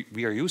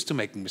 we are used to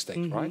making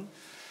mistakes, right?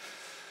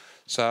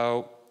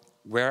 So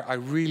where I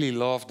really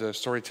love the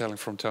storytelling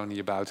from Tony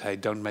about, hey,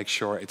 don't make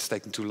sure it's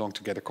taking too long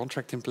to get a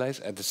contract in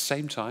place. At the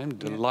same time,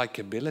 the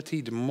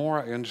likability, the more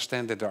I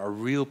understand that there are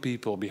real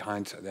people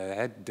behind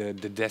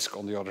the desk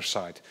on the other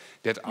side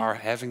that are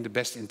having the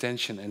best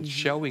intention and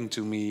showing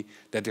to me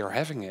that they're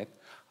having it,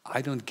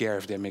 I don't care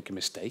if they make a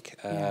mistake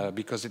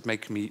because it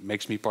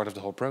makes me part of the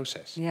whole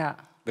process. Yeah.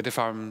 But if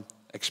I'm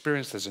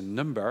experienced as a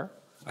number,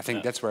 I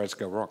think that's where it's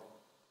go wrong.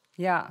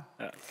 Yeah.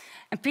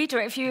 And Peter,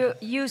 if you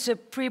use a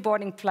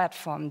preboarding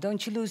platform,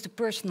 don't you lose the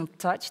personal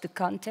touch, the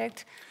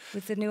contact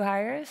with the new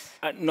hires?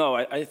 No,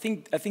 I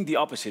think the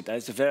opposite.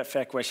 That's a very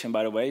fair question,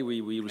 by the way.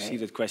 We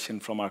received that question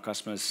from our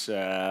customers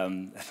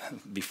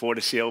before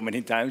the sale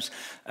many times.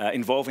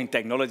 Involving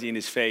technology in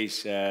this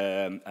phase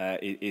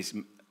is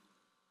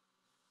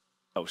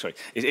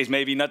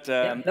maybe not...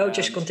 no,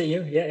 just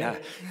continue.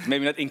 It's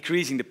maybe not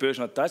increasing the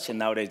personal touch, and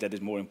nowadays that is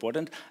more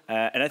important.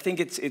 And I think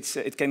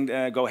it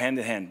can go hand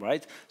in hand,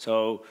 right?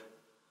 So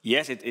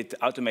yes, it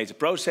automates a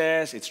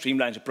process, it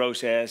streamlines a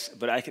process,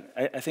 but I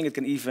think it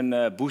can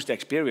even boost the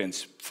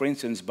experience. For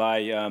instance,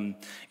 by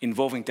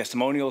involving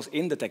testimonials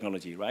in the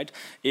technology, right?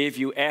 If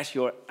you ask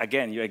your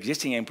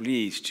existing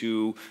employees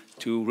to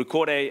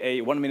record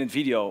a 1-minute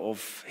video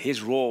of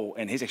his role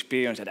and his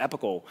experience at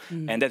Appical,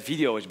 and that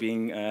video is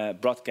being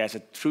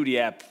broadcasted through the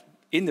app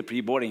in the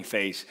pre-boarding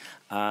phase,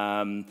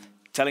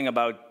 telling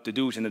about the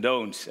do's and the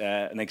don'ts.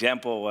 An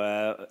example,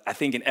 I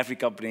think in every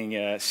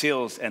company,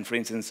 sales and, for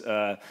instance,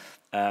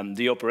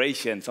 the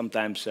operation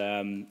sometimes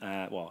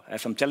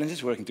have some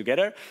challenges working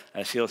together.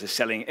 Sales is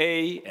selling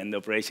A, and the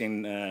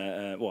operation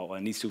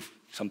needs to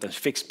sometimes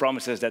fix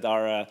promises that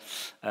are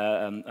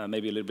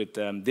maybe a little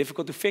bit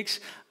difficult to fix.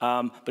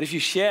 But if you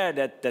share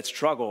that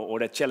struggle or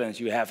that challenge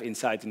you have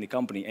inside in the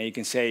company, and you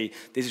can say,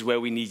 this is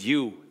where we need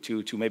you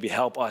to maybe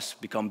help us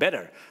become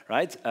better,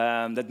 right?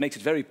 That makes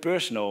it very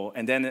personal.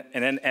 And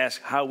then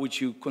ask, how would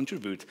you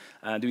contribute?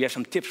 Do you have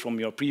some tips from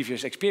your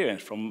previous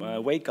experience from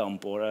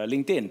Waycamp or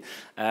LinkedIn?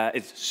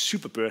 It's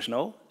super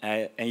personal,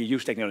 and you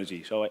use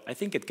technology. So I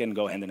think it can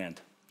go hand in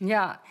hand.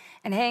 Yeah.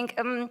 And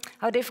Henk,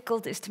 how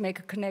difficult is to make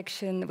a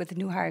connection with the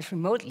new hires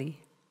remotely?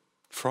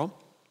 From?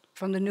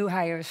 From the new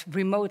hires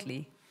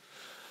remotely.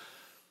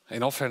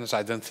 In all fairness,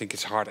 I don't think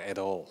it's hard at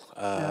all.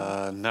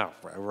 No,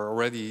 we're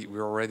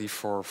already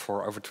for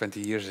over 20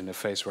 years in a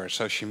phase where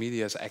social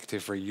media is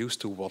active. We're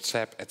used to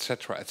WhatsApp,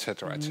 etc.,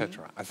 etc.,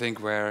 etc. I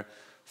think where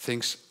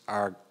things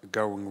are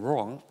going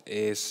wrong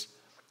is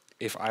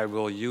if I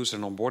will use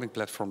an onboarding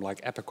platform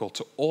like Appical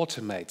to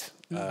automate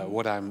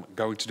what I'm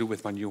going to do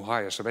with my new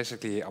hire. So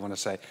basically, I want to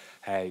say,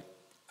 hey,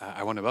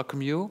 I want to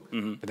welcome you,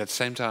 but at the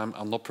same time,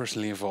 I'm not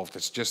personally involved.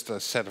 It's just a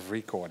set of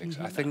recordings.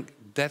 I think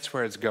that's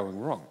where it's going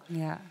wrong.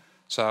 Yeah.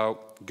 So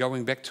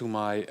going back to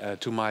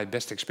my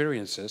best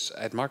experiences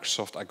at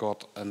Microsoft, I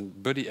got a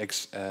buddy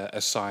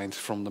assigned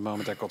from the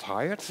moment I got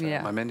hired.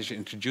 Yeah. My manager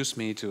introduced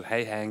me to,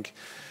 hey Hank,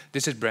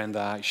 this is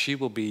Brenda. She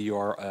will be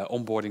your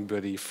onboarding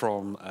buddy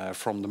from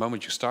the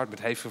moment you start. But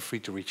hey, feel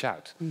free to reach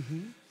out.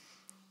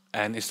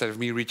 And instead of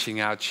me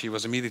reaching out, she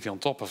was immediately on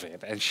top of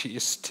it, and she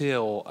is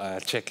still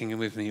checking in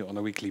with me on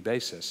a weekly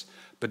basis.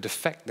 But the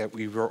fact that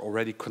we were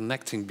already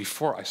connecting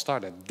before I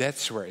started,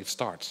 that's where it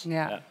starts.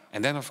 Yeah.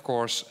 And then, of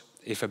course,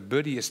 if a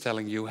buddy is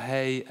telling you,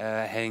 hey,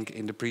 Hank,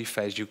 in the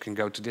pre-phase, you can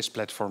go to this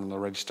platform and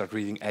already start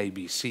reading A,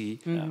 B, C.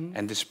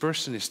 And this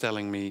person is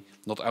telling me,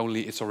 not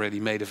only it's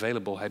already made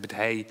available, hey, but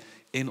hey,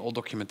 in all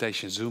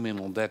documentation, zoom in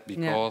on that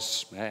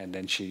because, and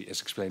then she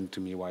is explaining to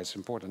me why it's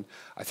important.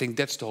 I think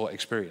that's the whole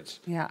experience.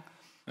 Yeah.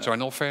 So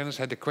in all fairness,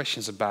 I had the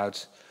questions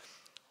about,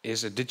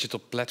 is a digital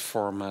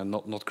platform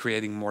not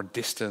creating more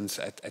distance?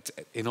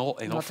 In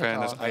all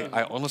fairness,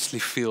 I honestly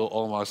feel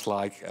almost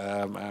like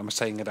I'm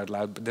saying it out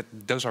loud, but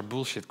those are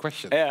bullshit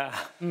questions. Yeah.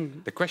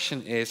 The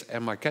question is,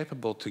 am I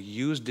capable to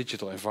use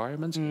digital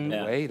environments in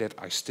a way that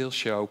I still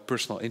show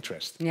personal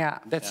interest? Yeah.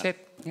 That's it.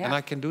 Yeah. And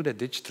I can do that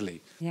digitally.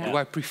 Yeah. Do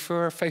I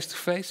prefer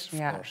face-to-face? Of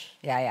Yeah. course.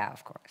 Yeah,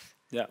 of course.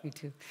 Yeah. Me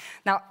too.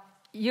 Now,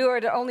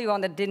 you're the only one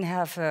that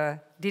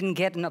didn't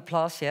get an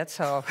applause yet,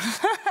 so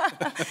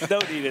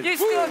Don't need it. you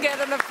still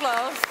get an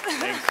applause.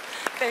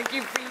 Thank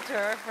you,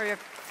 Peter,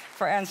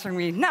 for answering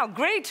me. Now,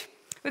 great.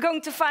 We're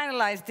going to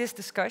finalize this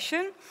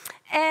discussion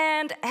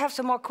and have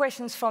some more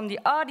questions from the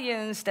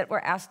audience that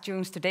were asked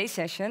during today's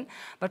session.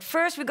 But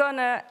first, we're going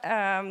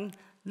to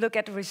look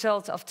at the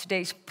results of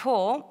today's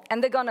poll,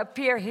 and they're going to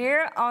appear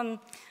here on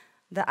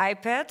the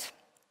iPad.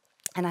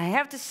 And I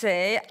have to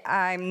say,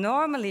 I'm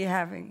normally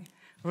having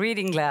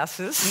reading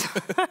glasses.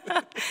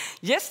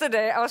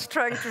 Yesterday, I was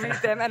trying to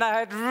read them, and I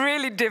had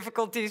really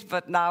difficulties,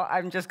 but now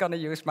I'm just going to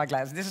use my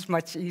glasses. This is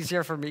much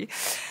easier for me.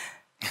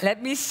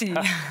 Let me see.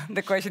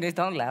 The question is,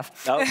 don't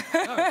laugh. No.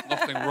 No,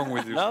 nothing wrong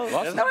with you. No,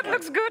 No, it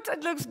looks good.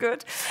 It looks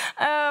good.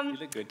 You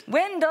look good.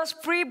 When does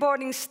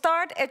preboarding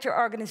start at your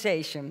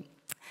organization?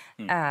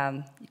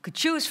 You could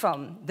choose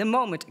from the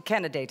moment a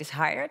candidate is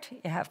hired.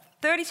 You have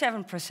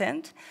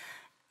 37%.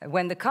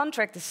 When the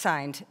contract is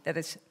signed, that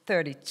is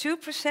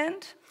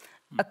 32%.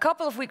 A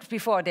couple of weeks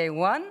before day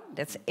one,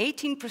 that's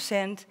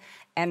 18%.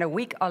 And a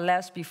week or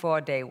less before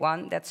day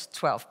one, that's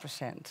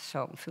 12%.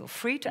 So feel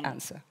free to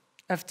answer,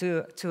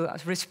 to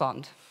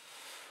respond.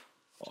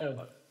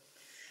 So,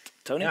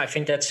 Tony? yeah, I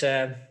think that's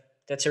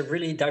a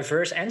really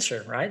diverse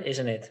answer, right?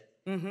 Isn't it?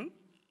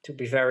 To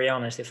be very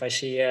honest, if I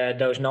see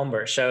those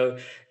numbers. So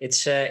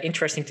it's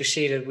interesting to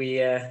see that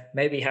we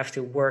maybe have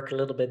to work a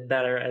little bit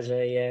better as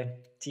a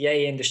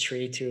TA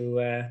industry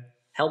to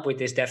help with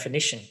this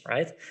definition,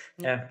 right?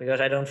 Yeah,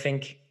 because I don't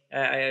think,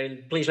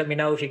 please let me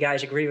know if you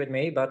guys agree with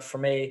me, but for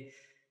me,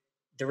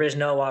 there is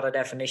no other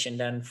definition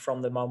than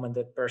from the moment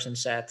the person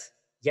said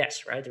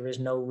yes, right? There is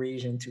no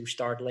reason to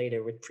start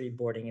later with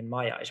preboarding in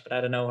my eyes, but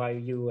I don't know how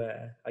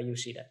you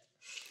see that.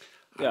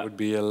 I would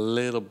be a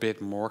little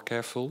bit more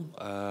careful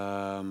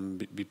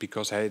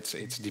because hey,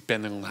 it's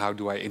depending on how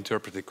do I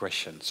interpret the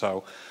question.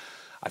 So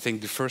I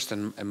think the first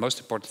and most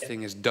important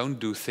thing is don't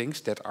do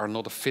things that are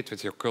not a fit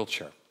with your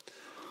culture.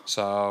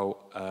 So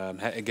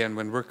again,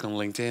 when working on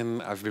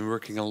LinkedIn, I've been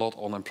working a lot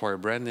on employer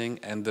branding,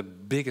 and the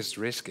biggest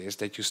risk is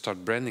that you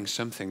start branding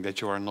something that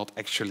you are not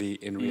actually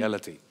in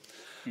reality.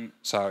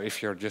 So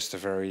if you're just a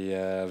very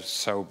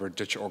sober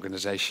Dutch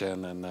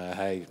organization and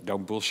hey,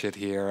 don't bullshit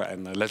here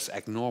and let's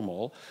act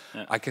normal,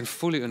 I can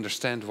fully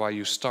understand why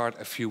you start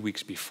a few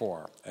weeks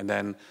before. And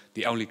then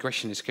the only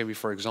question is, can we,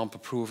 for example,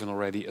 prove in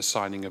already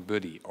assigning a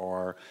buddy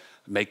or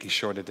making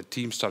sure that the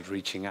team starts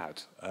reaching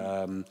out?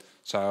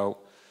 So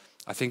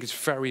I think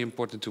it's very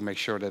important to make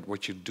sure that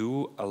what you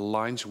do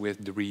aligns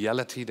with the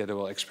reality that I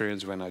will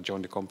experience when I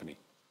join the company.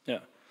 Yeah.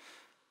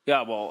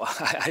 Yeah, well,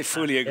 I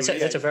fully agree.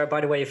 That's a very,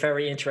 by the way, a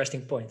very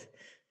interesting point.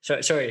 So,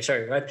 sorry,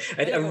 right?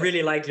 I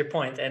really like your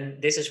point,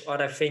 and this is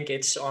what I think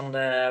it's on.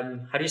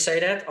 How do you say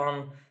that?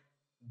 On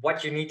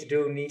what you need to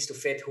do needs to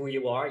fit who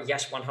you are.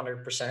 Yes,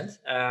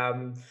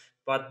 100%.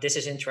 But this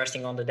is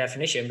interesting on the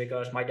definition,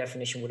 because my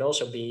definition would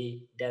also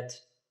be that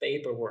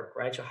paperwork,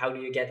 right? So how do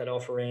you get that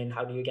offer in?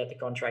 How do you get the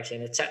contracts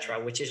in,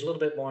 etc.? Which is a little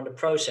bit more on the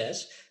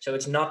process. So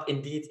it's not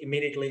indeed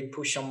immediately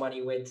push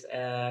somebody with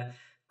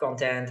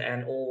content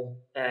and all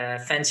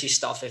fancy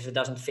stuff if it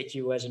doesn't fit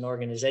you as an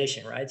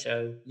organization, right?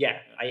 So yeah,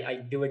 I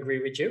do agree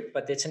with you,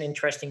 but it's an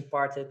interesting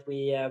part that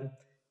we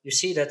you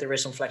see that there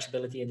is some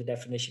flexibility in the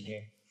definition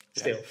here.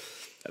 still?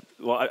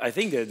 Well, I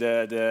think that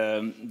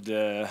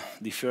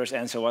the first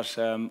answer was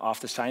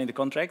after signing the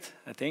contract,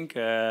 I think,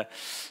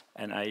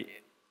 and I.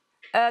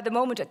 The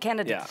moment a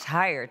candidate is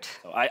hired.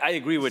 So I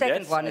agree with that.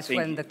 Second one is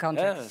when the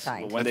contract is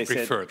signed. When that's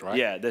preferred, right?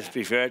 Yeah, that's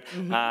preferred.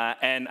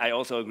 And I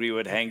also agree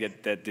with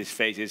Henk that this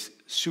phase is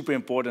super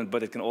important,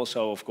 but it can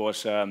also, of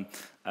course,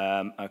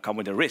 come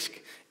with a risk.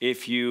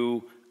 If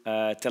you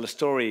tell a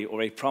story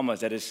or a promise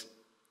that is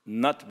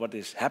not what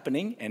is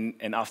happening,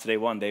 and after day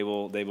one they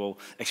will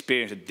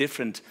experience a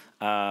different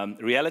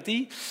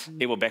reality,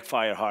 it will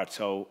backfire hard.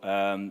 So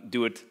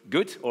do it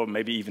good, or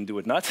maybe even do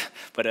it not.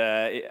 But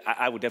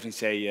I would definitely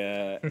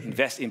say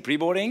invest in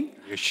preboarding.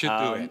 You should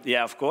do it.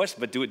 Yeah, of course,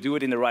 but do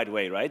it in the right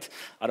way, right?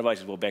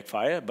 Otherwise, it will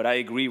backfire. But I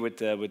agree with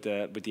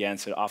the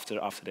answer after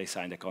they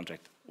sign the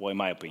contract, or in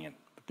my opinion.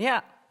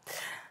 Yeah.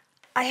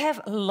 I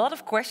have a lot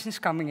of questions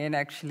coming in,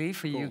 actually,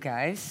 for you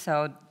guys,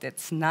 so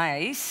that's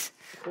nice.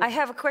 Cool. I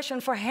have a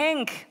question for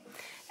Henk,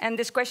 and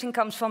this question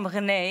comes from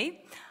René.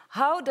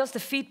 How does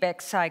the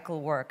feedback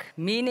cycle work?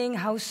 Meaning,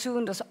 how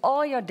soon does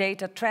all your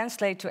data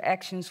translate to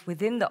actions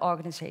within the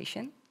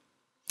organization?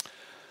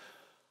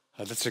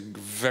 That's a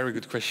very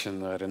good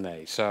question,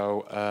 René.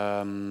 So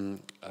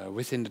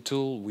within the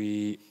tool,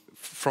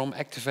 from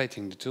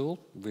activating the tool,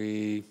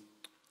 we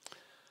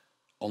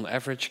on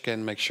average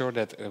can make sure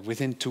that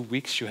within 2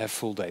 weeks you have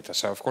full data.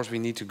 So of course we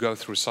need to go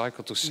through a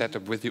cycle to set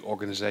up with the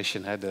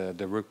organization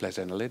the workplace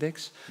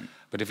analytics.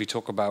 But if we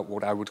talk about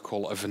what I would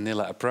call a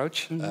vanilla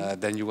approach,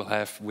 then you will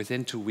have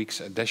within 2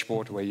 weeks a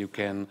dashboard where you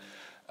can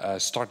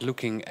start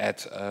looking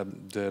at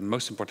the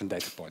most important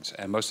data points.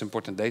 And most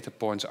important data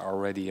points are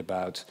already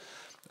about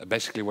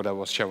basically what I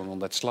was showing on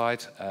that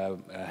slide.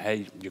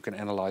 Hey, you can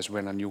analyze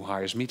when are new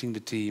hires meeting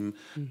the team,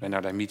 when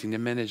are they meeting the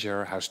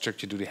manager, how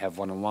structured do they have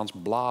one-on-ones,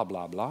 blah,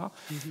 blah, blah.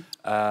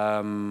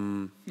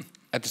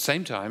 At the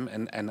same time,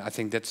 and I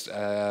think that's,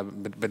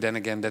 but then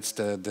again, that's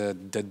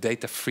the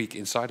data freak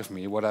inside of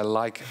me. What I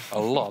like a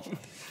lot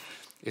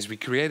is we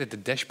created the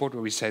dashboard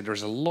where we say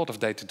there's a lot of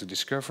data to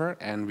discover,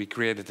 and we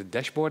created a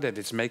dashboard that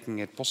is making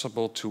it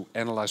possible to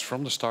analyze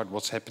from the start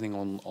what's happening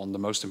on the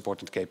most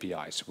important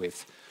KPIs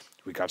with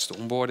regards to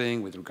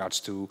onboarding, with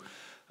regards to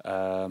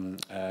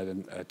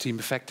team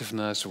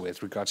effectiveness,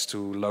 with regards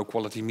to low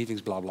quality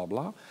meetings, blah, blah,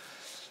 blah.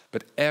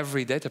 But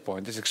every data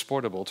point is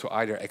exportable to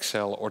either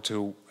Excel or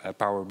to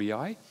Power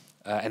BI.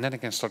 And then I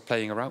can start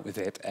playing around with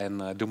it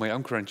and do my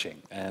own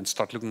crunching and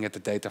start looking at the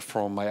data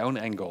from my own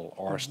angle,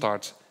 or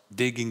start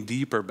digging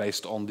deeper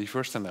based on the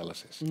first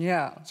analysis.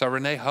 Yeah. So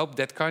René, hope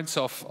that kind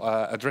of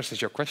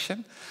addresses your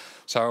question.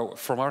 So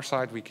from our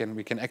side, we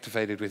can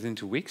activate it within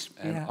 2 weeks.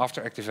 And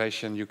after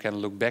activation, you can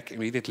look back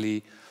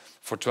immediately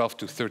for 12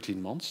 to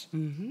 13 months.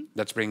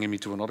 That's bringing me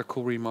to another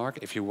cool remark.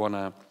 If you want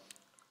to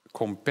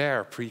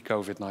compare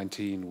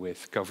pre-COVID-19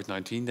 with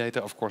COVID-19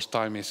 data, of course,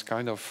 time is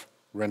kind of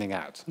running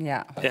out.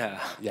 Yeah.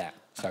 Yeah.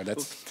 So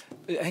that's...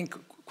 Henk,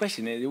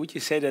 question, would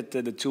you say that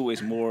the tool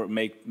is more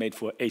made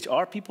for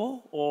HR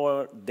people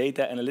or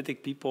data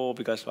analytic people?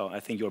 Because, well,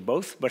 I think you're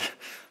both, but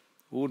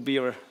who would be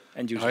your...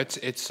 No,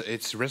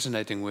 it's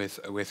resonating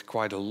with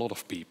quite a lot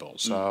of people.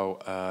 So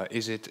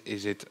is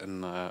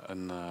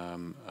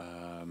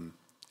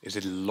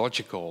it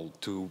logical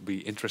to be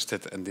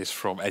interested in this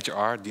from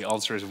HR? The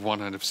answer is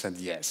 100%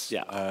 yes.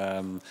 Yeah.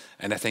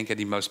 And I think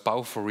the most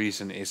powerful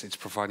reason is it's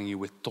providing you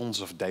with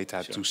tons of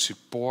data to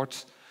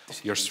support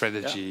your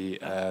strategy,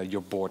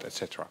 your board,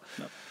 etc.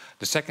 No.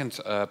 The second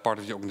part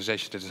of the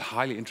organization that is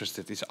highly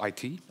interested is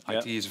IT.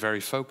 IT is very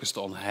focused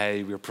on,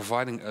 hey, we're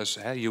providing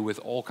you with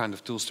all kinds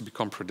of tools to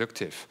become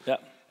productive. Yeah.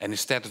 And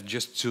instead of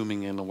just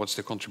zooming in on what's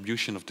the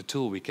contribution of the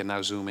tool, we can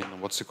now zoom in on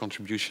what's the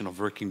contribution of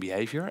working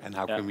behavior and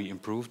how can we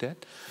improve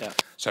that. Yeah.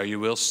 So you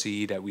will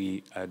see that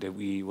we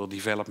will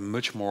develop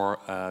much more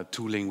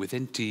tooling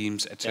within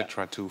teams,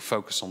 etc., to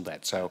focus on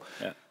that. So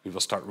we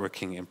will start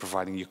working in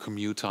providing you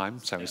commute time.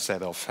 So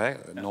instead of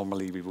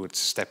normally we would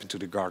step into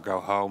the car, go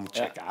home,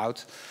 check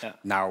out.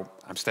 Now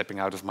I'm stepping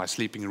out of my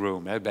sleeping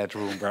room,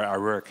 bedroom where I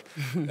work,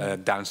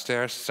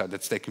 downstairs. So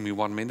that's taking me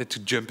 1 minute to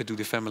jump into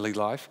the family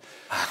life.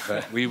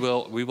 But we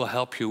will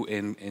help you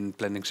in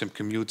planning some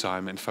commute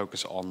time and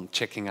focus on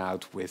checking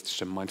out with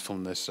some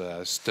mindfulness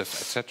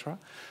stuff, etc.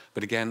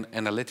 But again,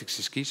 analytics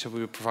is key, so we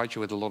will provide you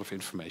with a lot of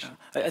information.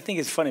 I think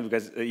it's funny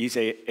because you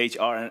say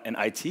HR and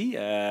IT.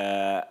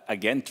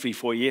 Again,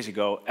 3-4 years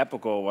ago,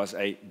 Appical was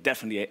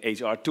definitely an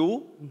HR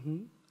tool.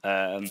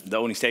 The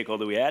only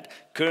stakeholder we had.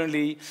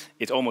 Currently,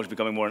 it's almost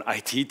becoming more an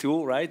IT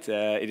tool, right?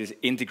 It is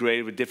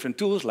integrated with different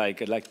tools,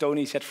 like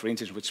Tony said, for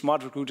instance, with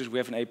SmartRecruiters, we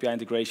have an API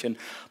integration,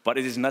 but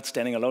it is not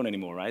standing alone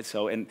anymore, right?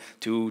 So, and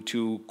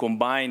to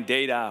combine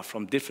data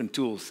from different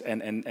tools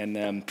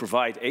and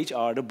provide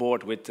HR, the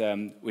board,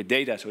 with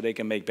data so they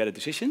can make better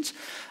decisions,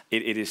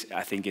 it is,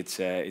 I think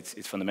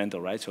it's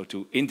fundamental, right? So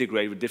to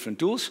integrate with different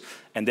tools,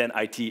 and then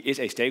IT is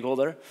a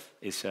stakeholder,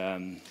 is...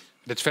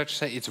 That's fair to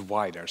say it's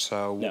wider.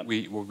 So what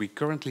we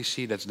currently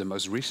see, that's the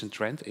most recent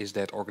trend, is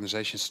that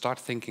organizations start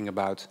thinking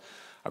about,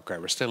 okay,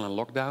 we're still in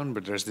lockdown,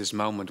 but there's this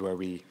moment where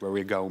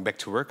we're going back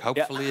to work.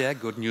 Hopefully,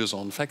 good news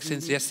on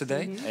vaccines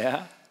yesterday.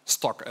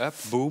 stock up,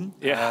 boom,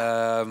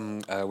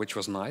 which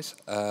was nice.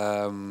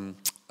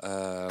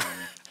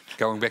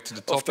 Going back to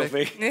the topic.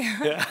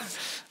 Yeah.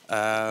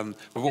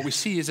 But what we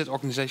see is that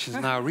organizations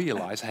now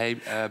realize, hey,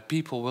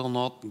 people will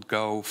not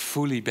go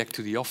fully back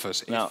to the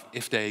office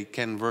if they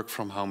can work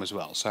from home as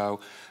well. So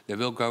they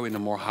will go in a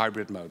more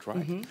hybrid mode,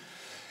 right?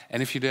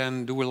 And if you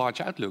then do a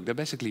large outlook, that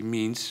basically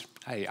means,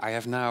 hey, I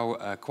have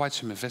now quite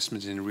some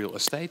investments in real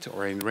estate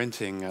or in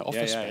renting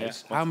office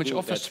space. How much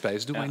office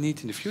space do I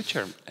need in the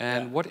future?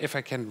 And what if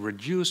I can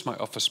reduce my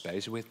office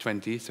space with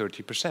 20,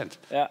 30%?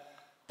 Yeah.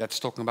 That's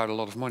talking about a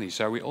lot of money.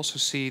 So we also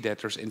see that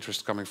there's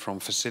interest coming from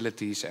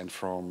facilities and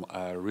from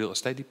real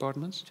estate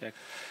departments. Check.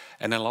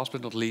 And then last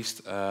but not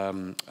least,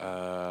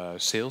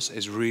 sales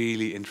is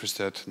really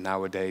interested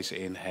nowadays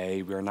in,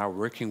 hey, we're now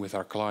working with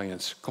our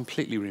clients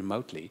completely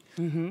remotely.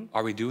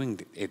 Are we doing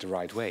it the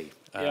right way?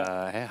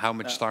 How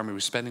much time are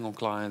we spending on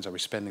clients? Are we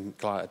spending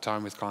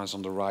time with clients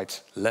on the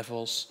right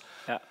levels?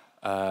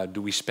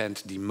 Do we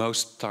spend the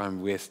most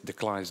time with the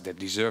clients that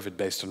deserve it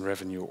based on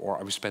revenue, or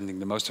are we spending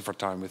the most of our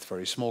time with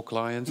very small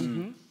clients?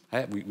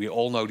 We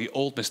all know the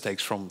old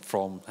mistakes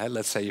from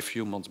let's say a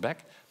few months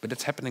back, but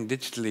it's happening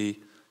digitally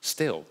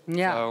still.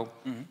 Yeah. So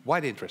why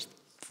the interest?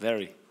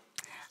 Very.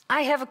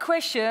 I have a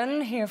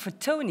question here for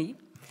Tony.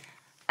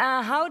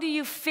 How do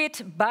you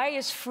fit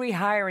bias-free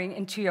hiring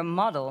into your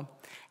model?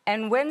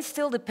 And when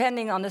still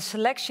depending on the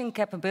selection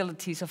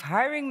capabilities of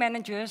hiring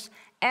managers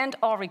and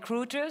or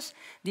recruiters,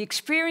 the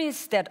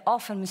experience that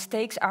often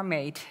mistakes are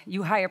made.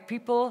 You hire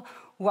people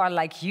who are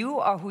like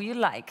you or who you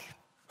like.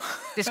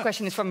 This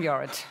question is from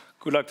Jorrit.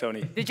 Good luck,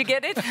 Tony. Did you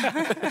get it?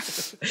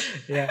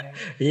 Yeah.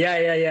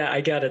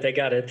 I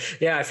got it.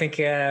 Yeah, I think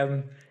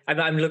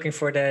I'm looking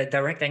for the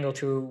direct angle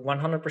to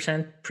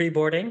 100%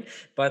 pre-boarding,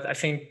 but I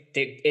think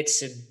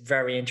it's a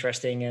very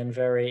interesting and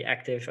very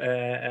active,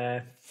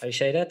 how you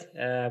say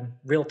that?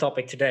 Real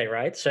topic today,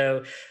 right?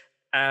 So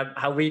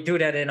how we do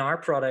that in our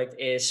product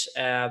is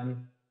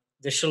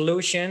the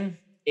solution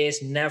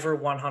is never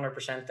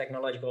 100%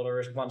 technological. There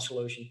is one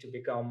solution to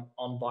become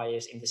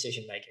unbiased in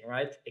decision making,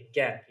 right?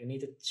 Again, you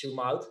need to zoom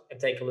out and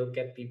take a look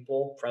at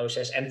people,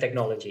 process, and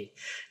technology.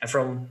 And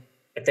from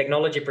a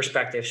technology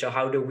perspective, so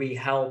how do we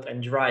help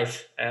and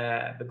drive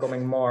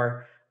becoming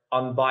more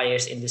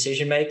unbiased in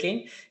decision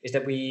making? Is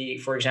that we,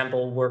 for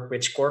example, work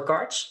with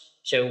scorecards.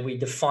 So we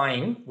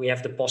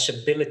have the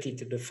possibility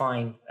to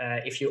define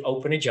if you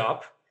open a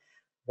job,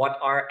 what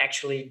are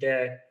actually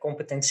the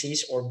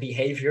competencies or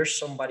behaviors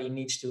somebody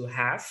needs to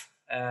have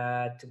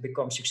to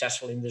become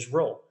successful in this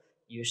role.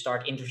 You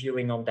start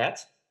interviewing on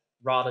that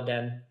rather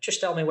than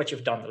just tell me what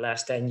you've done the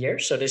last 10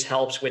 years. So this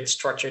helps with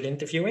structured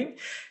interviewing.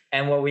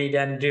 And what we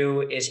then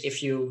do is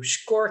if you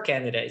score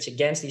candidates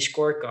against these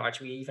scorecards,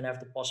 we even have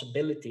the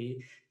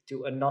possibility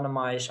to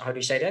anonymize, how do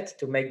you say that?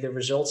 To make the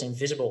results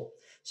invisible.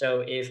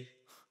 So if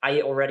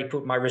I already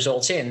put my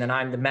results in and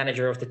I'm the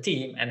manager of the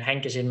team and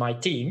Henk is in my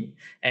team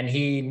and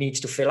he needs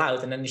to fill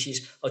out. And then he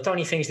sees, oh,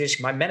 Tony thinks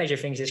my manager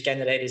thinks this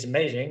candidate is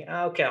amazing.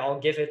 Okay, I'll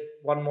give it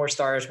one more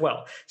star as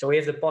well. So we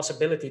have the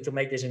possibility to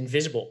make this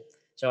invisible.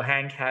 So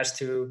Henk has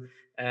to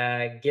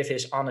give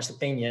his honest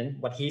opinion,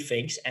 what he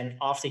thinks. And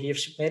after he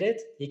has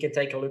submitted, he can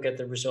take a look at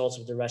the results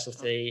of the rest of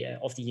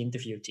the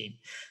interview team.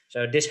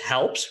 So this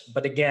helps.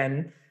 But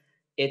again,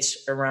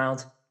 it's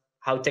around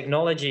how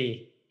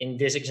technology in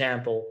this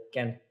example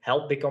can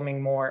help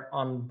becoming more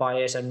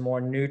unbiased and more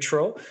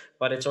neutral,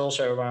 but it's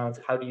also around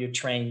how do you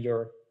train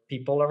your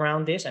people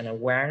around this and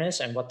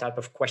awareness and what type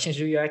of questions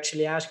do you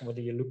actually ask and what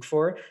do you look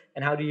for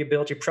and how do you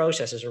build your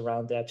processes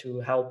around that to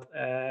help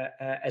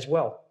as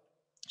well.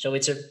 So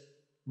it's a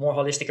more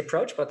holistic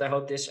approach, but I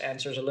hope this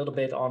answers a little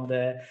bit on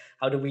the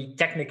how do we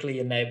technically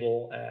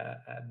enable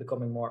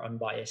becoming more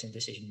unbiased in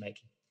decision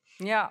making.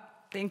 Yeah,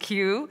 thank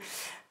you.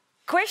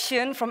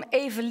 Question from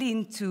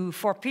Evelien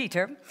for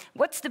Peter.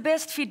 What's the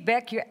best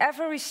feedback you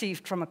ever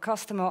received from a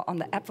customer on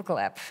the Appical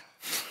app?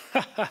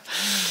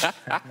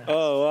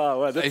 Oh, wow.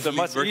 Well, that's a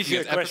much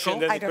easier question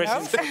than the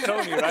question from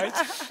Tony, right?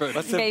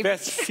 What's the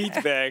best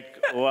feedback?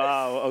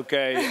 Wow,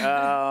 okay.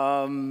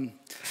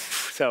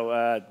 That's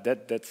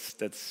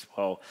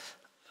wow.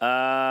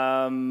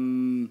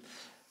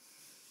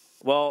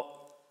 Well,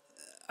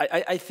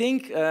 I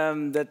think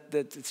that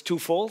it's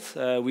twofold.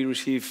 We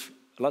receive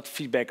a lot of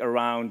feedback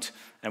around,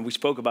 and we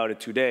spoke about it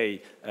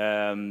today,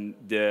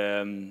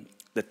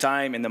 the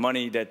time and the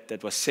money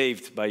that was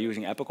saved by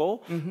using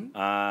Appical.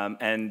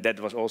 And that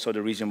was also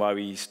the reason why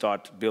we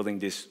start building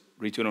this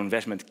return on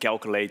investment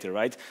calculator,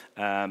 right?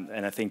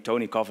 And I think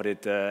Tony covered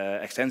it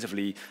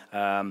extensively.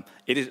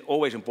 It is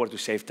always important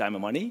to save time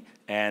and money.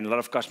 And a lot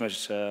of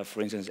customers,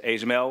 for instance,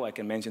 ASML, I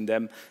can mention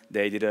them,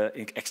 they did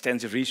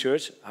extensive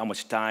research, how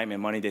much time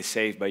and money they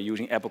saved by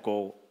using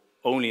Appical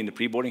only in the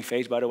pre-boarding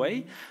phase, by the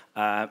way.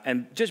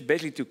 And just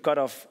basically to cut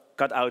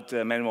out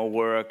manual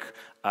work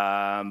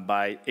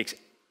by X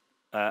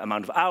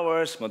amount of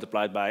hours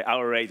multiplied by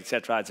hour rate,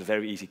 etc. It's a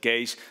very easy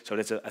case. So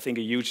that's, I think,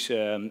 a huge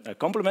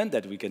compliment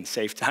that we can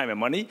save time and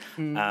money.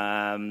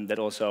 That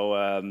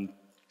also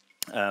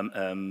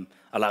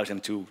allows them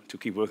to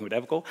keep working with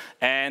Appical.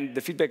 And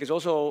the feedback is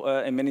also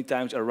in many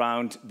times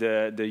around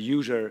the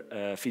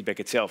user feedback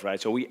itself,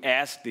 right? So we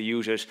ask the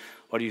users,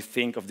 what do you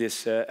think of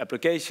this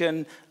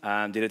application?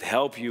 Did it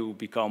help you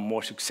become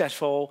more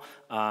successful?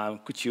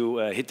 Could you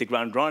hit the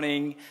ground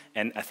running?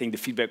 And I think the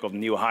feedback of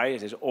new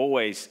hires is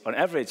always, on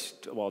average,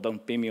 well,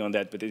 don't pin me on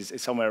that, but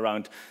it's somewhere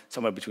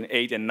between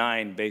 8 and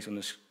 9 based on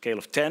a scale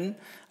of 10.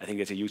 I think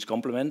that's a huge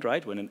compliment,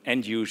 right? When an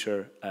end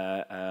user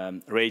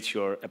rates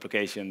your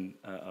application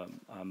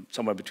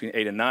somewhere between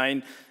 8 and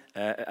 9,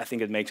 I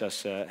think it makes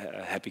us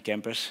happy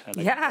campers,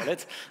 like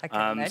to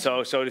call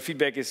it. So the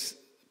feedback is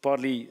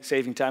partly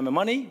saving time and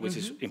money, which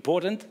is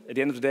important at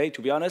the end of the day,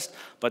 to be honest.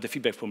 But the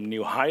feedback from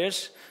new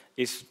hires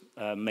is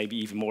maybe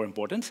even more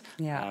important.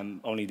 Yeah.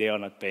 Only they are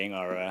not paying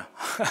our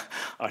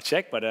our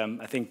check. But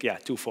I think, yeah,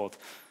 twofold.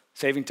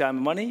 Saving time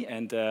and money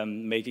and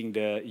making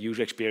the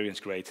user experience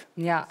great.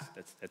 Yeah.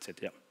 That's it,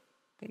 yeah.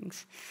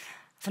 Thanks.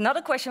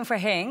 Another question for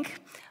Henk.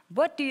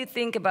 What do you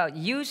think about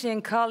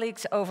using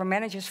colleagues over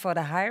managers for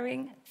the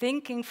hiring,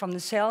 thinking from the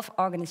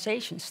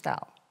self-organization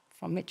style?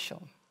 From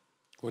Mitchell.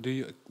 What do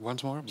you,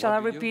 once more? Shall I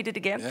repeat it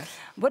again? Yeah.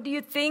 What do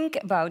you think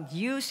about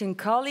using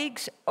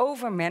colleagues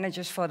over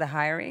managers for the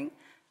hiring,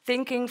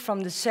 thinking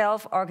from the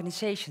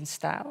self-organization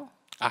style?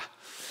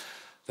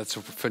 That's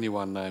a funny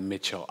one,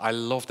 Mitchell. I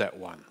love that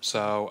one.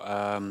 So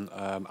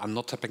I'm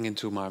not tapping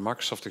into my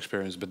Microsoft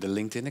experience, but the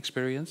LinkedIn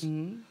experience.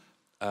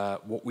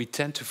 What we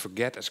tend to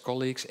forget as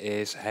colleagues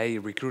is, hey,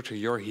 recruiter,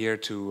 you're here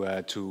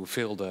to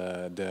fill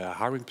the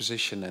hiring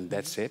position and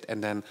that's it.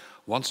 And then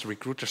once the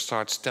recruiter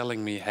starts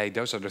telling me, hey,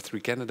 those are the 3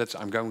 candidates,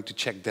 I'm going to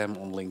check them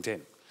on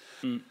LinkedIn.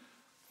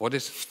 What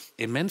is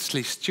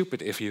immensely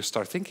stupid if you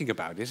start thinking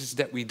about this is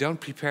that we don't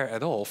prepare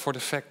at all for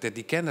the fact that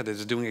the candidate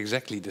is doing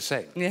exactly the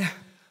same. Yeah.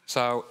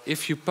 So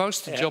if you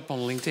post a job on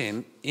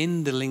LinkedIn,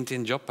 in the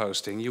LinkedIn job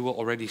posting, you will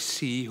already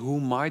see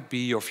who might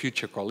be your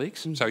future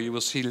colleagues. So you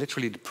will see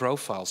literally the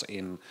profiles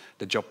in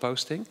the job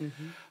posting.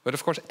 But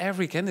of course,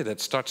 every candidate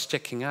starts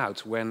checking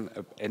out when,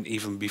 and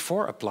even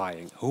before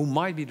applying, who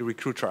might be the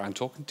recruiter I'm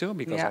talking to,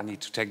 because I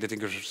need to take that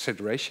into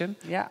consideration.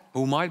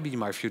 Who might be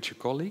my future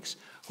colleagues,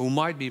 who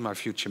might be my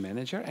future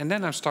manager. And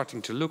then I'm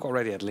starting to look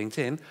already at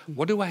LinkedIn.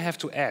 What do I have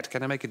to add?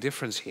 Can I make a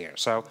difference here?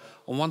 So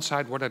on one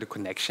side, what are the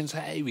connections?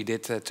 Hey, we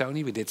did,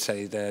 Tony, we did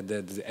say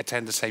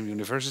attend the same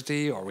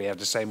university, or we have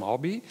the same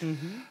hobby.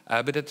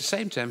 But at the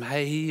same time,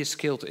 hey, he is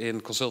skilled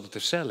in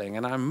consultative selling,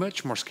 and I'm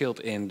much more skilled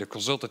in the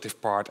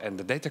consultative part and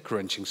the data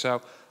crunching.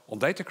 So on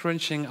data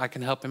crunching, I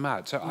can help him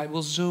out. So I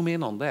will zoom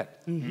in on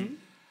that.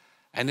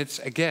 And it's,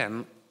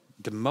 again,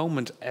 the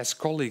moment as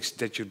colleagues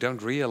that you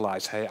don't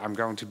realize, hey, I'm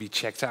going to be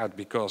checked out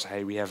because,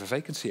 hey, we have a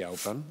vacancy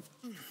open,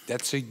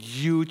 that's a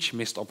huge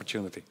missed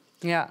opportunity.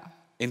 Yeah.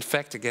 In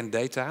fact, again,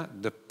 data,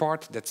 the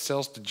part that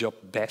sells the job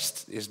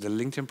best is the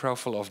LinkedIn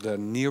profile of the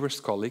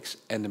nearest colleagues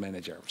and the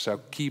manager.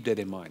 So keep that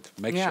in mind.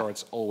 Make sure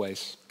it's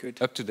always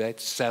up to date,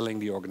 selling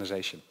the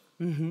organization.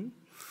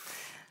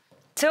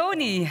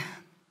 Tony,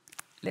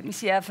 let me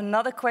see, I have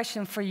another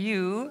question for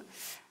you.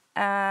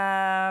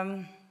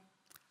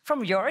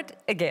 From Jord,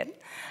 again.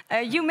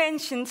 You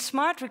mentioned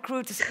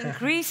SmartRecruiters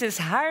increases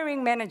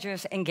hiring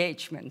managers'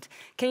 engagement.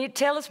 Can you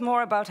tell us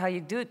more about how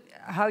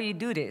you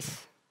do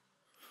this?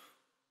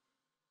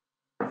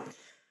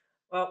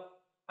 Well,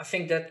 I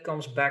think that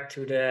comes back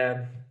to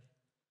the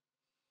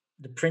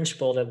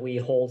principle that we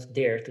hold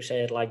dear, to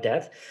say it like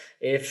that.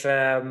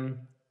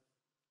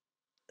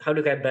 How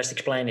do I best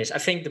explain this? I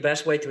think the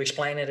best way to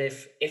explain it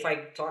is if I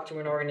talk to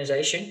an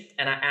organization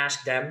and I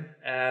ask them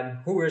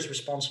who is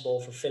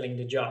responsible for filling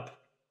the job.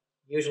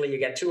 Usually you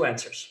get 2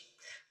 answers.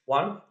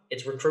 1,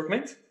 it's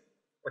recruitment,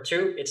 or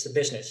 2, it's the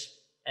business.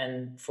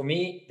 And for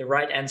me, the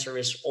right answer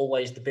is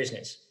always the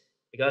business.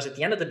 Because at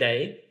the end of the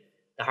day,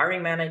 the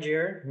hiring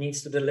manager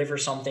needs to deliver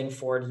something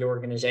for the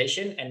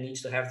organization and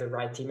needs to have the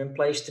right team in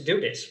place to do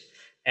this.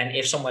 And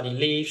if somebody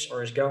leaves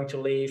or is going to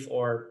leave,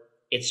 or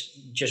it's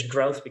just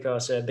growth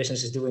because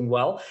business is doing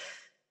well,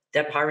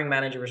 that hiring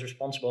manager is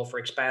responsible for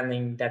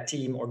expanding that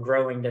team or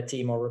growing that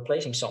team or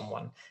replacing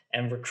someone.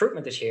 And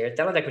recruitment is here,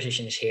 talent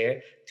acquisition is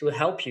here to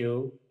help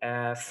you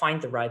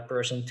find the right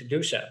person to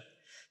do so.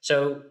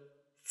 So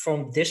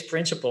from this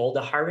principle,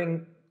 the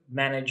hiring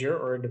manager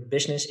or the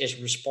business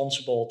is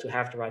responsible to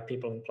have the right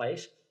people in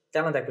place.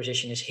 Talent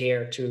acquisition is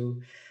here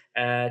to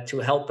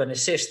help and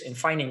assist in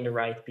finding the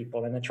right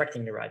people and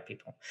attracting the right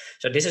people.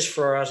 So this is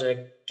for us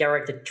a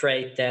character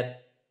trait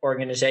that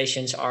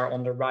organizations are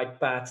on the right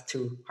path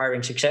to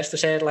hiring success, to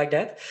say it like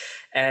that.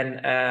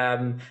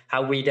 And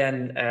how we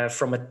then,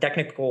 from a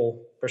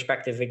technical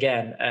perspective,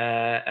 again,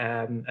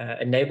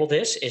 enable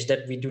this is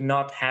that we do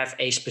not have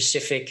a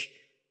specific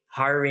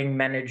hiring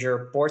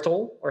manager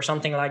portal or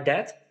something like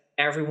that.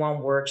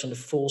 Everyone works in the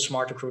full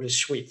SmartRecruiters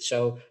suite.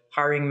 So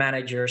hiring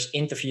managers,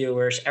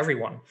 interviewers,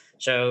 everyone.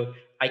 So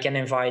I can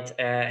invite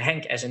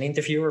Henk as an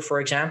interviewer,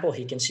 for example.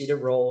 He can see the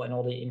role and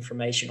all the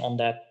information on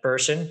that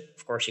person.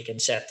 Of course, you can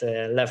set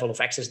the level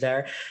of access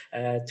there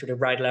to the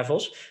right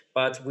levels.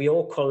 But we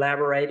all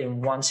collaborate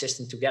in one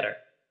system together.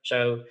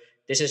 So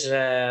this is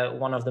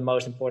one of the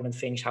most important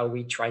things, how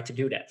we try to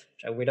do that.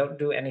 So we don't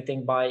do anything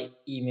by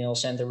email,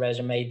 send a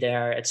resume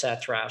there,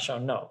 etc. So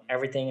no,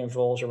 everything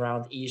involves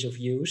around ease of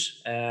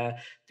use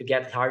to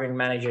get hiring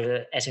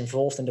managers as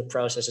involved in the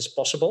process as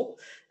possible.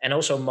 And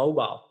also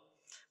mobile.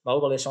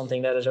 Mobile is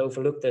something that is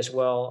overlooked as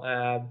well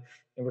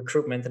in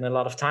recruitment, and a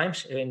lot of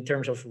times in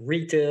terms of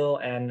retail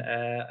and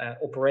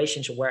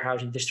operations,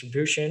 warehouse and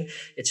distribution.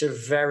 It's a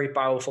very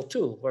powerful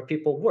tool where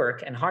people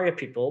work and hire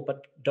people, but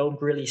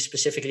don't really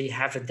specifically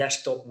have a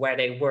desktop where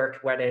they work,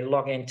 where they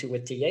log into a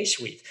TA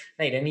suite.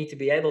 They need to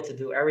be able to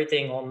do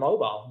everything on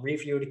mobile,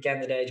 review the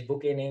candidates,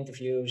 book in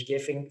interviews,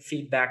 giving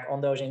feedback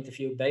on those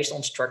interviews based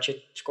on structured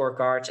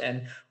scorecards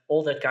and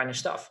all that kind of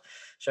stuff.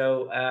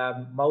 So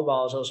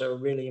mobile is also a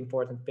really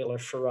important pillar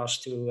for us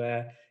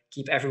to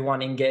keep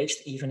everyone engaged,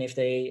 even if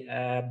they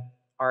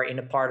are in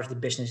a part of the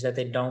business that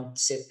they don't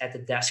sit at the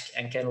desk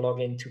and can log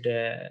into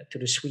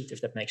the suite,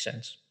 if that makes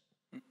sense.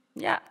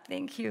 Yeah,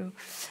 thank you.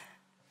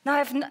 Now I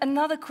have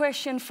another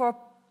question for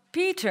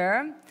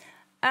Peter.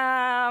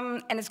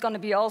 And it's going to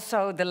be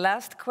also the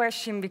last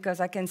question, because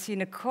I can see in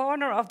the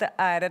corner of the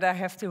eye that I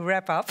have to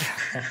wrap up.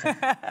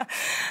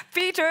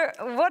 Peter,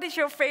 what is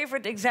your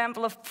favorite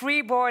example of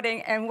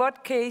preboarding, and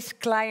what case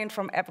client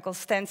from Appical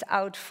stands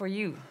out for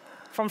you?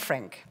 From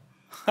Frank.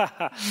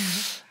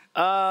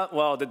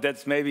 Well,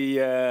 that's maybe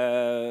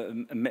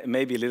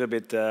maybe a little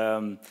bit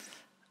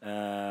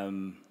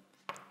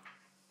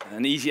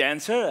an easy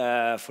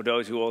answer for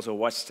those who also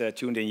watched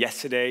tuned in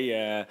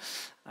yesterday.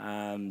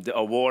 The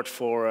award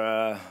for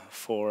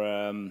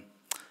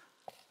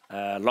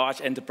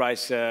large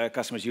enterprise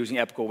customers using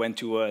Appical went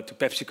to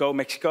PepsiCo,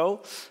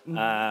 Mexico,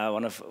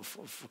 one of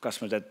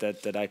customers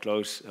that I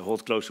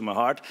hold close to my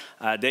heart.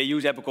 They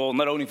use Appical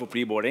not only for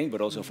preboarding,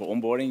 but also for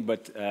onboarding.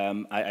 But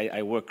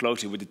I work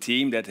closely with the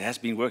team that has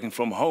been working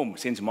from home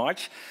since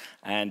March,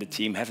 and the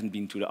team haven't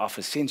been to the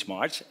office since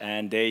March,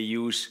 and they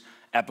use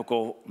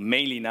Appical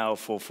mainly now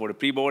for the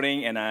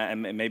preboarding,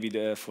 and maybe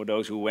for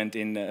those who went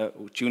in,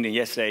 who tuned in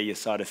yesterday, you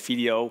saw the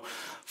video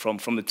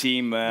from the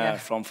team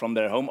from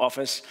their home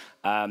office.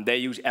 They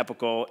use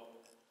Appical,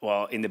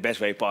 well, in the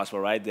best way possible,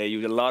 right? They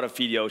use a lot of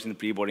videos in the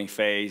preboarding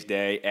phase.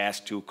 They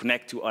ask to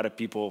connect to other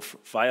people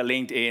via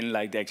LinkedIn,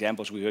 like the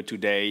examples we heard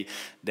today.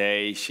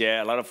 They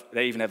share a lot of,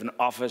 they even have an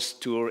office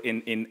tour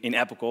in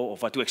Appical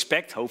of what to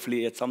expect,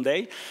 hopefully at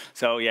someday.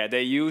 So yeah,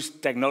 they use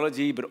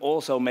technology, but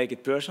also make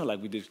it personal,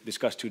 like we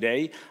discussed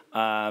today,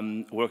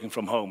 working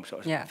from home. So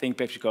I think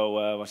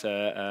PepsiCo was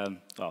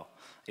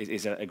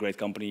is a great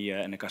company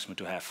and a customer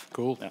to have.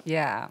 Cool.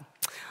 Yeah.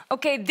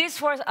 Okay,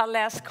 this was our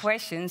last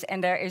questions,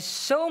 and there is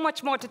so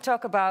much more to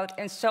talk about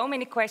and so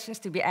many questions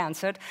to be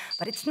answered,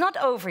 but it's not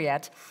over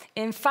yet.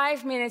 In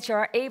 5 minutes, you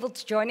are able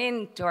to join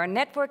in to our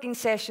networking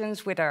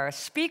sessions with our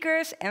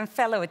speakers and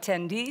fellow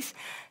attendees.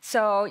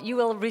 So you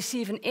will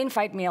receive an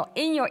invite mail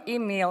in your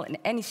email in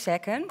any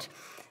second.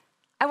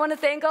 I want to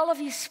thank all of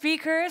you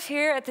speakers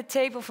here at the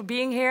table for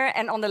being here,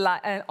 and on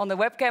the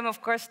webcam,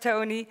 of course,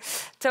 Tony.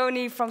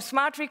 Tony from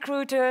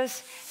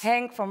SmartRecruiters,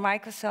 Henk from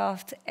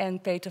Microsoft,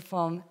 and Peter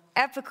from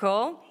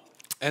Appical.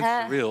 And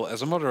Cyril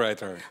as a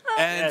moderator.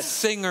 And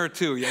singer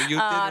too. Yeah, you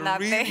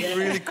did a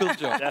really cool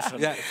job.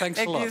 Definitely. Yeah, thanks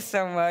a lot. Thank you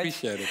so much.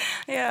 Appreciate it.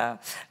 Yeah.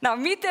 Now,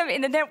 meet them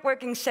in the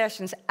networking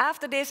sessions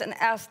after this and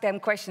ask them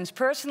questions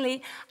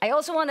personally. I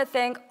also want to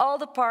thank all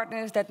the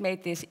partners that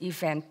made this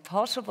event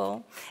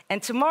possible.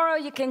 And tomorrow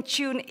you can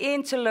tune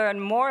in to learn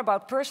more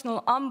about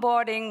personal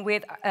onboarding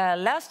with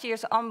last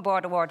year's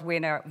Onboard Award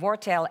winner,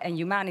 Wortel and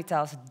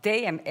Humanitas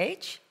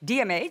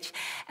DMH.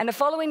 And the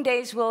following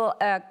days will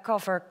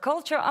cover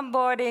culture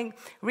onboarding,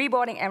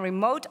 reboarding and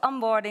remote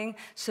onboarding.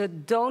 So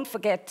don't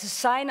forget to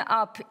sign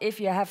up if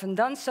you haven't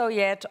done so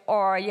yet,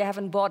 or you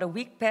haven't bought a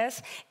week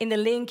pass. In the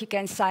link you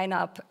can sign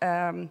up,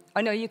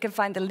 you can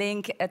find the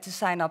link to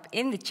sign up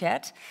in the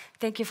chat.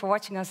 Thank you for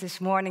watching us this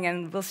morning,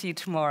 and we'll see you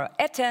tomorrow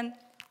at 10.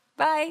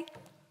 Bye.